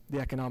case, the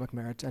economic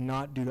merits, and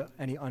not due to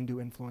any undue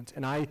influence.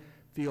 And I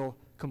feel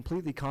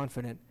completely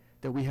confident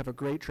that we have a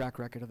great track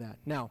record of that.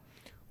 Now,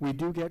 we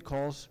do get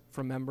calls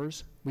from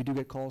members, we do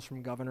get calls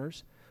from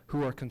governors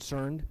who are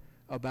concerned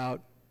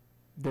about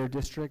their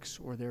districts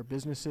or their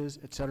businesses,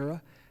 et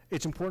cetera.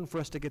 It's important for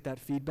us to get that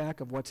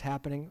feedback of what's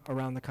happening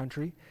around the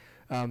country.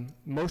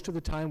 Most of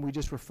the time, we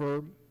just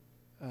refer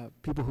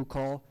people who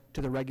call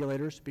to the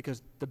regulators,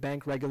 because the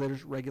bank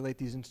regulators regulate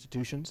these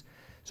institutions.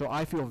 So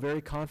I feel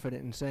very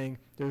confident in saying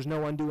there's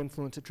no undue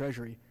influence at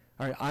Treasury.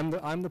 All right,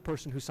 I'm the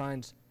person who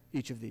signs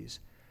each of these,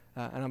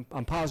 and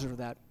I'm positive of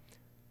that.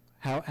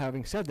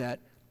 Having said that,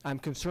 I'm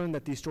concerned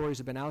that these stories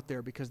have been out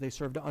there because they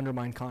serve to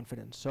undermine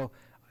confidence. So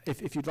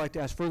if you'd like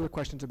to ask further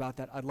questions about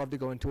that, I'd love to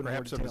go into it in more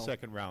Perhaps detail. in the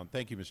second round.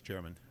 Thank you, Mr.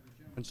 Chairman.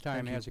 His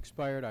time has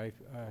expired. I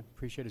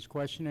appreciate his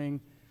questioning.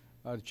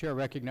 The chair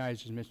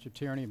recognizes Mr.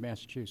 Tierney of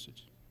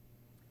Massachusetts.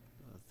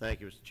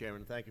 Thank you, Mr.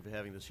 Chairman. Thank you for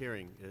having this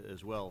hearing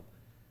as well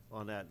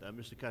on that.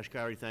 Mr.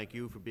 Kashkari, thank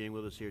you for being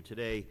with us here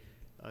today.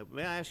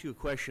 May I ask you a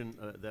question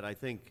that I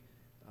think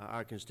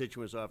our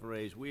constituents often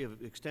raise? We have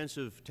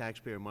extensive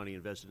taxpayer money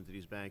invested into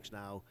these banks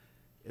now,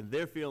 and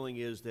their feeling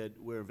is that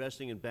we're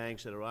investing in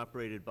banks that are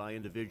operated by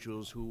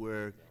individuals who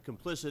were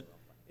complicit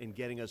in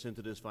getting us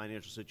into this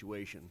financial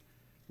situation.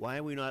 Why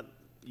are we not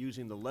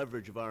using the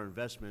leverage of our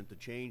investment to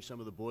change some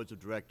of the boards of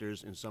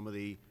directors and some of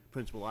the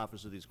principal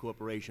officers of these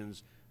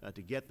corporations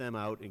to get them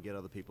out and get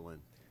other people in?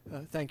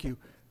 Thank you.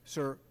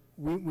 Sir,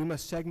 we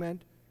must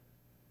segment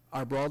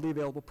our broadly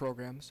available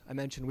programs. I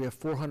mentioned we have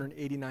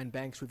 489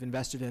 banks we've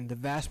invested in. The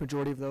vast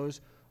majority of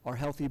those are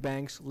healthy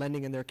banks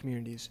lending in their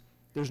communities.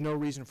 There's no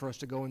reason for us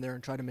to go in there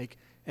and try to make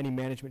any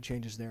management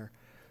changes there.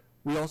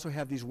 We also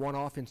have these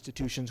one-off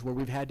institutions where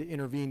we've had to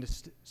intervene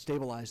to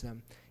stabilize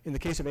them. In the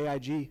case of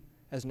AIG,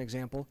 as an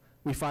example,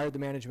 we fired the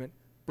management,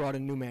 brought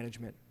in new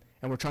management,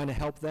 and we're trying to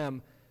help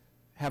them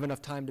have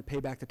enough time to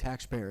pay back the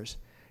taxpayers.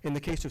 In the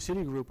case of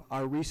Citigroup,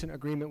 our recent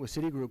agreement with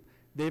Citigroup,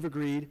 they've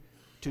agreed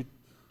to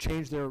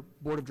change their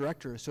board of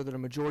directors so that a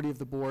majority of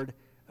the board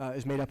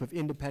is made up of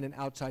independent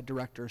outside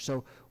directors.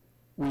 So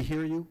we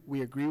hear you,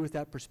 we agree with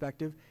that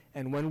perspective,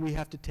 and when we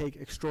have to take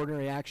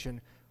extraordinary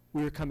action,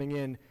 we are coming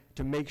in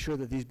to make sure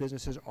that these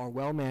businesses are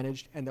well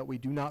managed and that we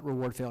do not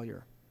reward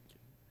failure.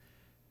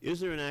 Is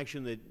there an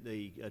action that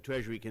the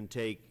Treasury can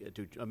take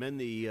to amend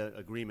the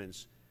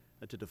agreements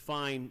to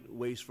define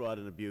waste, fraud,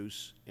 and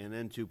abuse, and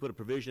then to put a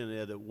provision in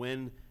there that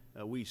when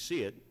we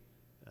see it,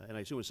 and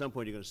I assume at some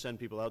point you're going to send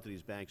people out to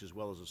these banks as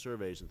well as the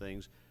surveys and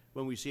things,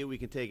 when we see it, we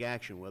can take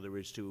action, whether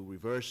it's to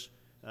reverse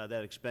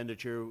that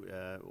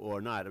expenditure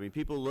or not. I mean,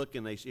 people look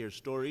and they hear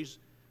stories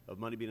of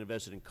money being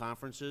invested in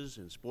conferences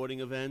and sporting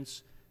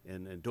events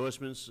and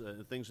endorsements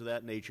and things of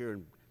that nature,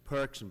 and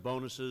perks and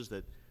bonuses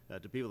that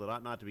to people that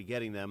ought not to be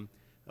getting them.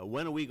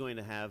 When are we going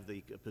to have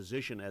the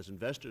position as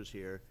investors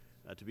here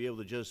to be able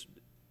to just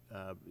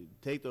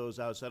take those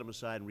out, set them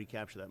aside, and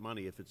recapture that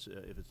money if it's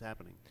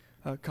happening?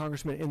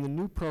 Congressman, in the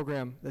new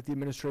program that the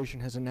administration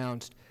has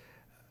announced,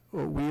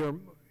 we are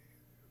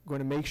going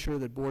to make sure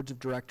that boards of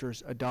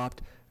directors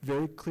adopt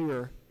very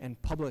clear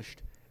and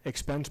published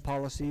expense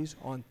policies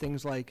on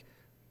things like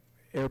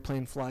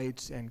airplane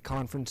flights and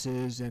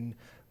conferences and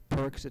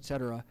perks, et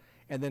cetera,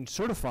 and then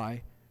certify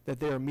that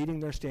they are meeting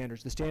their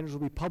standards. The standards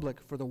will be public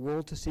for the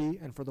world to see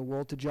and for the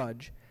world to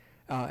judge.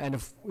 And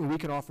if we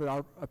can offer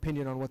our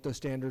opinion on what those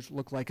standards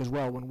look like as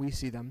well when we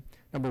see them,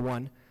 number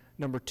one.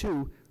 Number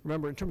two,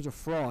 remember, in terms of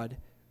fraud,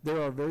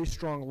 there are very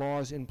strong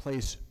laws in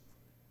place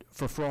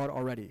for fraud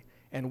already.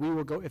 And we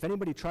will go, if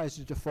anybody tries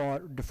to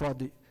defraud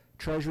the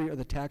Treasury or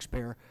the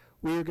taxpayer,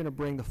 we are going to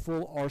bring the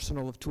full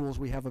arsenal of tools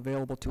we have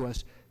available to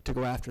us to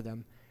go after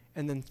them.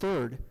 And then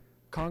third,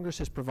 Congress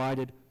has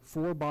provided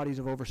 4 bodies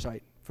of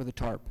oversight for the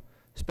TARP: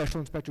 Special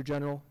Inspector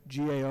General,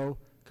 GAO,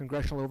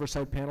 Congressional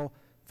Oversight Panel,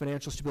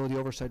 Financial Stability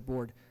Oversight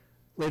Board.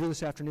 Later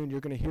this afternoon,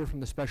 you're going to hear from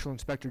the Special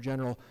Inspector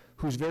General,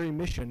 whose very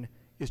mission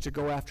is to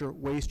go after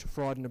waste,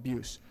 fraud, and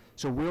abuse.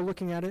 So we're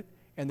looking at it,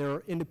 and there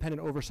are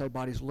independent oversight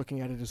bodies looking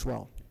at it as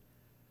well.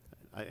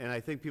 And I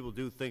think people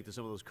do think that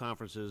some of those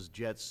conferences,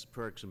 jets,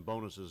 perks, and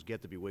bonuses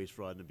get to be waste,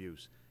 fraud, and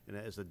abuse. And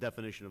as the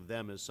definition of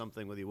them is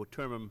something, whether you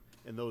term them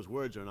in those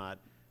words or not,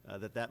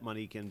 that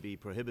money can be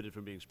prohibited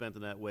from being spent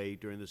in that way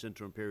during this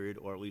interim period,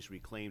 or at least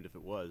reclaimed if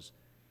it was.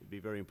 It'd be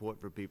very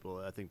important for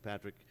people. I think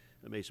Patrick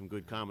made some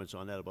good comments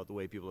on that about the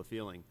way people are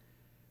feeling.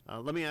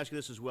 Let me ask you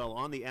this as well.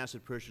 On the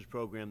asset purchase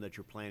program that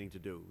you're planning to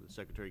do, that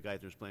Secretary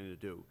Geithner is planning to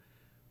do,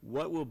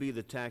 what will be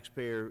the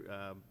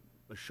taxpayer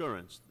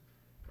assurance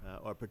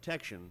or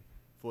protection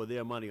for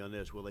their money on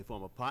this? Will they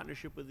form a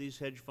partnership with these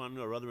hedge fund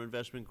or other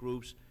investment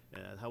groups?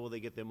 How will they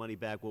get their money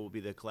back? What will be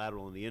their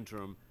collateral in the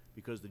interim?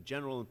 Because the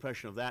general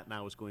impression of that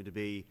now is going to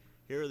be,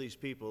 here are these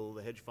people,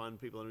 the hedge fund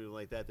people and everything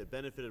like that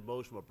benefited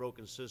most from a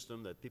broken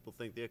system that people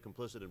think they're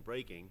complicit in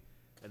breaking,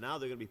 and now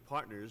they're going to be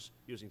partners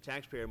using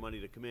taxpayer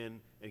money to come in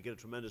and get a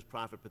tremendous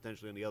profit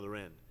potentially on the other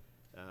end.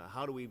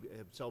 How do we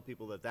tell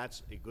people that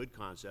that's a good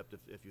concept,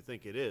 if you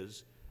think it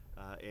is,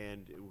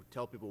 and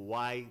tell people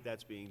why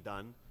that's being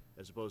done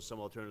as opposed to some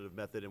alternative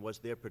method, and what's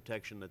their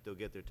protection that they'll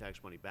get their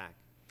tax money back?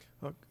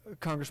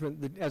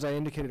 Congressman, as I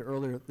indicated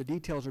earlier, the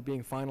details are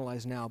being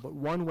finalized now, but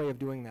one way of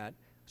doing that,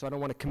 so I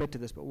don't want to commit to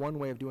this, but one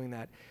way of doing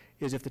that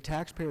is if the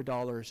taxpayer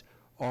dollars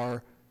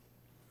are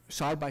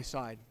side by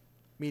side,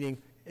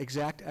 meaning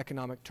exact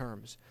economic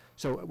terms,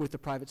 so with the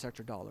private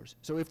sector dollars.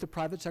 So if the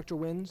private sector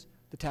wins,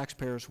 the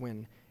taxpayers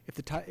win. If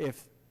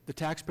the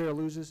taxpayer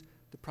loses,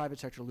 the private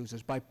sector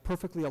loses. By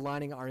perfectly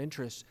aligning our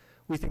interests,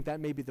 we think that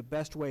may be the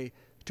best way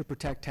to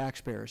protect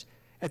taxpayers.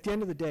 At the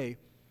end of the day,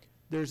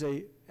 there's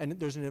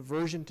an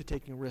aversion to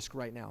taking risk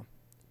right now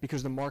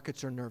because the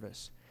markets are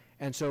nervous.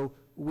 And so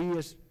we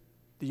as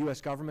the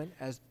U.S. government,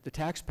 as the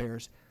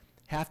taxpayers,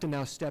 have to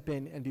now step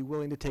in and be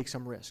willing to take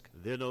some risk.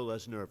 They're no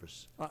less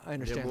nervous. I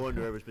understand. They're more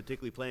nervous,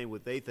 particularly playing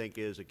what they think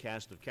is a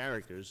cast of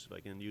characters, if I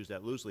can use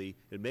that loosely.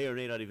 It may or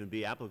may not even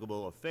be applicable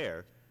or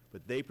fair,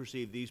 but they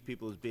perceive these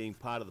people as being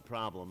part of the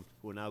problem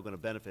who are now going to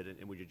benefit.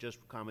 And would you just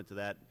comment to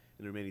that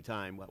in the remaining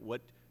time?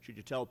 What should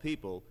you tell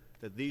people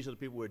that these are the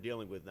people we're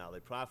dealing with now?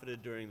 They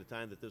profited during the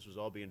time that this was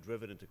all being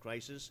driven into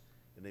crisis,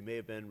 and they may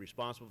have been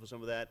responsible for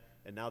some of that,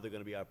 and now they're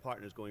going to be our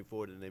partners going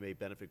forward, and they may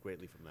benefit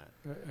greatly from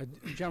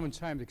that. Gentleman's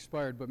time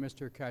expired, but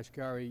Mr.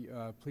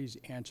 Kashkari, please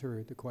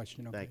answer the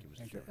question. Okay. Thank you,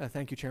 Mr. Chairman.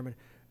 Thank you, Chairman.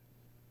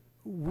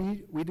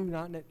 We do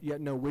not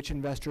yet know which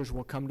investors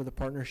will come to the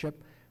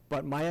partnership,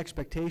 but my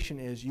expectation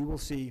is you will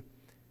see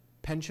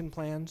pension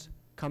plans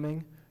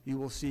coming, you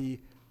will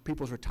see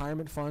people's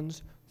retirement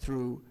funds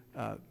through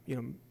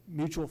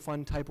mutual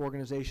fund type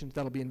organizations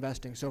that'll be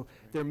investing. So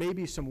there may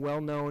be some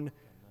well-known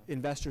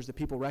investors that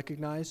people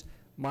recognize.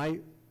 My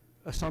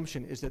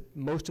assumption is that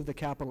most of the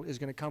capital is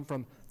going to come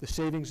from the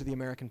savings of the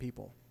American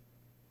people.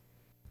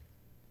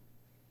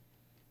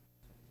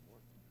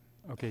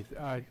 Okay,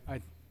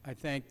 I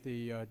thank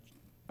the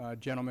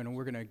gentleman, and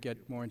we're going to get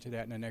more into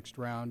that in the next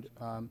round.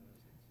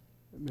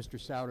 Mr.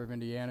 Souter of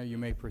Indiana, you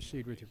may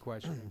proceed with your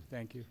question.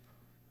 Thank you.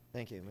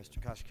 Thank you, Mr.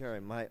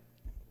 Kashkari.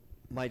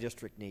 My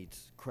district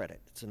needs credit.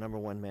 It's the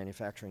 #1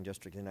 manufacturing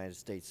district in the United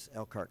States.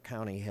 Elkhart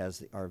County has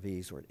the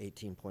RVs. We're at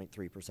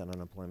 18.3%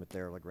 unemployment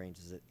there. LaGrange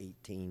is at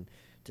 18,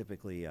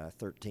 typically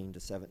 13 to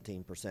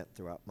 17%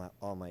 throughout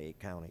all my 8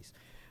 counties.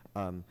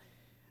 I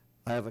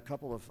have a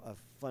couple of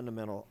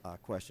fundamental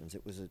questions.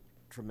 It was a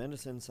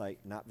tremendous insight,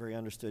 not very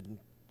understood in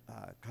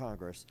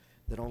Congress,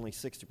 that only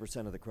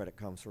 60% of the credit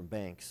comes from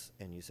banks,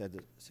 and you said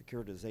the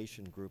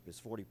securitization group is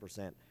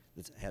 40%,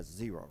 that has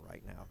 0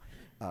 right now.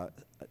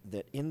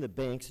 That in the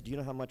banks, do you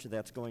know how much of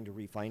that's going to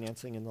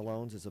refinancing in the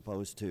loans as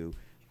opposed to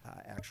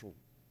actual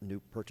new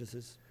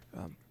purchases?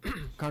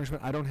 Congressman,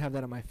 I don't have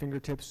that at my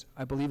fingertips.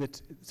 I believe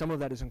some of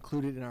that is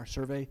included in our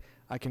survey.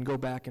 I can go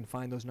back and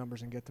find those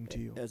numbers and get them to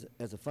you.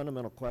 As a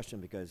fundamental question,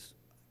 because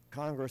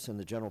Congress and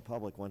the general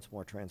public wants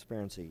more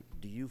transparency,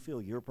 do you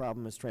feel your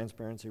problem is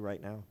transparency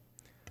right now?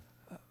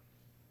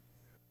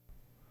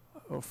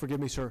 Oh, forgive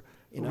me, sir.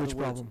 In Which other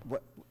words, problem?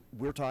 what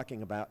we're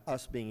talking about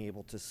us being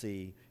able to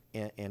see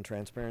and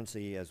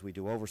transparency as we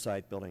do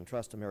oversight, building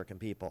trust American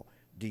people.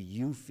 Do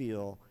you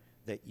feel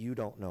that you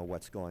don't know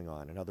what's going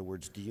on? In other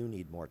words, do you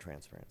need more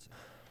transparency?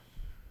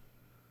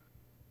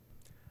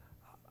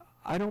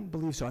 I don't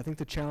believe so. I think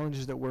the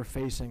challenges that we're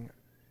facing,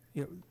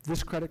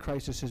 this credit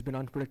crisis has been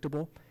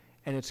unpredictable,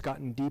 and it's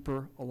gotten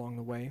deeper along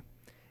the way.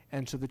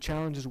 And so the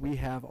challenges we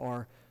have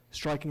are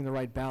striking the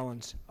right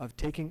balance of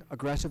taking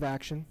aggressive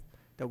action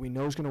that we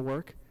know is going to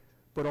work,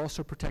 but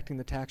also protecting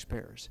the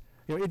taxpayers.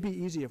 It'd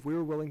be easy if we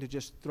were willing to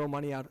just throw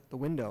money out the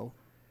window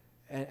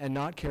and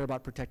not care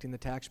about protecting the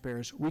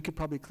taxpayers. We could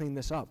probably clean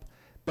this up,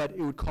 but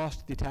it would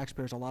cost the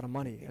taxpayers a lot of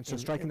money, and so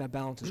striking that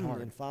balance is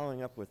hard. And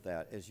following up with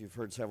that, as you've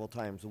heard several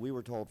times, we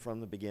were told from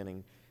the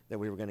beginning that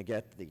we were going to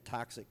get the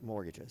toxic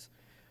mortgages.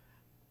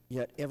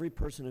 Yet every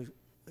person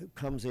who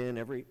comes in,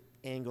 every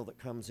angle that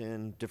comes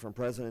in, different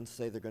presidents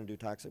say they're going to do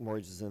toxic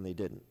mortgages and they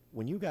didn't.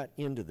 When you got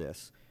into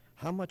this,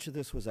 how much of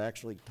this was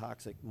actually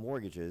toxic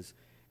mortgages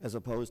as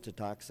opposed to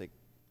toxic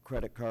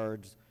credit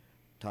cards,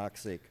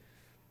 toxic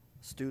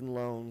student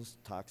loans,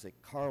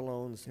 toxic car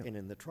loans? Yep. And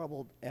in the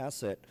troubled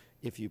asset,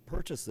 if you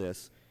purchase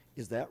this,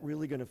 is that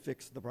really going to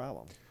fix the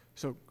problem?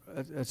 So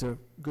that's a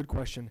good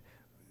question.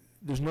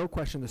 There's no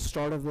question the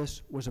start of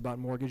this was about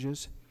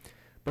mortgages,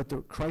 but the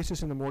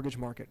crisis in the mortgage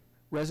market,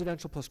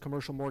 residential plus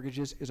commercial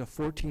mortgages, is a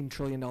 $14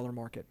 trillion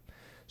market.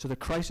 So the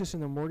crisis in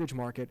the mortgage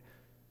market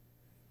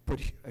put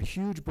a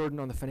huge burden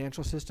on the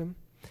financial system,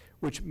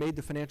 which made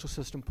the financial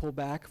system pull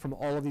back from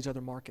all of these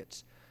other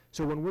markets.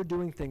 So when we're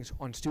doing things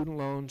on student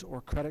loans or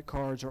credit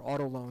cards or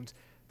auto loans,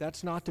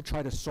 that's not to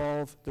try to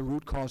solve the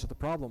root cause of the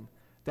problem.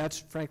 That's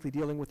frankly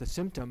dealing with a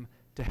symptom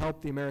to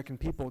help the American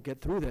people get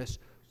through this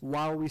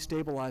while we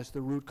stabilize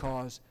the root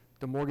cause,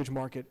 the mortgage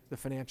market, the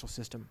financial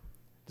system.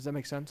 Does that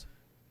make sense?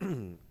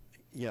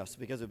 Yes,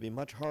 because it would be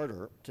much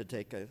harder to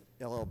take a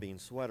LL Bean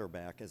sweater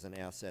back as an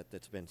asset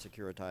that's been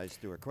securitized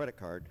through a credit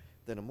card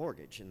than a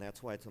mortgage, and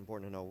that's why it's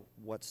important to know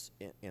what's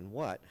in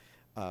what.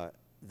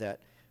 That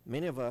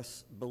many of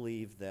us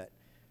believe that,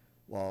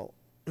 well,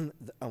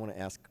 I want to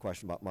ask a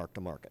question about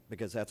mark-to-market,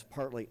 because that's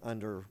partly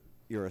under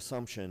your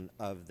assumption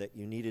of that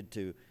you needed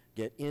to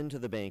get into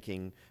the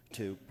banking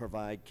to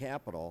provide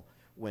capital,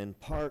 when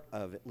part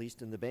of, at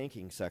least in the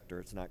banking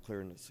sector, it's not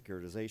clear in the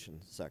securitization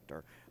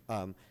sector,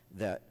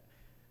 that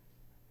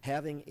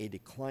having a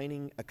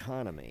declining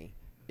economy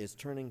is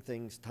turning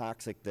things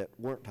toxic that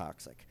weren't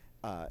toxic.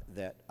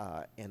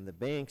 And the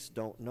banks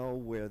don't know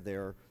where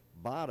their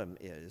bottom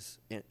is.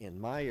 In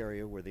my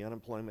area, where the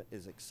unemployment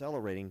is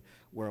accelerating,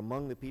 where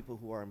among the people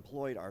who are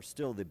employed are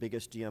still the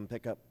biggest GM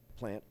pickup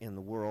plant in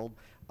the world.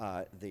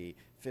 The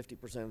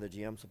 50% of the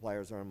GM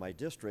suppliers are in my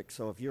district.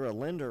 So if you're a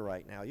lender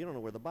right now, you don't know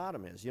where the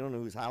bottom is. You don't know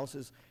whose house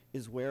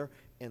is where,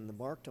 and the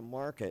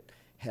mark-to-market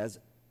has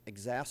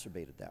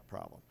exacerbated that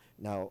problem.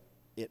 Now,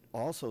 it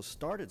also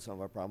started some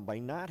of our problem by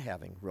not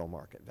having real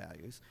market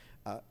values,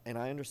 and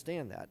I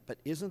understand that, but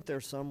isn't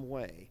there some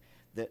way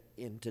that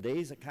in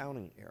today's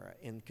accounting era,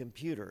 in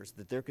computers,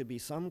 that there could be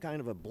some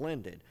kind of a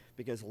blended,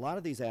 because a lot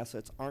of these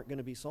assets aren't going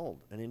to be sold.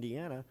 In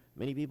Indiana,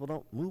 many people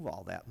don't move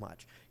all that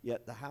much,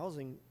 yet the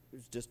housing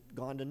has just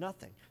gone to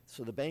nothing,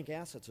 so the bank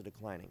assets are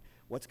declining.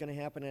 What's going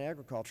to happen in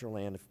agricultural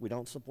land if we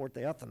don't support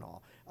the ethanol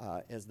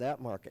as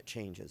that market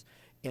changes?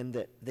 And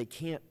that they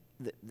can't,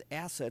 the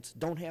assets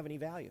don't have any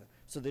value,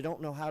 so they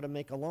don't know how to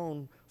make a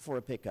loan for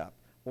a pickup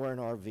or an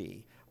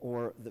RV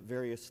or the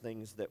various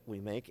things that we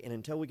make. And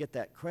until we get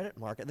that credit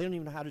market, they don't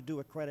even know how to do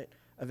a credit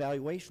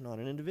evaluation on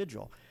an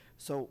individual.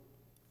 So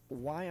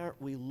why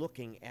aren't we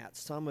looking at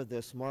some of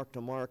this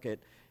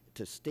mark-to-market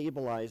to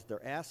stabilize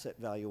their asset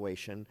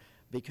valuation?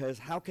 Because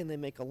how can they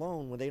make a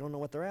loan when they don't know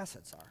what their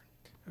assets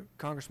are?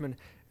 Congressman,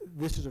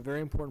 this is a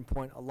very important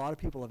point. A lot of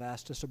people have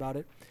asked us about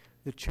it.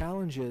 The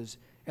challenge is,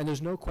 and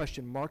there's no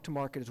question,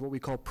 mark-to-market is what we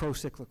call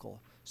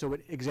pro-cyclical, so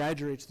it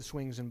exaggerates the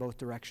swings in both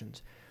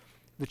directions.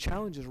 The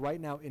challenge is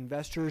right now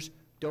investors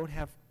don't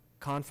have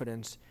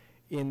confidence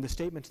in the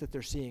statements that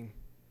they're seeing,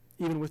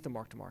 even with the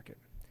mark-to-market,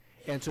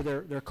 and so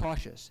they're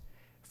cautious.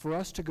 For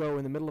us to go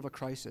in the middle of a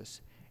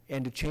crisis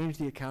and to change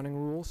the accounting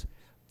rules,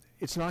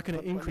 it's not going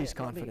to increase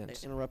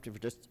confidence. Let me interrupt you for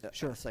just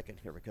a second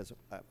here, because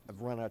I've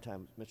run out of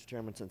time. Mr.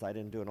 Chairman, since I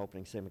didn't do an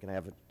opening statement, can I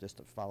have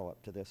just a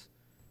follow-up to this?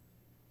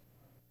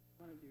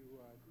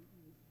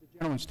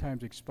 The gentleman's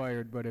time's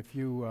expired, but if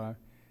you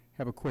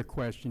have a quick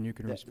question, you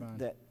can respond.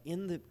 That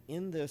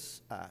in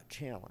this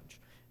challenge,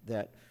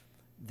 that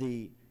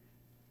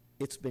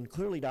it's been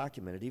clearly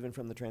documented, even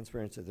from the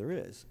transparency there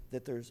is,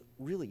 that there's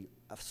really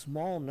a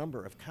small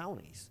number of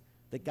counties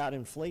that got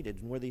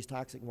inflated in where these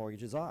toxic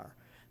mortgages are.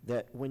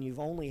 That when you've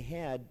only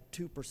had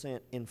 2%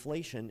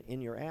 inflation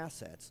in your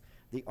assets,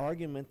 the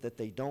argument that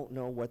they don't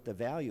know what the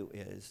value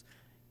is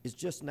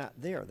just not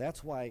there.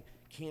 That's why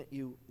can't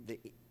you, the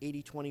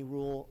 80-20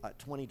 rule,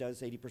 20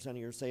 does 80% of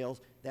your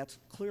sales, that's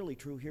clearly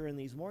true here in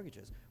these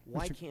mortgages.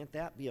 Why can't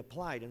that be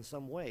applied in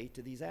some way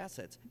to these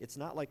assets? It's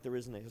not like there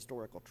isn't a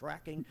historical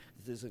tracking,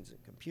 this isn't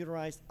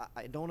computerized.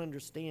 I don't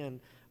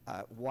understand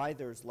why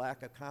there's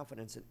lack of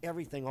confidence in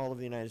everything all over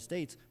the United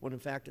States, when in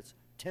fact it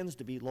tends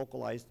to be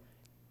localized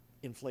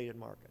inflated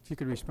markets. If you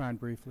could respond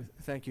briefly.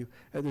 Thank you.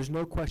 There's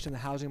no question the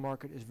housing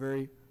market is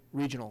very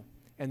regional,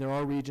 and there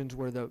are regions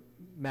where the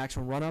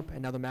maximum run up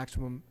and now the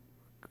maximum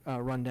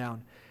run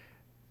down.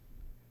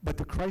 But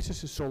the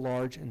crisis is so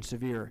large and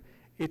severe,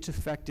 it's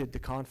affected the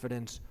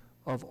confidence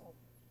of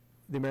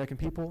the American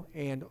people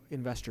and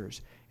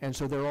investors. And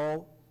so they're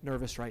all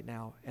nervous right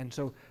now. And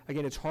so,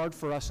 again, it's hard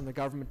for us in the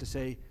government to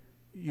say,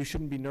 you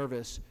shouldn't be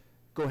nervous,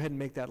 go ahead and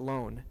make that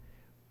loan.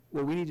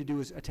 What we need to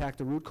do is attack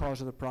the root cause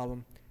of the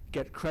problem,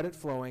 get credit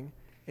flowing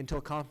until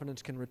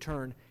confidence can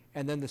return,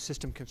 and then the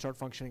system can start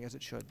functioning as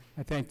it should.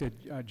 I thank the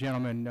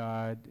gentleman.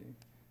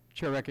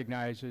 Chair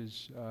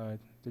recognizes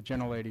the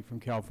gentlelady from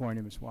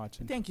California, Ms.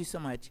 Watson. Thank you so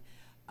much.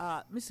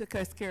 Mr.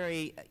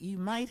 Kashkari, you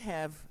might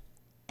have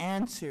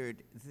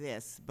answered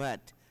this,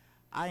 but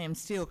I am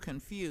still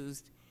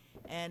confused.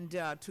 And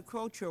to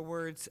quote your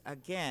words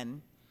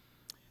again,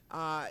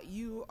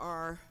 you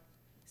are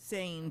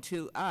saying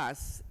to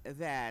us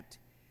that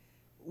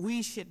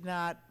we should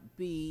not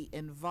be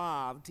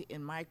involved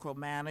in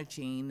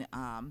micromanaging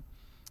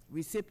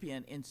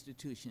recipient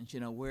institutions. You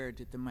know, where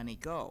did the money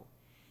go?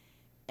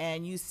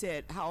 And you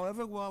said,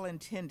 however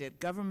well-intended,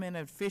 government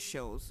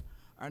officials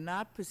are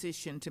not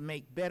positioned to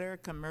make better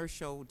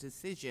commercial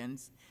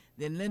decisions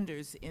than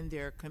lenders in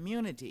their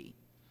community.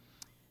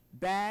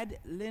 Bad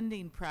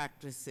lending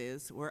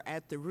practices were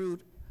at the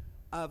root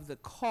of the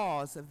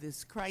cause of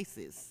this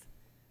crisis.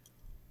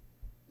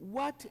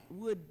 What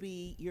would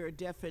be your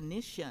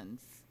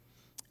definitions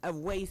of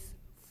waste,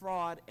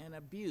 fraud, and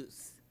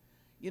abuse?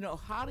 You know,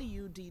 how do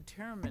you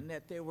determine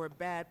that there were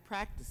bad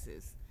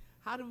practices?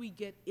 How do we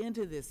get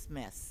into this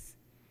mess?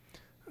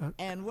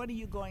 And what are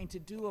you going to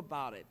do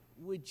about it?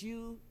 Would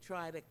you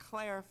try to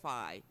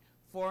clarify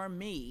for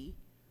me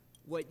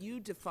what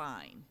you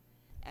define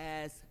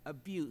as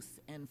abuse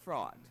and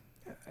fraud?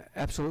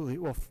 Absolutely.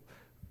 Well,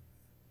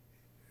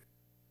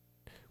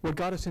 what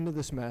got us into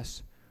this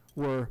mess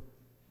were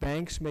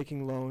banks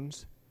making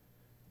loans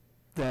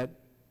to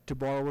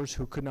borrowers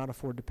who could not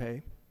afford to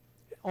pay.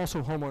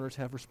 Also, homeowners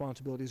have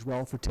responsibility as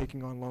well for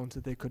taking on loans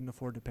that they couldn't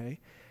afford to pay.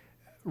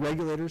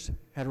 Regulators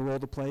had a role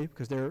to play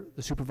because they're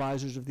the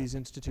supervisors of these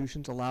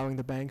institutions, allowing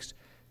the banks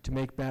to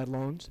make bad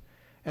loans.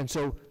 And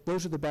so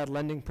those are the bad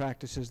lending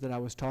practices that I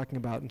was talking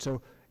about. And so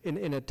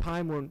in a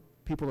time when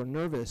people are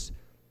nervous,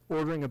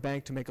 ordering a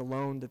bank to make a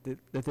loan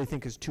that they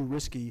think is too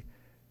risky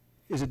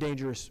is a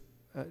dangerous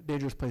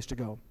place to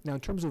go. Now, in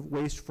terms of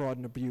waste, fraud,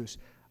 and abuse,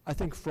 I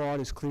think fraud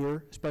is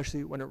clear,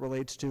 especially when it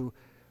relates to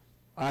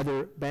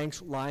either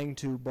banks lying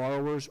to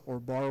borrowers or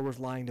borrowers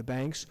lying to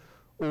banks,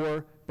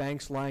 or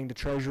banks lying to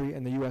Treasury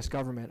and the U.S.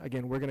 government.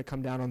 Again, we're going to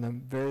come down on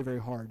them very,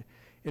 very hard.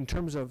 In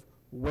terms of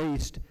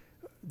waste,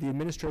 the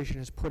administration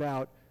has put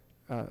out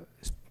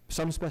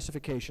some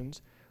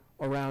specifications.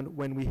 around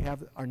when we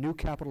have our new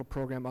capital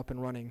program up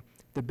and running,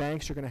 the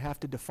banks are going to have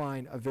to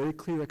define a very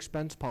clear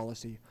expense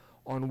policy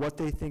on what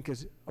they think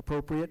is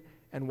appropriate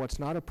and what's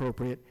not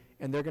appropriate,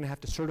 and they're going to have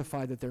to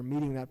certify that they're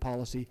meeting that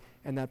policy,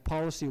 and that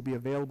policy will be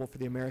available for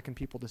the American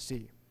people to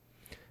see.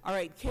 All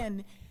right,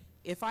 Ken,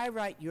 if I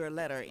write your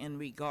letter in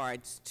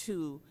regards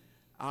to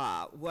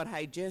what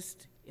I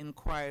just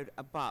inquired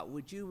about,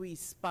 would you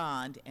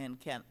respond, and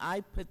can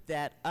I put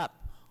that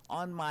up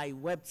on my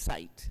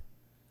website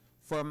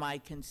for my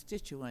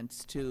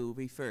constituents to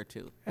refer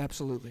to?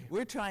 Absolutely.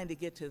 We're trying to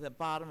get to the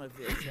bottom of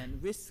this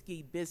and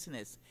risky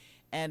business,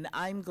 and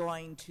I'm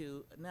going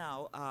to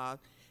now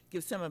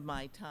give some of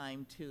my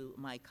time to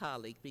my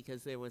colleague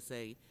because there was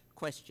a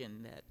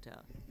question that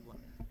you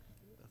wanted.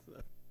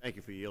 Thank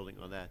you for yielding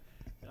on that.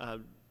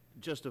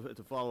 Just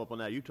to follow up on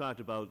that, you talked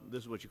about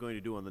this is what you're going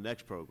to do on the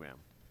next program.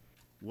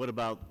 What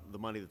about the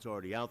money that's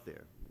already out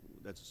there?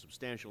 That's a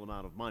substantial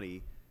amount of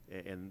money,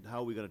 and how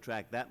are we going to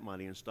track that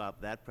money and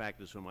stop that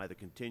practice from either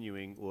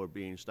continuing or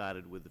being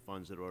started with the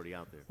funds that are already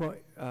out there?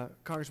 Well,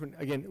 Congressman,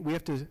 again, we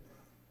have to,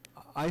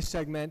 I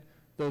segment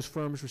those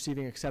firms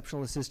receiving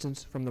exceptional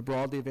assistance from the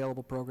broadly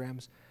available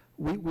programs.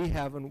 We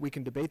have, and we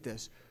can debate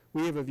this,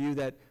 we have a view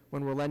that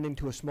when we're lending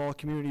to a small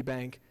community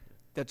bank,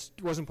 that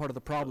wasn't part of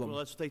the problem. Well,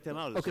 let's take them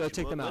out of this Okay, let's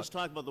issue. take them out. Let's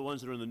talk about the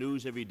ones that are in the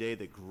news every day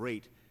that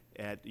great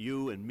at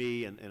you and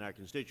me and our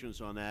constituents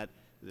on that.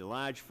 The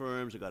large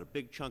firms that got a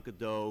big chunk of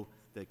dough,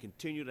 that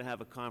continue to have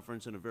a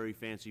conference in a very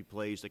fancy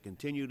place, that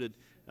continue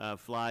to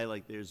fly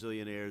like they're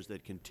zillionaires,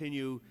 that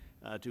continue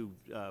to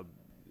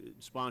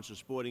sponsor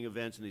sporting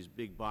events in these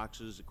big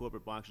boxes,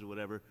 corporate boxes,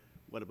 whatever.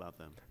 What about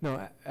them?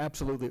 No,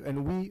 absolutely.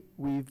 And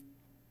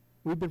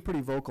we've been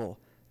pretty vocal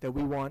that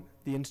we want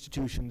the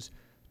institutions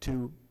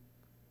to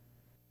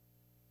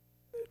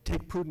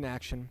take prudent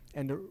action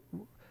and to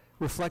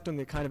reflect on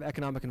the kind of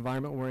economic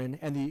environment we're in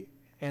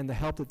and the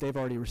help that they've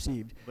already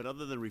received. But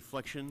other than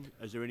reflection,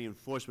 is there any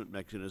enforcement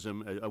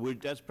mechanism?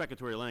 That's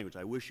precatory language.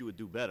 I wish you would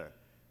do better,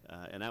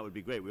 and that would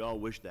be great. We all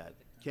wish that.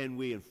 Can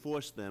we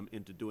enforce them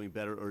into doing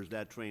better, or is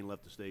that train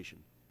left the station?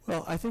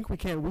 Well, I think we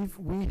can.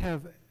 We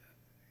have,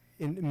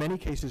 in many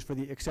cases, for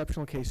the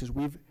exceptional cases,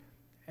 we've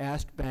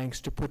asked banks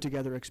to put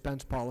together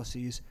expense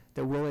policies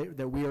that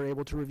we are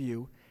able to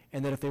review,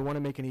 and that if they want to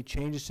make any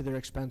changes to their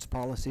expense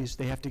policies,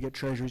 they have to get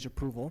Treasury's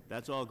approval.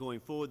 That's all going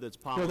forward, that's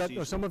policies?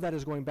 No, some of that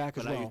is going back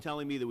as well. But are you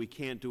telling me that we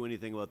can't do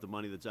anything about the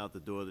money that's out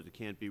the door, that it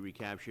can't be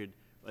recaptured,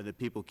 or that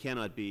people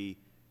cannot be,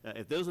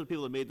 if those are the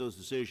people that made those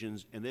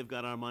decisions and they've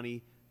got our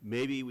money,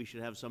 maybe we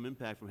should have some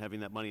impact from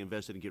having that money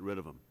invested and get rid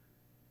of them.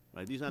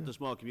 Right? These aren't the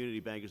small community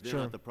bankers, they're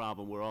not the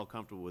problem, we're all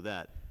comfortable with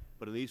that.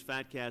 But in these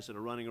fat cats that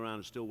are running around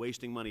and still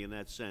wasting money in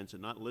that sense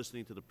and not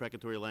listening to the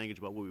precatory language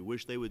about what we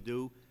wish they would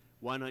do,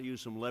 why not use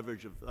some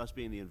leverage of us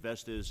being the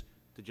investors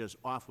to just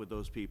off with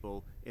those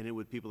people and in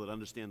with people that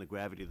understand the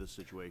gravity of the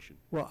situation?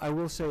 Well, I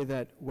will say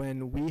that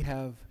when we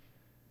have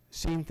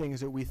seen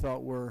things that we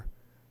thought were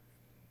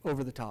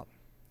over the top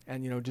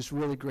and, just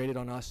really grated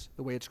on us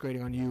the way it's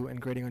grating on you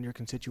and grating on your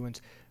constituents,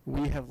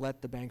 we have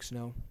let the banks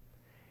know.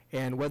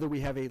 And whether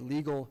we have a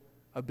legal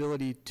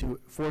ability to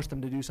force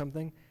them to do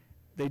something,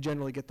 they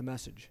generally get the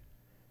message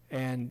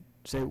and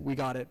say, we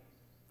got it.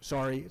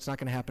 Sorry, it's not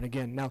going to happen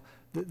again. Now,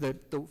 the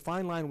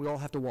fine line we all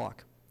have to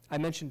walk. I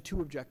mentioned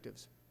two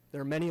objectives. There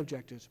are many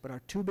objectives, but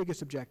our two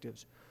biggest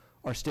objectives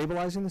are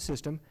stabilizing the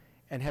system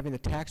and having the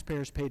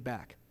taxpayers paid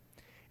back.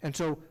 And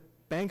so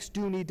banks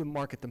do need to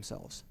market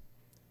themselves.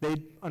 They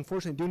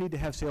unfortunately do need to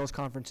have sales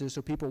conferences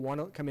so people want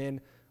to come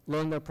in,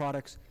 learn their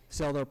products,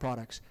 sell their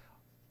products.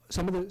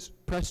 Some of the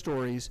press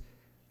stories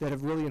that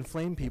have really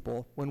inflamed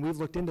people, when we've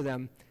looked into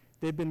them,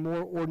 they've been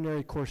more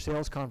ordinary course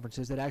sales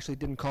conferences that actually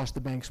didn't cost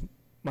the banks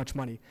much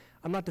money.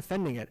 I'm not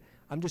defending it.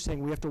 I'm just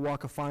saying we have to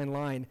walk a fine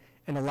line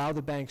and allow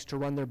the banks to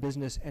run their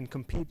business and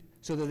compete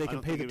so that they can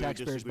pay the taxpayers back. I don't think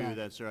I disagree with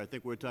that, sir. I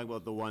think we're talking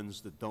about the ones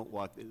that don't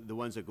walk, the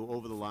ones that go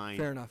over the line.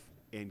 Fair enough.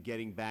 And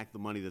getting back the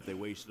money that they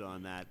wasted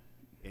on that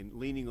and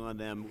leaning on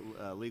them,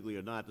 legally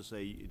or not, to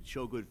say,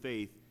 show good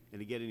faith, and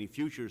to get any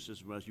future assistance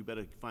from us, you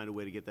better find a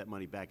way to get that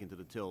money back into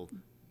the till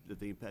that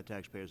the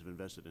taxpayers have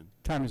invested in.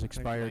 Time has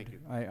expired. Thank you.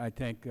 I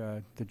thank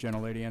the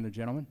gentlelady and the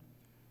gentleman.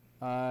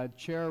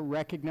 Chair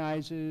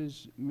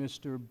recognizes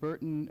Mr.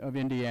 Burton of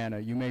Indiana.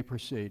 You may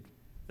proceed.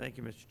 Thank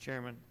you, Mr.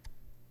 Chairman.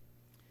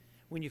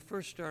 When you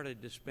first started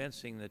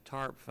dispensing the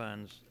TARP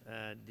funds,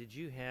 did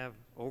you have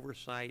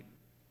oversight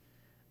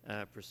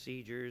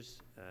procedures,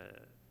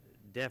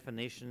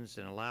 definitions,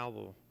 and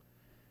allowable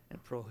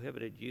and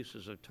prohibited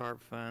uses of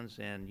TARP funds,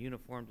 and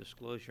uniform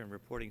disclosure and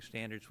reporting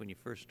standards when you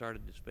first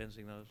started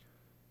dispensing those?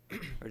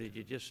 Or did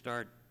you just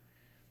start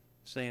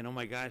saying, oh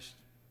my gosh,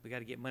 we got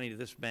to get money to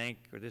this bank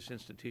or this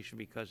institution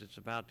because it's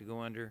about to go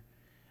under?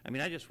 I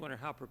mean, I just wonder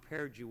how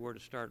prepared you were to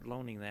start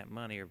loaning that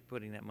money or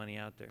putting that money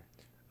out there.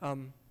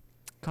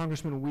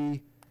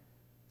 Congressman,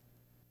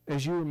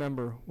 as you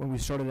remember, when we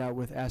started out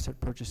with asset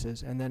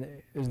purchases, and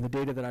then in the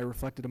data that I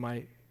reflected in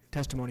my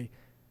testimony,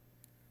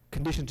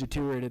 conditions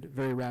deteriorated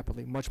very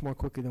rapidly, much more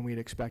quickly than we had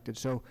expected.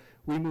 So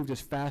we moved as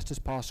fast as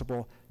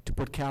possible to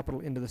put capital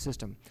into the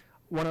system.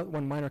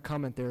 one minor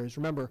comment there is,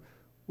 remember,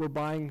 we're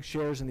buying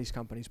shares in these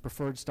companies,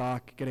 preferred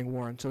stock, getting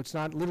warrants. So it's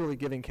not literally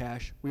giving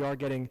cash. We are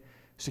getting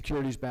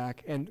securities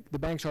back, and the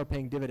banks are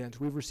paying dividends.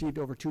 We've received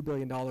over $2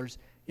 billion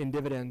in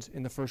dividends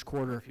in the first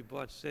quarter. If you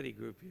bought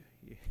Citigroup,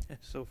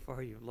 so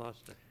far you've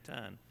lost a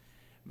ton.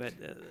 But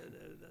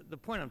the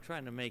point I'm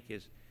trying to make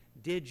is,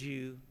 did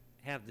you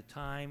have the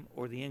time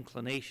or the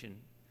inclination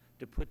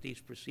to put these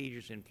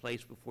procedures in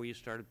place before you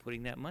started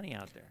putting that money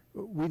out there?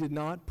 We did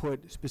not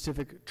put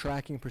specific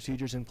tracking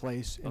procedures in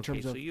place in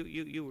terms of... Okay,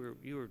 so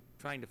you were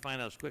trying to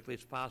find out as quickly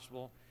as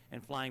possible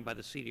and flying by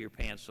the seat of your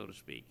pants, so to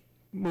speak.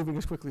 Moving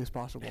as quickly as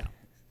possible. Yeah.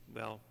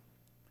 Well,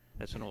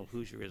 that's an old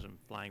Hoosierism,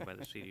 flying by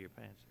the seat of your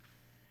pants.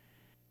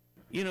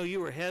 You know,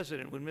 you were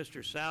hesitant when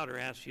Mr. Souder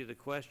asked you the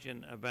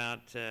question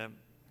about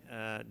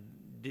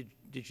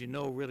did you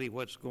know really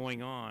what's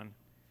going on?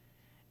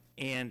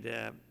 And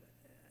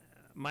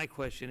my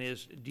question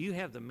is, do you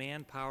have the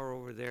manpower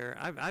over there?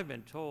 I've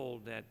been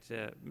told that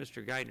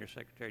Mr. Geithner,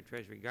 Secretary of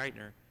Treasury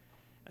Geithner,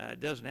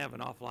 doesn't have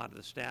an awful lot of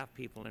the staff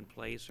people in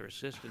place or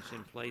assistants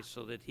in place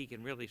so that he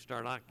can really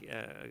start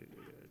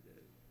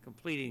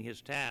completing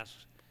his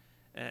tasks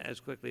as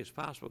quickly as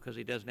possible because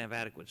he doesn't have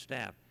adequate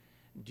staff.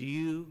 Do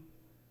you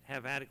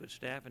have adequate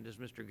staff, and does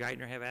Mr.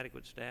 Geithner have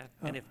adequate staff?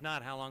 And if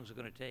not, how long is it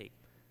going to take?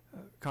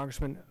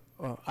 Congressman,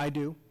 I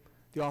do.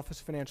 The Office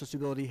of Financial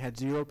Stability had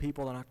 0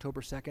 people on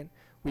October 2nd.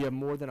 We have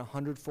more than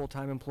 100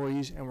 full-time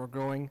employees, and we're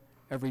growing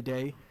every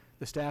day.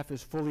 The staff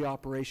is fully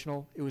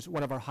operational. It was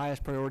one of our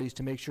highest priorities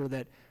to make sure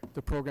that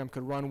the program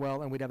could run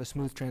well and we'd have a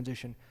smooth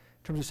transition.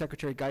 In terms of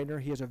Secretary Geithner,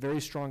 he has a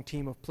very strong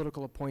team of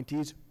political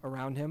appointees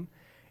around him,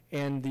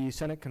 and the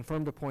Senate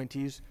confirmed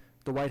appointees.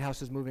 The White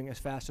House is moving as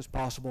fast as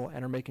possible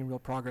and are making real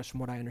progress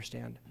from what I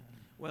understand.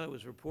 Well, it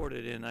was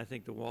reported in, I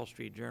think, the Wall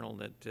Street Journal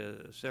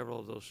that several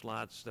of those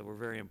slots that were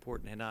very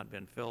important had not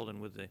been filled, and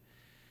with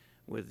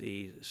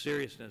the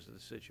seriousness of the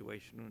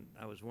situation,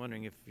 I was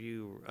wondering if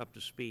you were up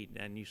to speed,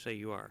 and you say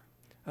you are.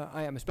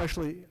 I am,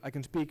 especially, I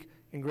can speak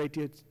in great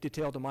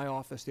detail to my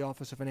office, the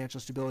Office of Financial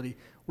Stability.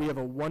 We have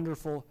a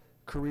wonderful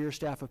career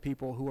staff of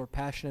people who are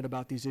passionate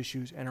about these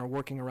issues and are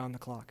working around the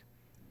clock.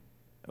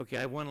 Okay,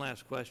 I have one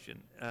last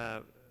question.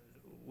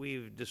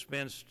 We've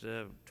dispensed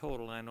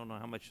total, I don't know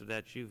how much of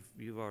that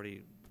you've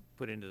already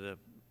put into the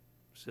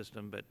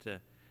system, but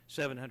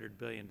 $700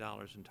 billion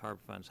in TARP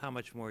funds. How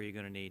much more are you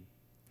going to need?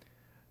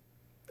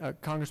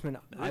 Congressman,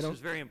 now, this is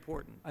very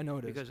important. I know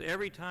it is. Because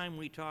every time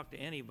we talk to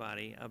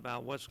anybody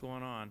about what's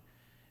going on,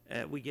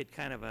 we get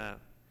kind of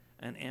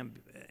an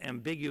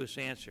ambiguous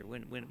answer.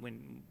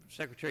 When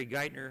Secretary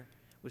Geithner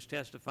was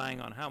testifying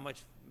on how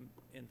much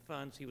in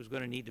funds he was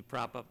going to need to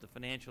prop up the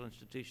financial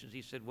institutions,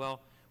 he said,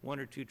 well, 1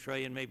 or 2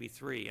 trillion, maybe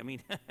 3. I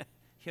mean,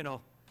 you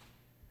know,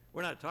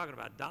 we're not talking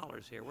about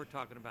dollars here. We're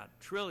talking about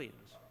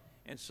trillions.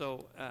 And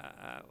so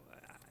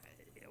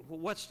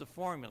what's the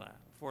formula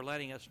for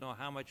letting us know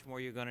how much more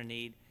you're going to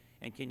need,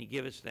 and can you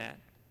give us that?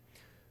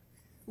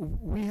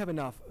 We have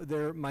enough.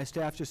 My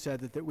staff just said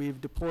that we've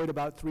deployed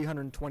about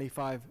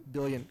 $325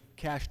 billion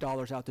cash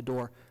dollars out the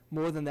door.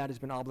 More than that has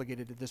been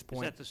obligated at this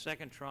point. Is that the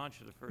second tranche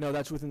or the first? No,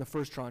 that's within the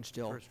first tranche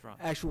still. First tranche.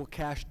 Actual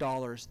cash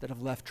dollars that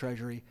have left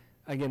Treasury.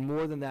 Again,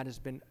 more than that has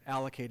been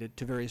allocated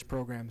to various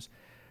programs.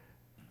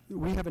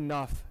 We have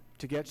enough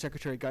to get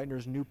Secretary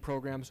Geithner's new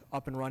programs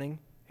up and running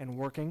and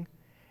working.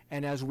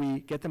 And as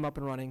we get them up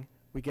and running,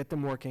 we get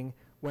them working.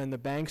 When the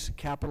bank's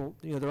capital,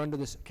 you know, they're under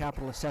this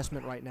capital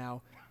assessment right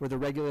now, where the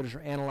regulators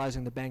are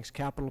analyzing the bank's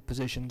capital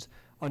positions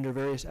under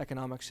various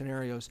economic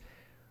scenarios.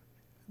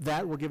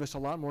 That will give us a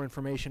lot more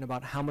information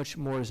about how much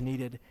more is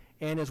needed.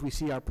 And as we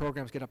see our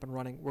programs get up and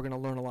running, we're going to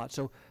learn a lot.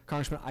 So,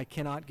 Congressman, I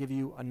cannot give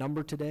you a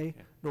number today,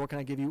 nor can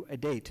I give you a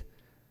date.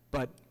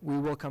 But we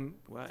will come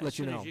let you know. As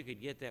soon as you could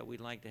get that,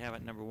 we'd like to have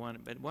it, number one.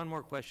 But one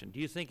more question. Do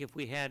you think if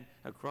we had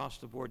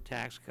across-the-board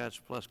tax cuts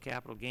plus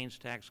capital gains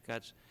tax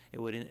cuts,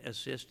 it would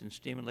assist in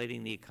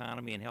stimulating the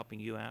economy and helping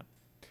you out?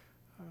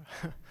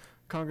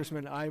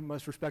 Congressman, I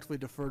must respectfully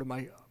defer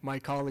to my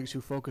colleagues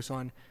who focus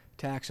on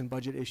tax and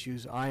budget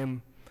issues. I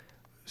am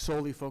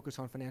solely focused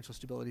on financial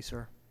stability,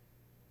 sir.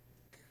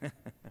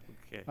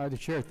 Okay. The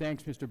Chair,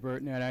 thanks, Mr.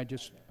 Burton. And I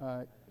just,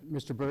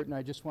 Mr. Burton,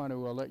 I just want to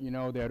let you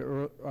know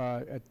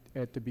that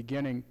at the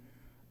beginning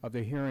of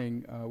the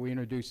hearing, we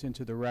introduced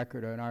into the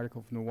record an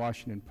article from the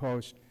Washington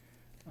Post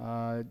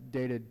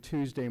dated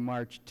Tuesday,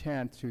 March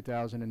 10th,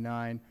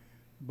 2009,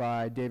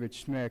 by David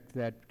Schmick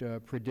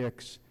that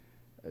predicts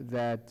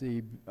that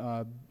the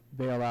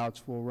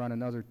bailouts will run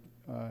another,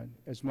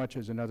 as much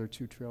as another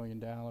 $2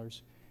 trillion.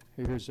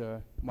 Here's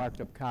a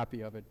marked up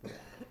copy of it.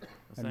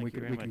 And we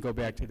can go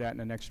back to that in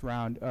the next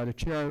round. The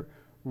Chair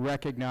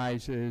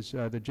recognizes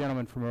the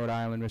gentleman from Rhode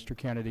Island, Mr.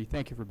 Kennedy.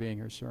 Thank you for being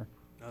here, sir.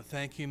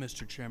 Thank you,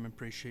 Mr. Chairman.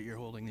 Appreciate your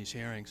holding these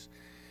hearings.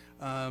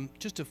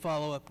 Just to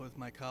follow up with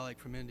my colleague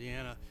from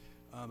Indiana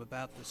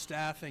about the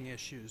staffing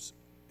issues,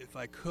 if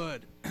I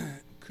could,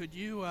 could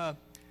you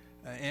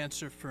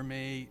answer for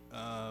me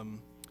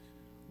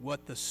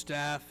what the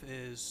staff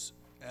is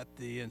at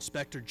the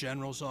Inspector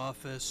General's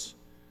office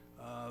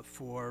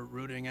for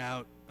rooting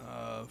out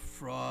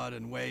fraud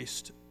and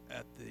waste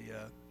at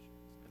the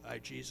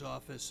IG's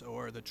office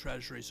or the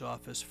Treasury's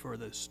office for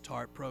this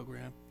TARP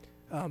program?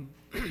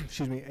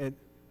 Excuse me.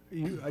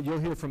 You'll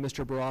hear from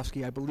Mr.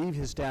 Barofsky. I believe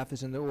his staff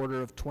is in the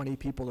order of 20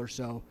 people or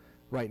so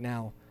right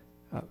now.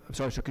 I'm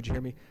sorry, sir, could you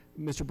hear me?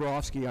 Mr.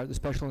 Barofsky, the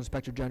Special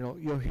Inspector General,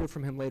 you'll hear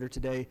from him later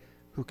today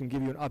who can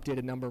give you an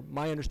updated number.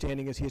 My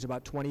understanding is he has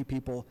about 20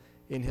 people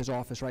in his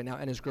office right now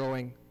and is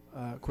growing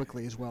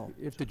quickly as well.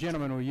 If the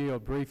gentleman will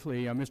yield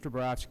briefly, Mr.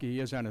 Barofsky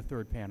is on the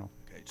third panel.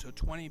 Okay, so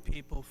 20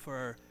 people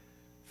for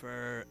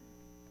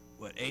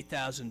what,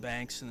 8,000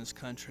 banks in this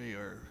country,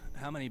 or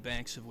how many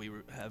banks have we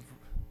have?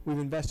 We've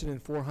invested in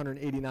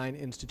 489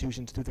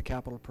 institutions through the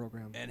capital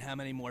program. And how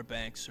many more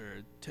banks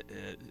are?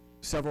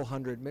 Several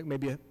hundred,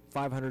 maybe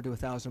 500 to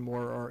 1,000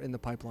 more are in the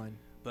pipeline.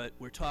 But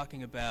we're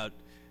talking about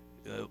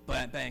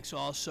banks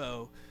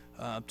also,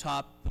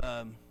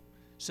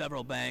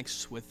 several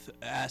banks with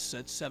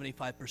assets.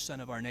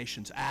 75% of our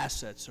nation's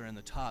assets are in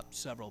the top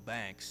several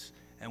banks.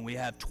 And we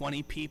have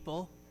 20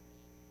 people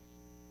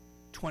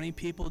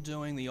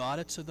doing the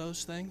audits of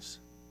those things?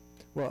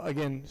 Well,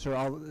 again, sir,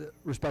 I'll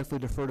respectfully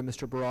defer to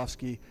Mr.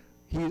 Barofsky.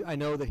 I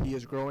know that he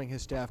is growing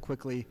his staff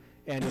quickly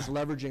and is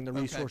leveraging the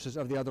resources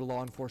of the other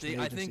law enforcement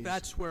agencies. I think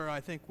that's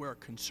where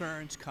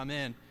concerns come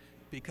in,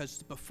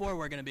 because before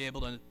we're going to be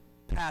able to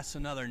pass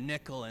another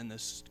nickel in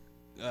this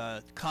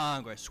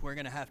Congress, we're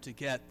going to have to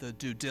get the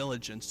due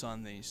diligence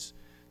on these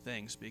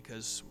things,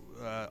 because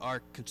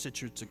our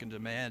constituents are going to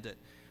demand it.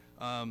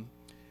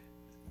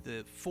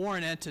 The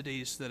foreign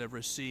entities that have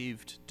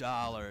received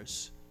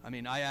dollars, I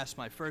mean, I asked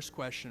my first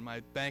question. My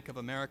Bank of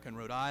America in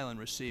Rhode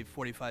Island received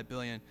 $45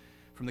 billion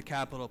from the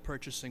Capital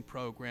Purchasing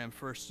Program,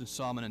 first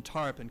installment in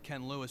TARP, and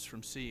Ken Lewis,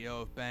 from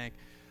CEO of Bank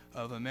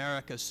of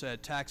America,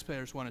 said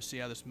taxpayers want to see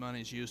how this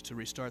money is used to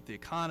restart the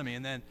economy.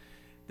 And then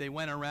they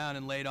went around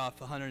and laid off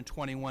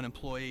 121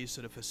 employees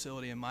at a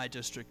facility in my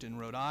district in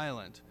Rhode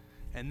Island.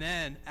 And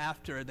then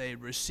after they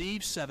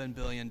received $7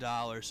 billion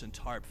in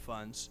TARP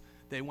funds,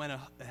 they went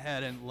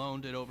ahead and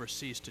loaned it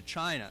overseas to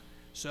China.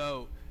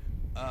 So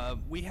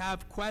we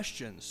have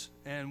questions,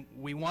 and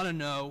we want to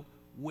know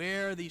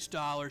where are these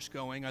dollars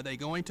going. Are they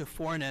going to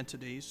foreign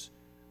entities?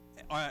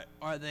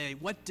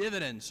 What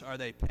dividends are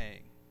they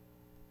paying?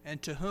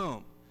 And to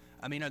whom?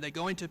 I mean, are they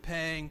going to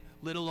paying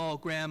little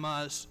old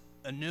grandma's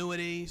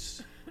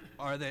annuities?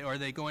 Are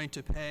they going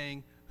to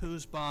paying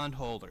whose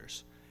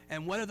bondholders?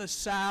 And what are the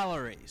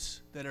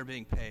salaries that are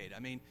being paid? I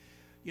mean,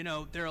 you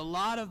know, there are a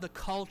lot of the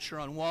culture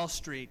on Wall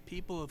Street.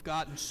 People have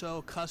gotten so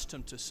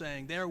accustomed to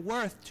saying they're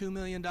worth $2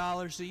 million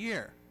a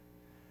year.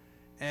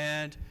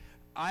 And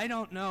I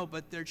don't know,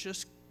 but they're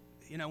just,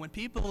 you know, when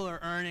people are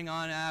earning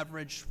on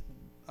average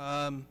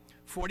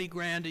 40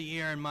 grand a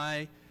year in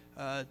my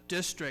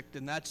district,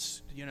 and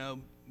that's, you know,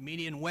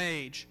 median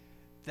wage,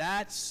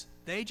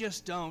 they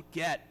just don't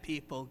get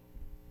people,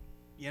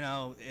 you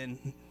know, in,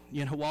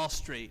 you know, Wall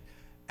Street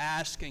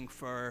asking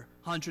for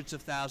hundreds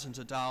of thousands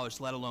of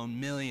dollars, let alone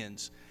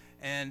millions.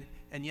 And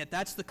yet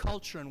that's the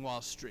culture in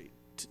Wall Street,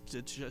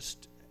 to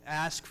just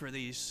ask for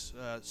these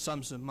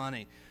sums of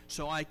money.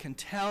 So I can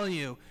tell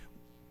you,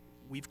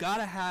 we've got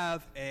to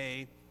have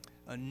a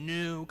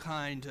new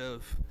kind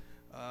of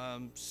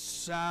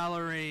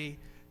salary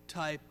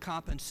type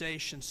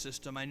compensation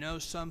system. I know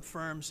some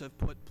firms have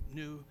put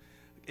new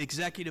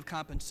executive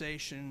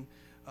compensation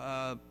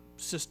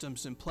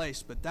systems in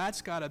place, but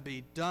that's got to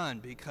be done,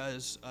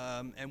 because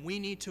and we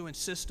need to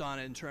insist on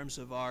it in terms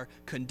of our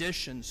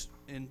conditions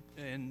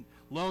in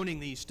loaning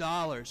these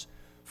dollars,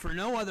 for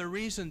no other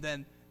reason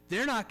than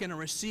they're not going to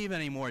receive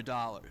any more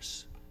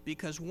dollars.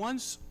 Because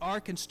once our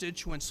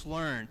constituents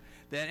learn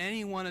that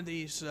any one of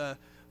these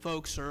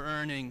folks are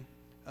earning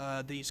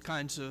these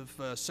kinds of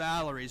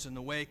salaries in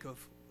the wake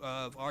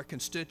of our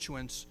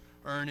constituents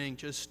earning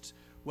just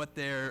what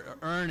they're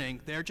earning,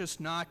 they're just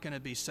not going to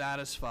be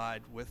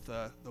satisfied with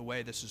the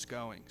way this is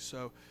going.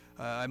 So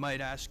I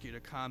might ask you to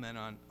comment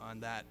on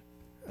that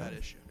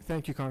issue.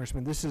 Thank you,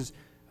 Congressman. This is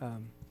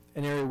an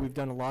area we've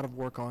done a lot of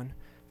work on,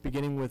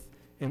 beginning with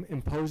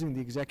imposing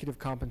the executive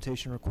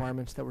compensation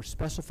requirements that were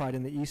specified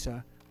in the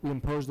ESA. We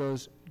imposed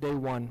those day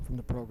one from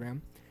the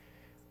program.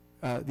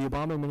 The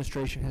Obama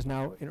administration has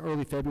now, in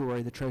early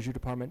February, the Treasury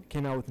Department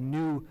came out with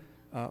new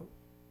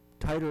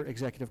tighter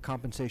executive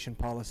compensation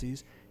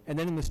policies. And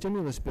then in the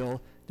stimulus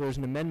bill, there's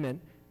an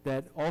amendment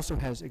that also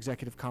has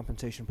executive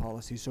compensation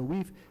policies. So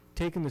we've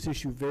taken this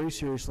issue very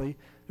seriously.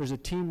 There's a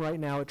team right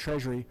now at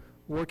Treasury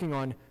working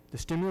on the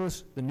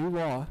stimulus, the new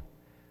law,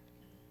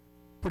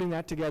 putting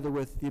that together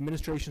with the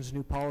administration's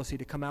new policy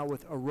to come out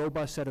with a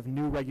robust set of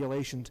new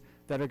regulations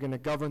that are going to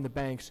govern the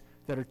banks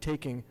that are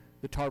taking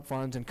the TARP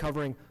funds and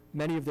covering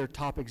many of their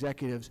top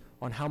executives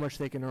on how much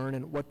they can earn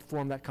and what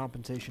form that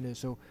compensation is.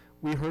 So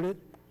we heard it,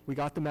 we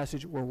got the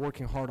message, we're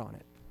working hard on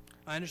it.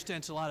 I understand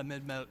it's a lot of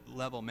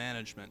mid-level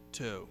management,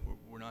 too.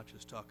 We're not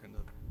just talking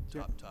the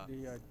top.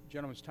 The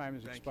gentleman's time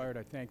has expired.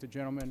 I thank the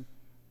gentleman.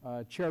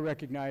 Chair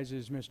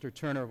recognizes Mr.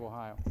 Turner of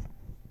Ohio.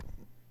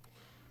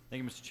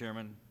 Thank you, Mr.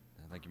 Chairman.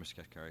 Thank you, Mr.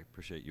 Kashkari.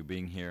 Appreciate you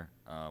being here.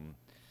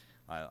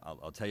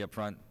 I'll tell you up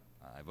front,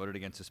 I voted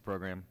against this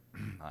program.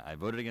 I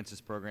voted against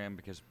this program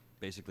because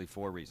basically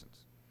 4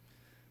 reasons.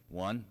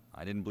 One,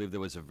 I didn't believe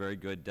there was a very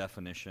good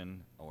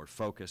definition or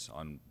focus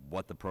on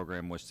what the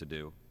program was to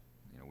do.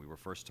 You know, we were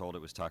first told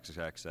it was toxic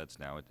assets.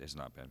 Now it has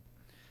not been.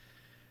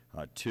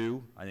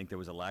 Two, I think there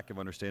was a lack of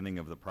understanding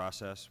of the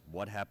process,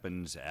 what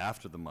happens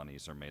after the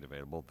monies are made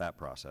available, that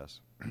process.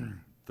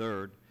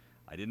 Third,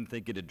 I didn't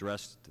think it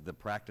addressed the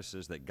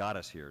practices that got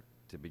us here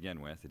to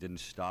begin with. It didn't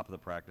stop the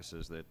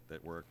practices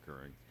that were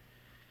occurring.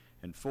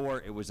 And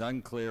four, it was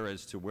unclear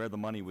as to where the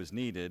money was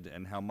needed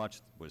and how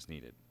much was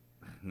needed.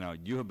 Now,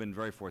 you have been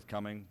very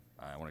forthcoming.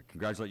 I want to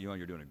congratulate you on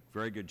you're doing a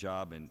very good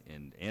job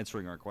in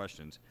answering our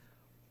questions.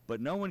 But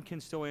no one can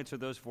still answer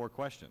those four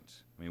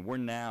questions. I mean, we're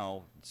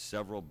now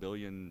several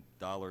 $100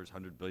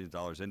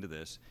 billion into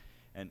this,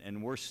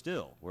 and we're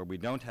still, where we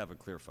don't have a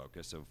clear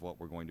focus of what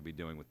we're going to be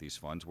doing with these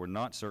funds. We're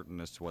not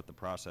certain as to what the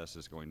process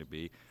is going to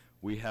be.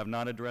 We have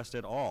not addressed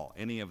at all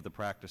any of the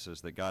practices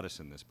that got us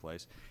in this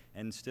place,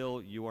 and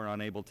still you are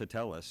unable to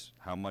tell us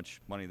how much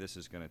money this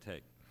is going to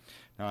take.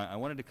 Now, I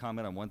wanted to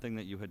comment on one thing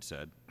that you had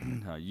said.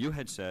 You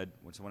had said,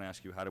 when someone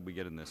asked you, how did we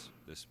get in this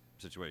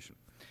situation?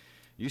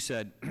 You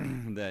said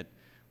that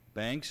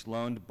banks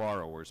loaned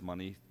borrowers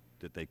money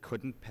that they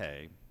couldn't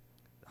pay.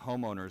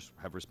 Homeowners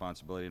have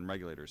responsibility and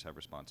regulators have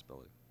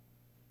responsibility.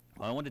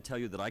 Well, I want to tell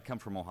you that I come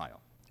from Ohio.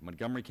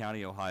 Montgomery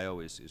County, Ohio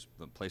is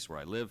the place where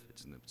I live.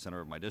 It's in the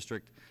center of my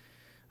district.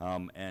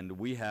 And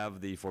we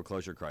have the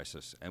foreclosure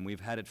crisis, and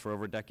we've had it for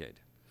over a decade.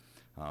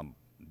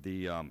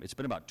 It's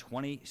been about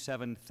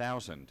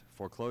 27,000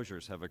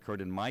 foreclosures have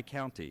occurred in my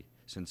county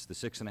since the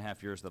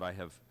 6.5 years that I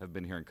have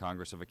been here in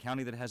Congress, of a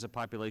county that has a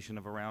population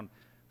of around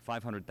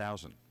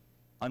 500,000.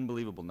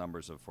 Unbelievable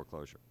numbers of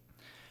foreclosure.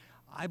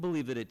 I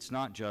believe that it's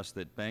not just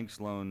that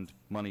banks loaned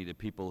money to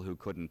people who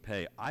couldn't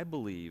pay. I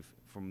believe,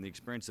 from the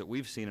experience that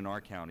we've seen in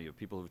our county of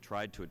people who have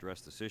tried to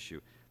address this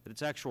issue, that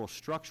it's actual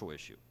structural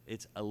issue.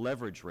 It's a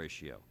leverage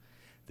ratio,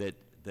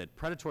 that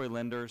predatory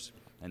lenders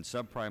and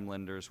subprime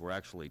lenders were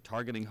actually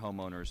targeting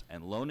homeowners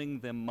and loaning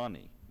them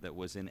money that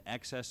was in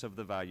excess of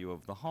the value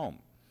of the home,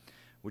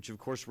 which of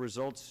course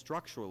results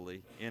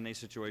structurally in a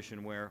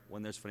situation where,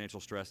 when there's financial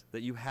stress,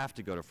 that you have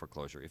to go to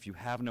foreclosure. If you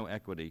have no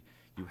equity,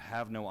 you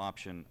have no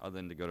option other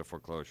than to go to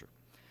foreclosure.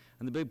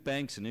 And the big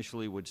banks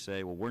initially would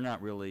say, well, we're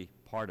not really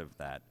part of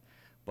that.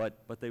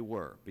 But they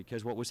were,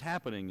 because what was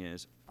happening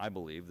is, I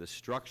believe, the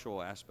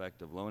structural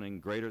aspect of loaning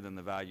greater than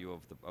the value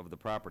of the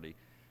property.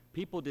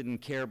 People didn't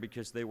care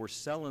because they were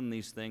selling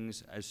these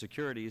things as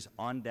securities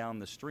on down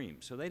the stream.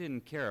 So they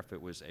didn't care if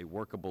it was a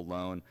workable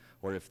loan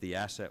or if the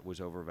asset was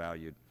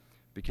overvalued,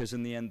 because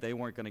in the end they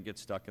weren't going to get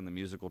stuck in the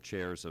musical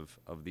chairs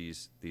of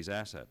these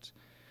assets.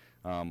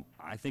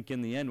 I think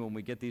in the end, when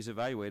we get these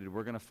evaluated,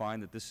 we're going to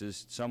find that this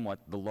is somewhat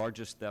the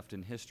largest theft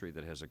in history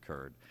that has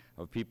occurred,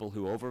 of people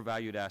who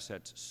overvalued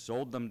assets,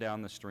 sold them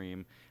down the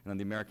stream, and then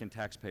the American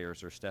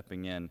taxpayers are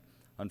stepping in,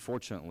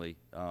 unfortunately,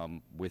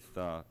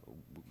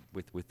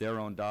 with their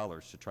own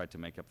dollars to try to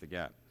make up the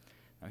gap.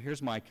 Now,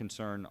 here's my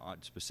concern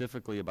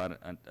specifically about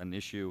an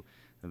issue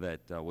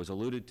that was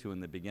alluded to in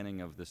the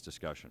beginning of this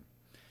discussion.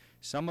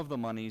 Some of the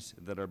monies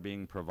that are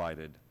being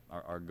provided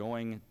are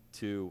going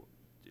to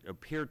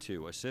appear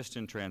to assist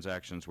in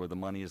transactions where the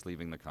money is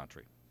leaving the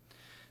country.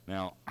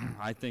 Now,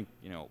 I think,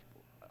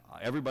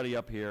 everybody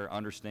up here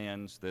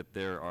understands that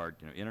there are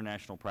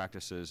international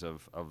practices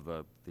of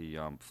the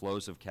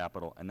flows of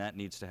capital, and that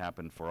needs to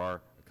happen for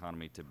our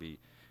economy to be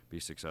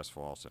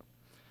successful also.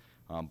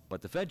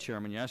 But the Fed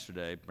chairman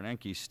yesterday,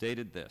 Bernanke,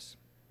 stated this,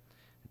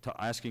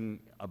 asking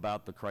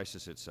about the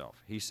crisis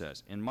itself. He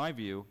says, in my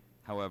view,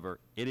 however,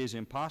 it is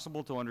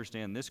impossible to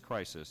understand this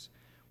crisis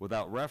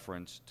without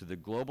reference to the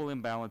global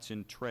imbalance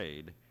in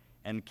trade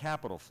and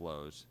capital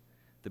flows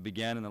that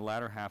began in the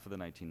latter half of the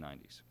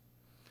 1990s.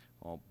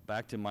 Well,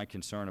 back to my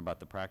concern about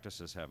the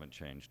practices haven't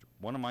changed.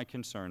 One of my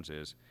concerns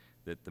is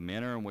that the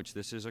manner in which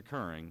this is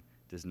occurring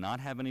does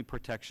not have any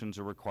protections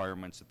or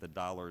requirements that the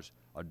dollars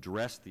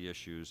address the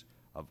issues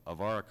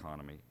of our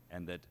economy,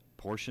 and that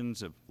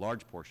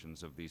large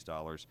portions of these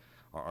dollars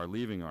are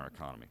leaving our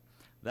economy.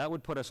 That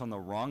would put us on the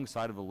wrong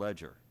side of the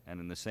ledger, and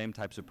in the same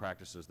types of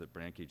practices that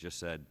Bernanke just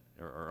said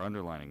are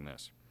underlining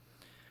this.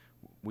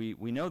 We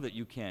know that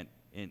you can't,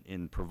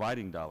 in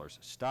providing dollars,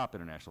 stop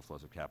international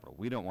flows of capital.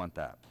 We don't want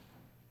that.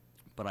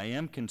 But I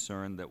am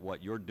concerned that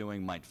what you're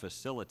doing might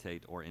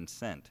facilitate or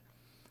incent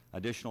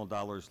additional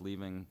dollars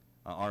leaving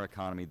our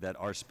economy that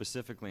are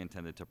specifically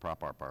intended to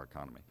prop up our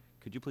economy.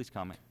 Could you please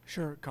comment?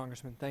 Sure,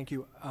 Congressman. Thank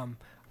you.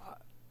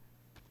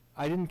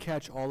 I didn't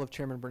catch all of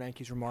Chairman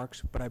Bernanke's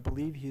remarks, but I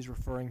believe he's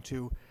referring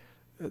to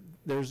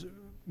there's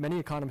many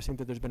economists think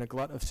that there's been a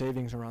glut of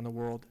savings around the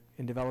world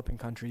in developing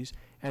countries,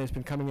 and it's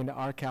been coming into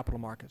our capital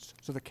markets.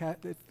 So the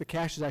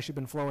cash has actually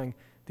been flowing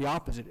the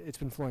opposite. It's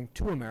been flowing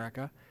to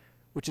America,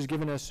 which has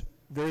given us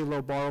very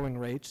low borrowing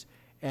rates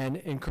and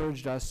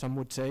encouraged us, some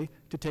would say,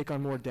 to take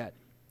on more debt,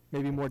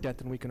 maybe more debt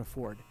than we can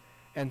afford.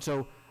 And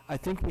so I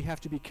think we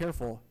have to be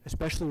careful,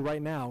 especially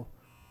right now.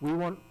 We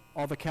want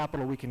all the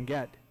capital we can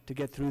get to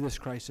get through this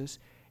crisis,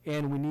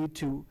 and we need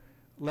to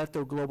let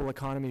the global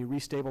economy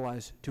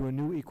restabilize to a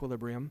new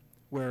equilibrium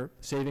where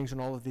savings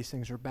and all of these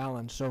things are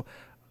balanced. So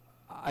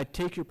I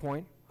take your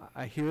point.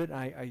 I hear it, and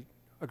I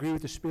agree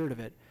with the spirit of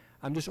it.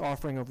 I'm just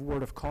offering a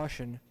word of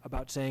caution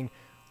about saying,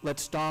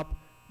 let's stop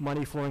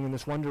money flowing in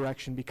this one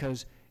direction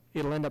because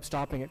it'll end up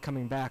stopping it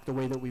coming back the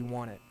way that we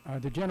want it.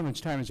 The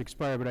gentleman's time has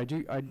expired, but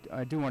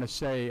I do want to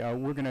say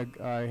we're going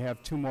to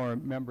have 2 more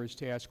members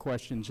to ask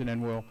questions, and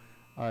then we'll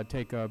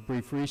take a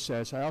brief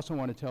recess. I also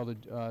want to tell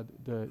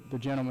the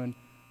gentleman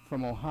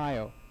from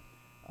Ohio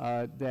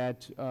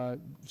that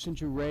since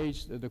you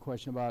raised the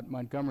question about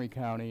Montgomery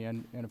County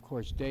and of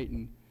course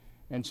Dayton,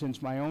 and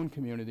since my own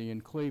community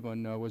in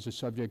Cleveland was the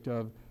subject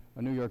of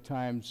a New York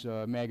Times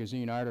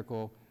magazine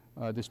article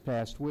this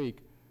past week,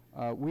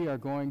 we are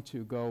going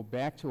to go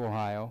back to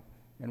Ohio,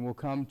 and we'll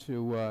come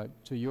to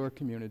your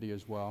community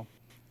as well,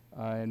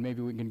 and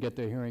maybe we can get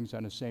the hearings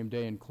on the same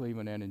day in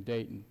Cleveland and in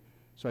Dayton.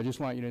 So I just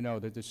want you to know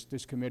that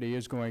this committee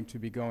is going to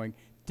be going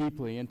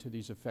deeply into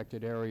these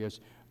affected areas.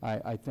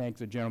 I thank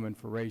the gentleman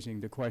for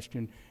raising the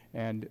question,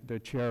 and the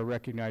chair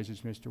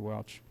recognizes Mr.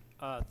 Welch.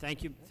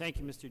 Thank you,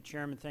 Mr.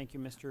 Chairman. Thank you,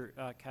 Mr.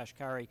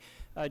 Kashkari.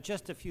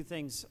 Just a few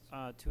things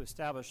to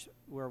establish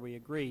where we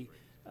agree.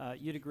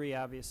 You'd agree,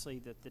 obviously,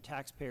 that the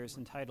taxpayer is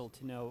entitled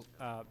to know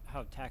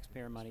how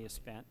taxpayer money is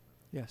spent.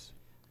 Yes.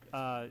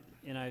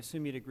 And I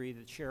assume you'd agree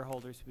that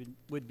shareholders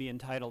would be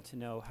entitled to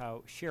know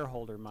how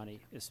shareholder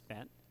money is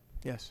spent.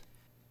 Yes.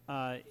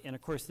 And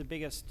of course, the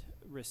biggest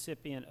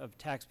recipient of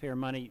taxpayer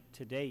money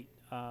to date,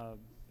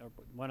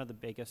 one of the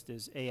biggest,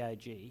 is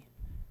AIG.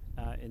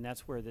 And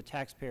that's where the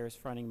taxpayer is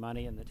fronting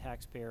money, and the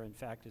taxpayer, in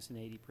fact, is an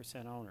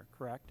 80% owner,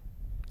 correct?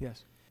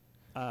 Yes.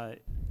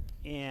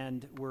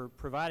 And we're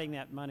providing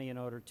that money in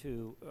order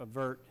to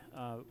avert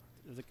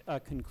a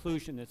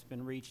conclusion that's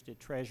been reached at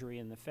Treasury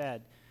and the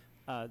Fed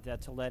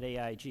that to let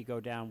AIG go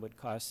down would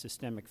cause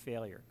systemic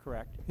failure,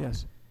 correct?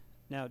 Yes.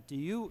 Now,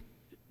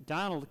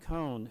 Donald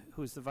Cohn,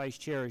 who's the vice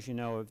chair, as you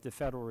know, of the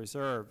Federal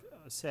Reserve,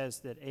 says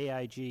that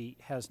AIG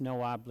has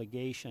no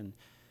obligation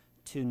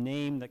to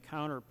name the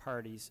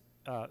counterparties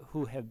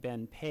who have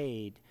been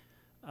paid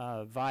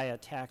via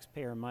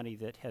taxpayer money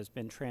that has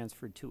been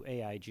transferred to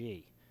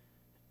AIG,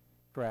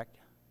 correct?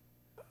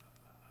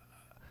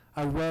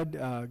 I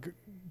read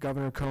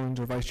Governor Cohn's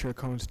or Vice Chair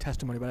Cohn's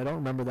testimony, but I don't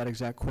remember that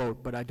exact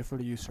quote, but I defer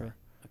to you, sir.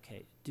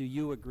 Okay. Do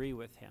you agree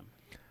with him?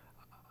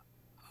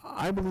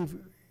 I believe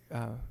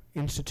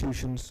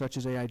institutions such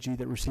as AIG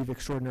that receive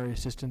extraordinary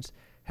assistance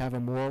have a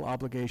moral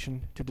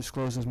obligation to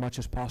disclose as much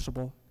as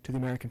possible to the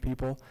American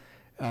people.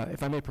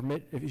 If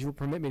you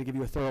permit me to give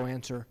you a thorough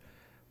answer,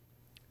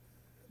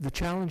 the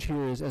challenge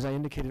here is, as I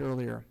indicated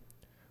earlier,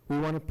 we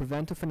want to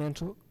prevent a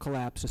financial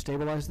collapse to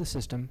stabilize the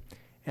system,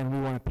 and we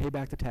want to pay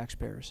back the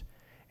taxpayers.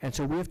 And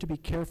so we have to be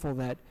careful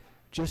that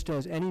just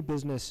as any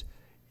business,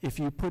 if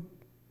you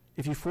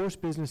force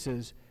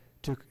businesses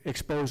to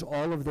expose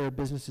all of their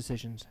business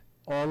decisions,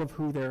 all of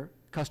who their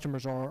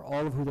customers are,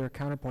 all of who their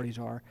counterparties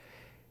are,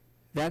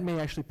 that may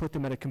actually put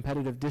them at a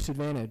competitive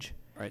disadvantage.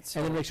 Right,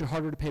 so and it makes it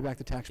harder to pay back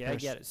the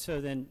taxpayers. Yeah, I get it.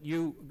 So then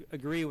you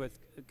agree with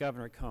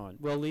Governor Cohn.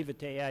 We'll leave it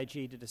to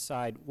AIG to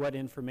decide what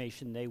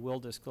information they will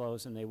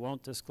disclose and they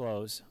won't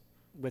disclose,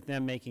 with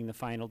them making the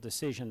final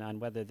decision on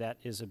whether that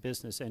is a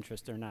business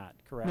interest or not,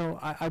 correct? No,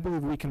 I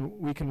believe we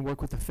can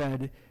work with the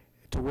Fed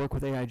to work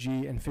with AIG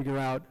and figure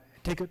out,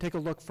 take a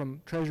look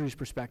from Treasury's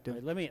perspective,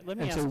 Right, let me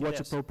and ask say you what's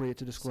this. appropriate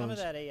to disclose. Some of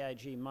that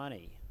AIG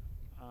money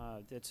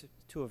that's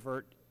to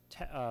avert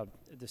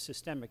the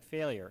systemic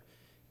failure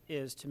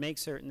is to make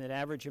certain that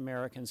average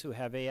Americans who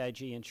have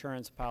AIG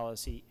insurance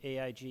policy,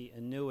 AIG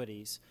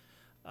annuities,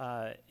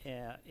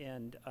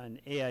 and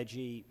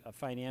AIG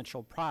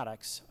financial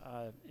products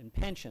and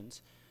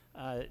pensions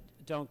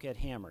don't get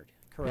hammered,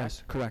 correct?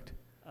 Yes, correct.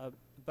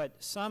 But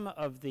some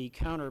of the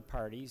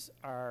counterparties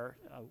are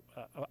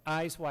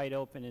eyes wide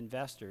open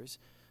investors,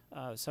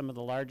 some of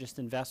the largest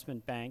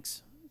investment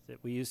banks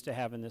that we used to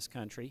have in this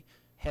country,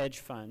 hedge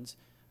funds,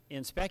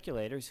 and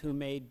speculators who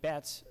made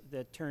bets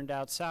that turned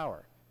out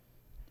sour.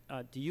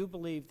 Do you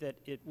believe that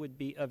it would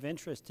be of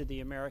interest to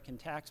the American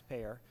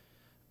taxpayer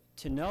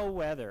to know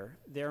whether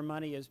their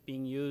money is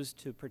being used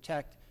to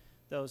protect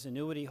those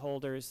annuity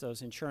holders,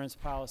 those insurance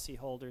policy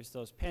holders,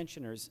 those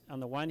pensioners on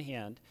the one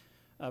hand,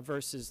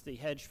 versus the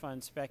hedge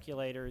fund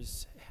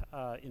speculators,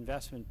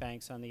 investment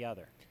banks on the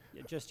other?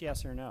 Just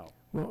yes or no?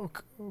 Well,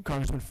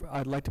 Congressman,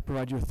 I'd like to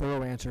provide you a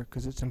thorough answer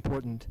because it's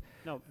important.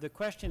 No, the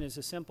question is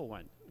a simple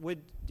one.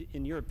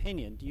 In your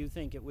opinion, do you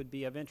think it would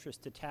be of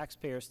interest to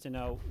taxpayers to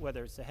know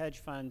whether it's the hedge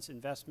funds,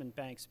 investment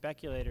banks,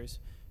 speculators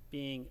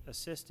being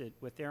assisted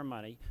with their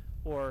money,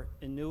 or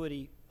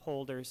annuity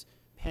holders,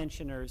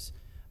 pensioners,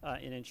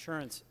 and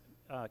insurance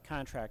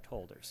contract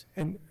holders?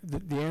 And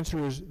the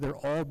answer is they're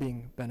all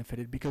being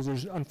benefited because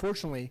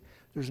unfortunately,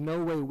 there's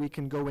no way we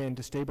can go in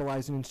to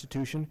stabilize an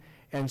institution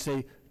and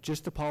say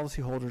just the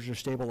policyholders are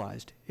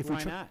stabilized.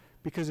 Why not?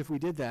 Because if we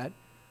did that,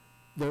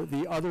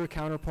 the other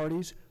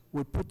counterparties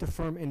would put the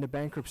firm into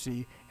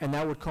bankruptcy, and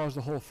that would cause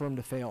the whole firm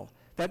to fail.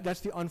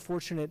 That's the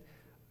unfortunate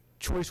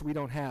choice we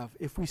don't have.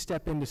 If we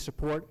step in to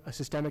support a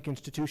systemic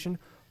institution,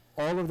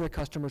 all of their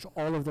customers,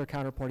 all of their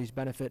counterparties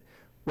benefit,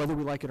 whether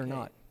we like it or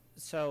not.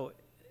 So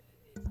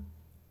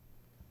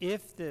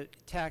if the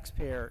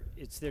taxpayer,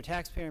 it's their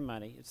taxpayer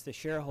money, it's the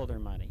shareholder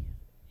money,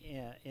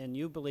 and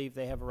you believe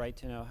they have a right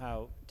to know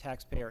how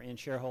taxpayer and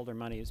shareholder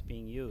money is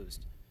being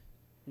used,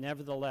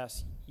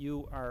 nevertheless,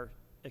 you are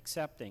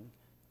accepting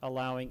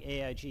allowing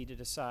AIG to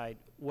decide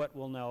what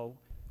we'll know,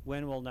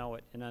 when we'll know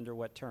it, and under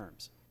what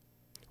terms.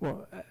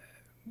 Well,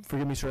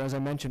 forgive me, sir, as I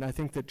mentioned, I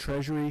think that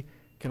Treasury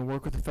can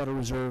work with the Federal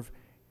Reserve,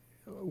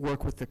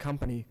 work with the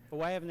company. But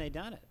why haven't they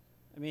done it?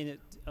 I mean,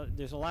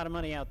 there's a lot of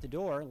money out the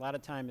door, a lot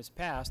of time has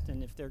passed,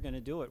 and if they're going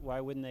to do it, why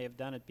wouldn't they have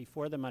done it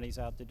before the money's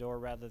out the door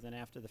rather than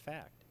after the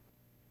fact?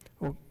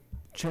 Well,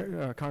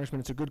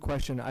 Congressman, it's a good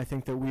question. I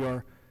think that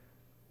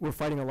we're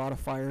fighting a lot of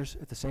fires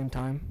at the same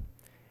time,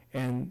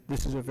 and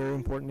this is a very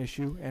important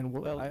issue, and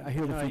I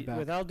hear the feedback.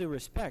 With all due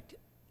respect,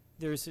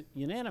 there's a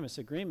unanimous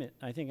agreement,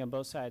 I think, on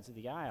both sides of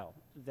the aisle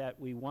that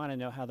we want to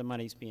know how the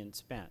money's being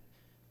spent.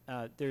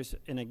 There's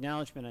an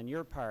acknowledgement on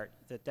your part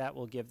that that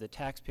will give the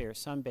taxpayer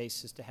some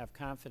basis to have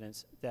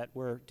confidence that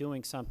we're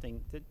doing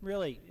something that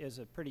really is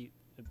a pretty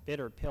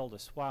bitter pill to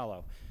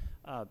swallow,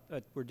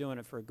 but we're doing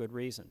it for a good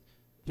reason.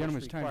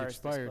 Gentleman's time's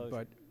expired,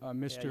 but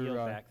Mr. yield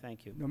back.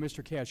 Thank you. No,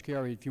 Mr.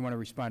 Kashkari, if you want to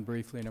respond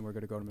briefly, and then we're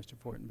going to go to Mr.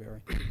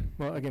 Fortenberry.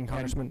 Well, again,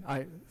 Congressman,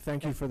 I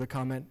thank you for the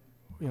comment.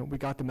 You know, we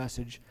got the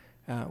message.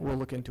 We'll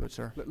look into it,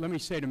 sir. Let me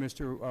say to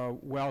Mr.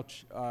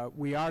 Welch,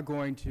 we are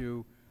going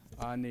to,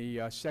 on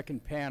the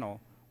second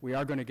panel, we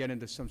are going to get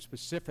into some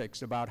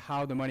specifics about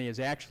how the money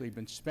has actually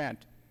been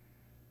spent.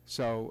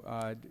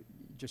 So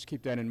just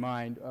keep that in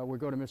mind. We'll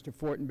go to Mr.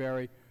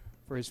 Fortenberry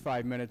for his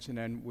 5 minutes, and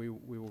then we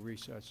will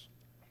recess.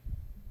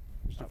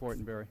 Mr.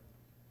 Fortenberry.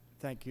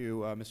 Thank you,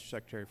 Mr.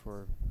 Secretary,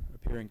 for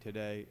appearing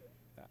today.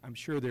 I'm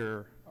sure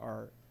there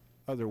are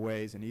other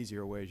ways and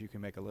easier ways you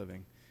can make a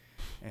living.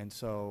 And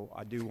so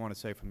I do want to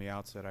say from the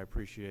outset, I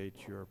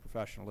appreciate your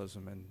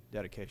professionalism and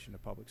dedication to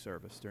public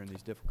service during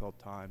these difficult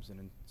times and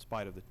in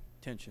spite of the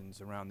tensions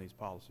around these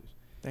policies.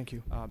 Thank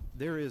you.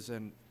 There is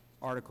an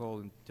article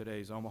in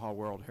today's Omaha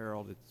World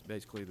Herald. It's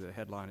basically the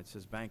headline. It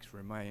says, "Banks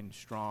remain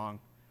strong,"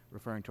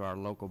 referring to our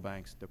local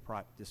banks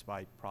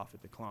despite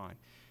profit decline.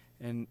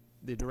 And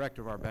the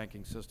director of our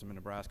banking system in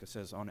Nebraska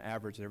says, on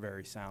average, they're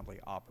very soundly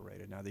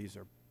operated. Now, these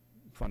are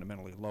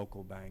fundamentally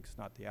local banks,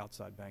 not the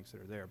outside banks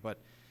that are there. But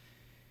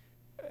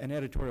an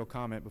editorial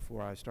comment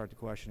before I start the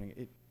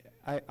questioning.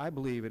 I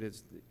believe it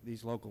is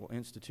these local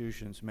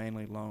institutions,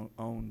 mainly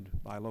owned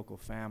by local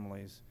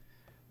families,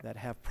 that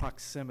have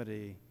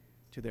proximity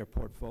to their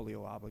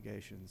portfolio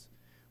obligations,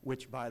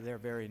 which by their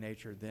very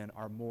nature then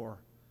are more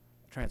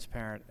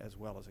transparent as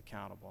well as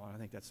accountable. And I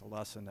think that's a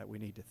lesson that we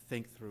need to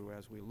think through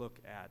as we look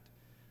at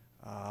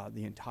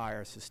the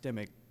entire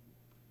systemic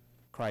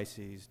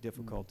crises,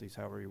 difficulties,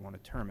 however you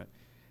want to term it.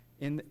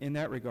 In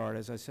that regard,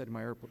 as I said in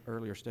my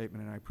earlier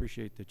statement, and I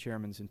appreciate the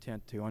Chairman's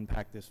intent to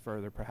unpack this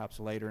further perhaps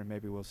later, and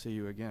maybe we'll see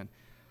you again,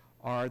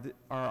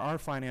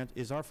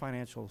 is our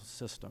financial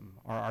system,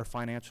 are our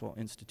financial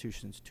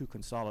institutions too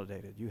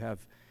consolidated? You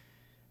have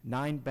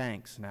 9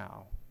 banks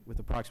now with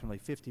approximately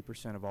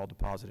 50% of all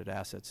deposited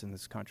assets in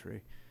this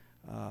country.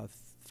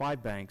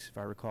 5 banks, if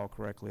I recall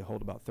correctly,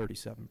 hold about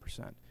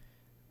 37%.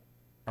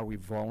 Are we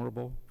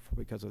vulnerable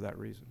because of that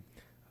reason?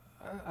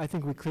 I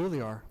think we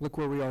clearly are. Look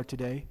where we are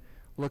today.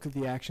 Look at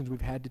the actions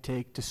we've had to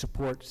take to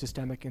support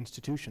systemic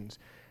institutions.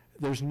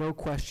 There's no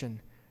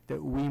question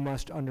that we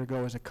must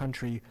undergo as a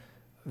country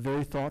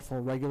very thoughtful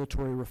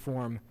regulatory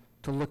reform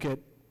to look at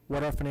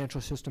what our financial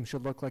system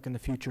should look like in the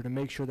future to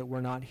make sure that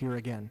we're not here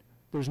again.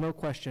 There's no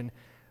question.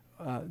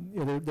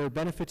 There are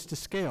benefits to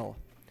scale,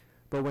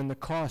 but when the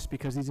costs,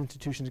 because these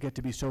institutions get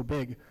to be so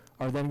big,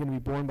 are then going to be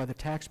borne by the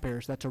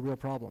taxpayers, that's a real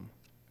problem.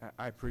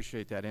 I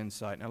appreciate that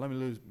insight. Now let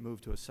me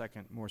move to a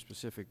second, more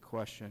specific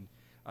question.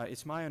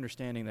 It's my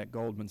understanding that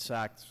Goldman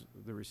Sachs,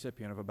 the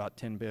recipient of about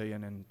 $10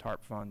 billion in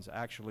TARP funds,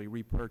 actually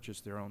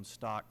repurchased their own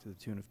stock to the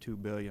tune of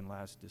 $2 billion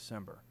last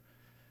December.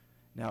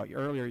 Now,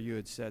 earlier you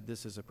had said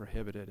this is a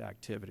prohibited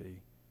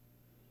activity.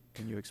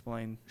 Can you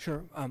explain?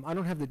 Sure. I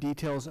don't have the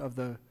details of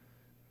the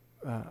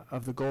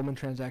Goldman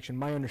transaction.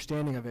 My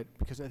understanding of it,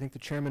 because I think the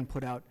Chairman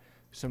put out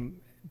some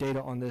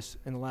data on this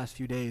in the last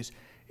few days,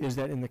 is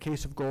that in the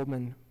case of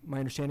Goldman, my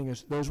understanding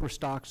is those were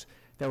stocks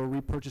that were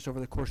repurchased over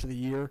the course of the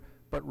year,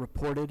 but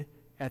reported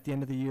at the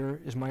end of the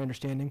year, is my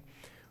understanding.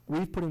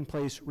 We've put in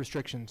place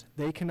restrictions.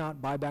 They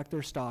cannot buy back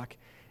their stock.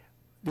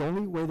 The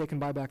only way they can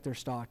buy back their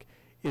stock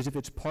is if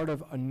it's part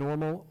of a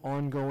normal,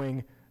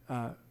 ongoing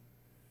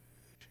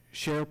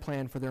share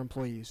plan for their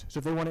employees. So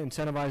if they want to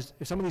incentivize,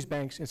 if some of these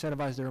banks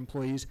incentivize their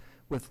employees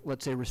with,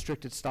 let's say,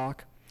 restricted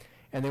stock,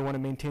 and they want to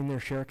maintain their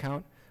share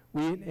count,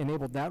 we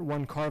enabled that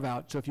one carve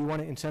out. So if you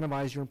want to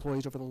incentivize your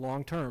employees over the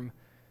long term,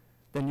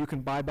 then you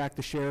can buy back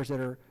the shares that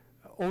are,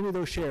 only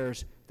those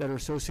shares that are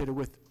associated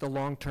with the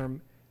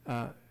long-term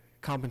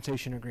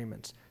compensation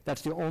agreements.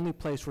 That's the only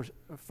place where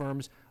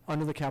firms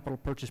under the capital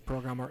purchase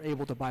program are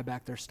able to buy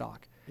back their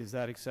stock. Is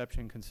that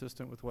exception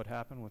consistent with what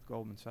happened with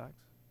Goldman Sachs?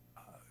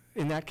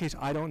 In that case,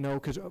 I don't know,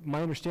 because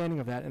my understanding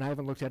of that, and I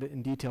haven't looked at it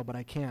in detail, but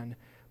I can,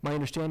 my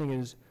understanding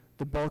is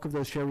the bulk of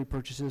those share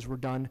repurchases were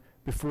done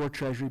before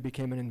Treasury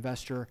became an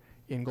investor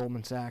in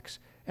Goldman Sachs.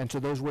 And so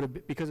those would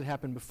have, because it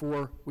happened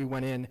before we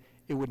went in,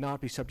 it would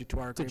not be subject to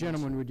our The agreements.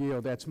 gentleman would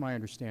yield. That's my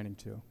understanding,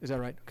 too. Is that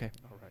right? Okay.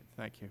 All right,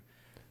 thank you.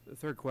 The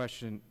third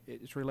question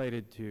is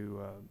related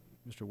to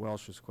Mr.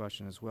 Welsh's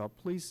question as well.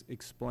 Please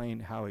explain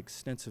how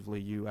extensively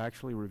you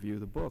actually review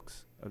the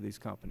books of these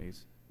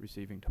companies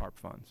receiving TARP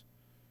funds.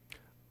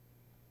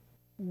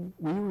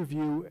 We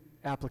review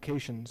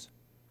applications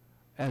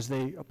as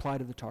they apply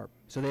to the TARP.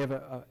 So they have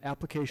an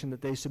application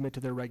that they submit to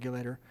their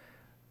regulator.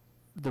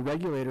 The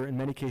regulator, in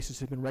many cases,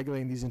 has been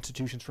regulating these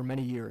institutions for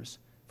many years.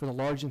 For the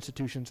large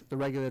institutions, the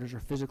regulators are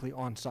physically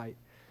on site.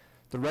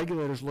 The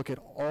regulators look at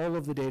all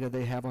of the data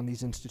they have on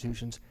these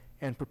institutions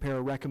and prepare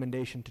a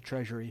recommendation to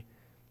Treasury.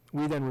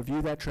 We then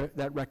review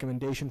that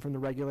recommendation from the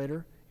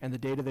regulator and the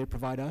data they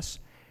provide us,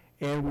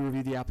 and we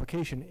review the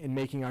application in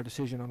making our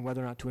decision on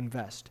whether or not to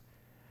invest.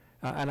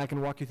 And I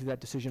can walk you through that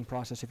decision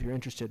process if you're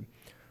interested.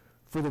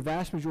 For the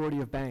vast majority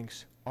of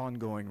banks,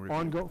 Ongoing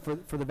review.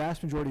 for the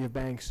vast majority of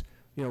banks,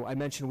 you know, I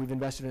mentioned we've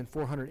invested in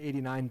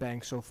 489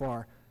 banks so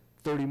far,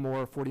 30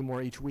 more, 40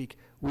 more each week.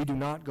 We do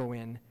not go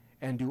in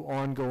and do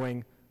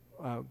ongoing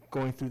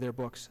going through their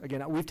books.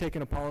 Again, we've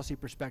taken a policy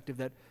perspective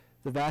that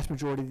the vast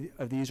majority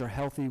of these are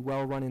healthy,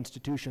 well-run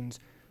institutions.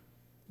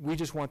 We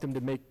just want them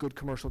to make good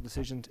commercial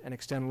decisions and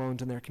extend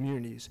loans in their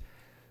communities.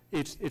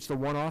 It's the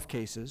one-off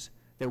cases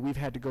that we've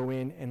had to go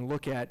in and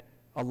look at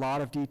a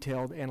lot of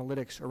detailed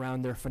analytics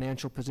around their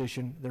financial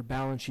position, their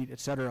balance sheet, et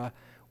cetera,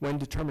 when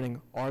determining,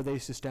 are they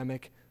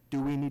systemic? Do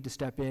we need to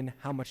step in?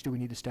 How much do we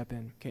need to step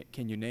in?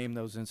 Can you name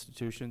those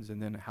institutions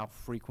and then how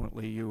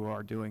frequently you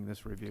are doing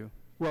this review?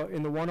 Well,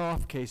 in the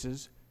one-off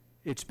cases,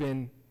 it's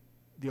been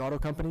the auto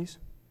companies,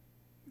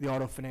 the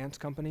auto finance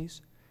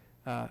companies,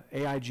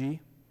 AIG,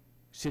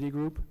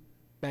 Citigroup,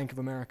 Bank of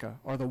America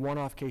are the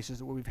one-off cases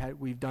that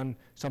we've done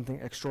something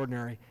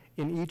extraordinary.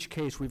 In each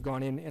case, we've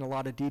gone in a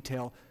lot of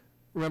detail.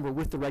 Remember,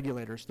 with the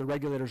regulators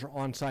are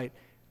on site.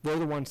 They're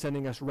the ones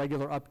sending us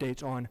regular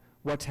updates on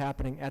what's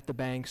happening at the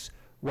banks,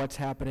 what's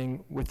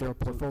happening with their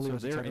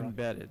portfolios, So et they're cetera.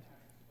 embedded.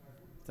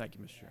 Thank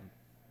you, Mr. Chairman.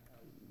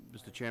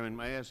 Mr. Chairman,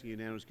 may I ask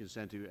unanimous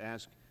consent to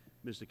ask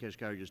Mr.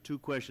 Kashkari just two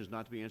questions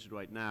not to be answered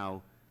right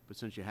now, but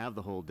since you have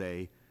the whole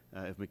day,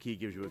 if McKee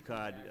gives you a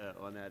card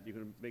on that, you're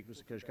going to make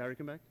Mr. Kashkari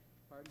come back?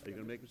 Are you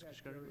going to make Mr.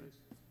 Kashkari come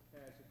back?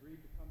 Has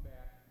agreed to come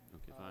back.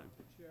 Okay, fine.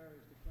 The chair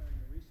is declaring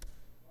a recess.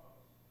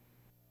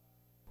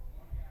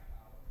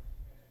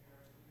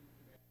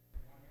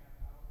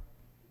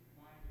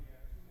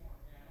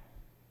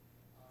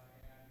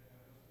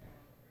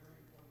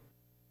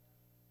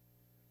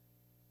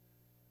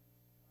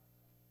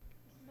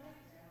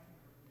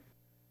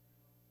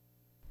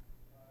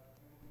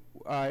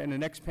 In the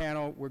next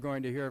panel, we're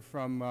going to hear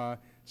from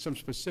some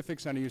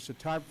specifics on the use of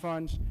TARP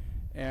funds,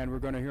 and we're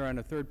going to hear on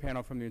the third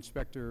panel from the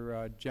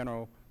Inspector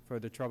General for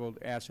the Troubled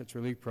Assets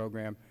Relief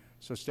Program.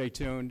 So stay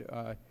tuned.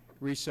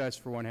 Recess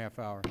for 1/2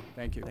 hour.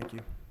 Thank you. Thank you.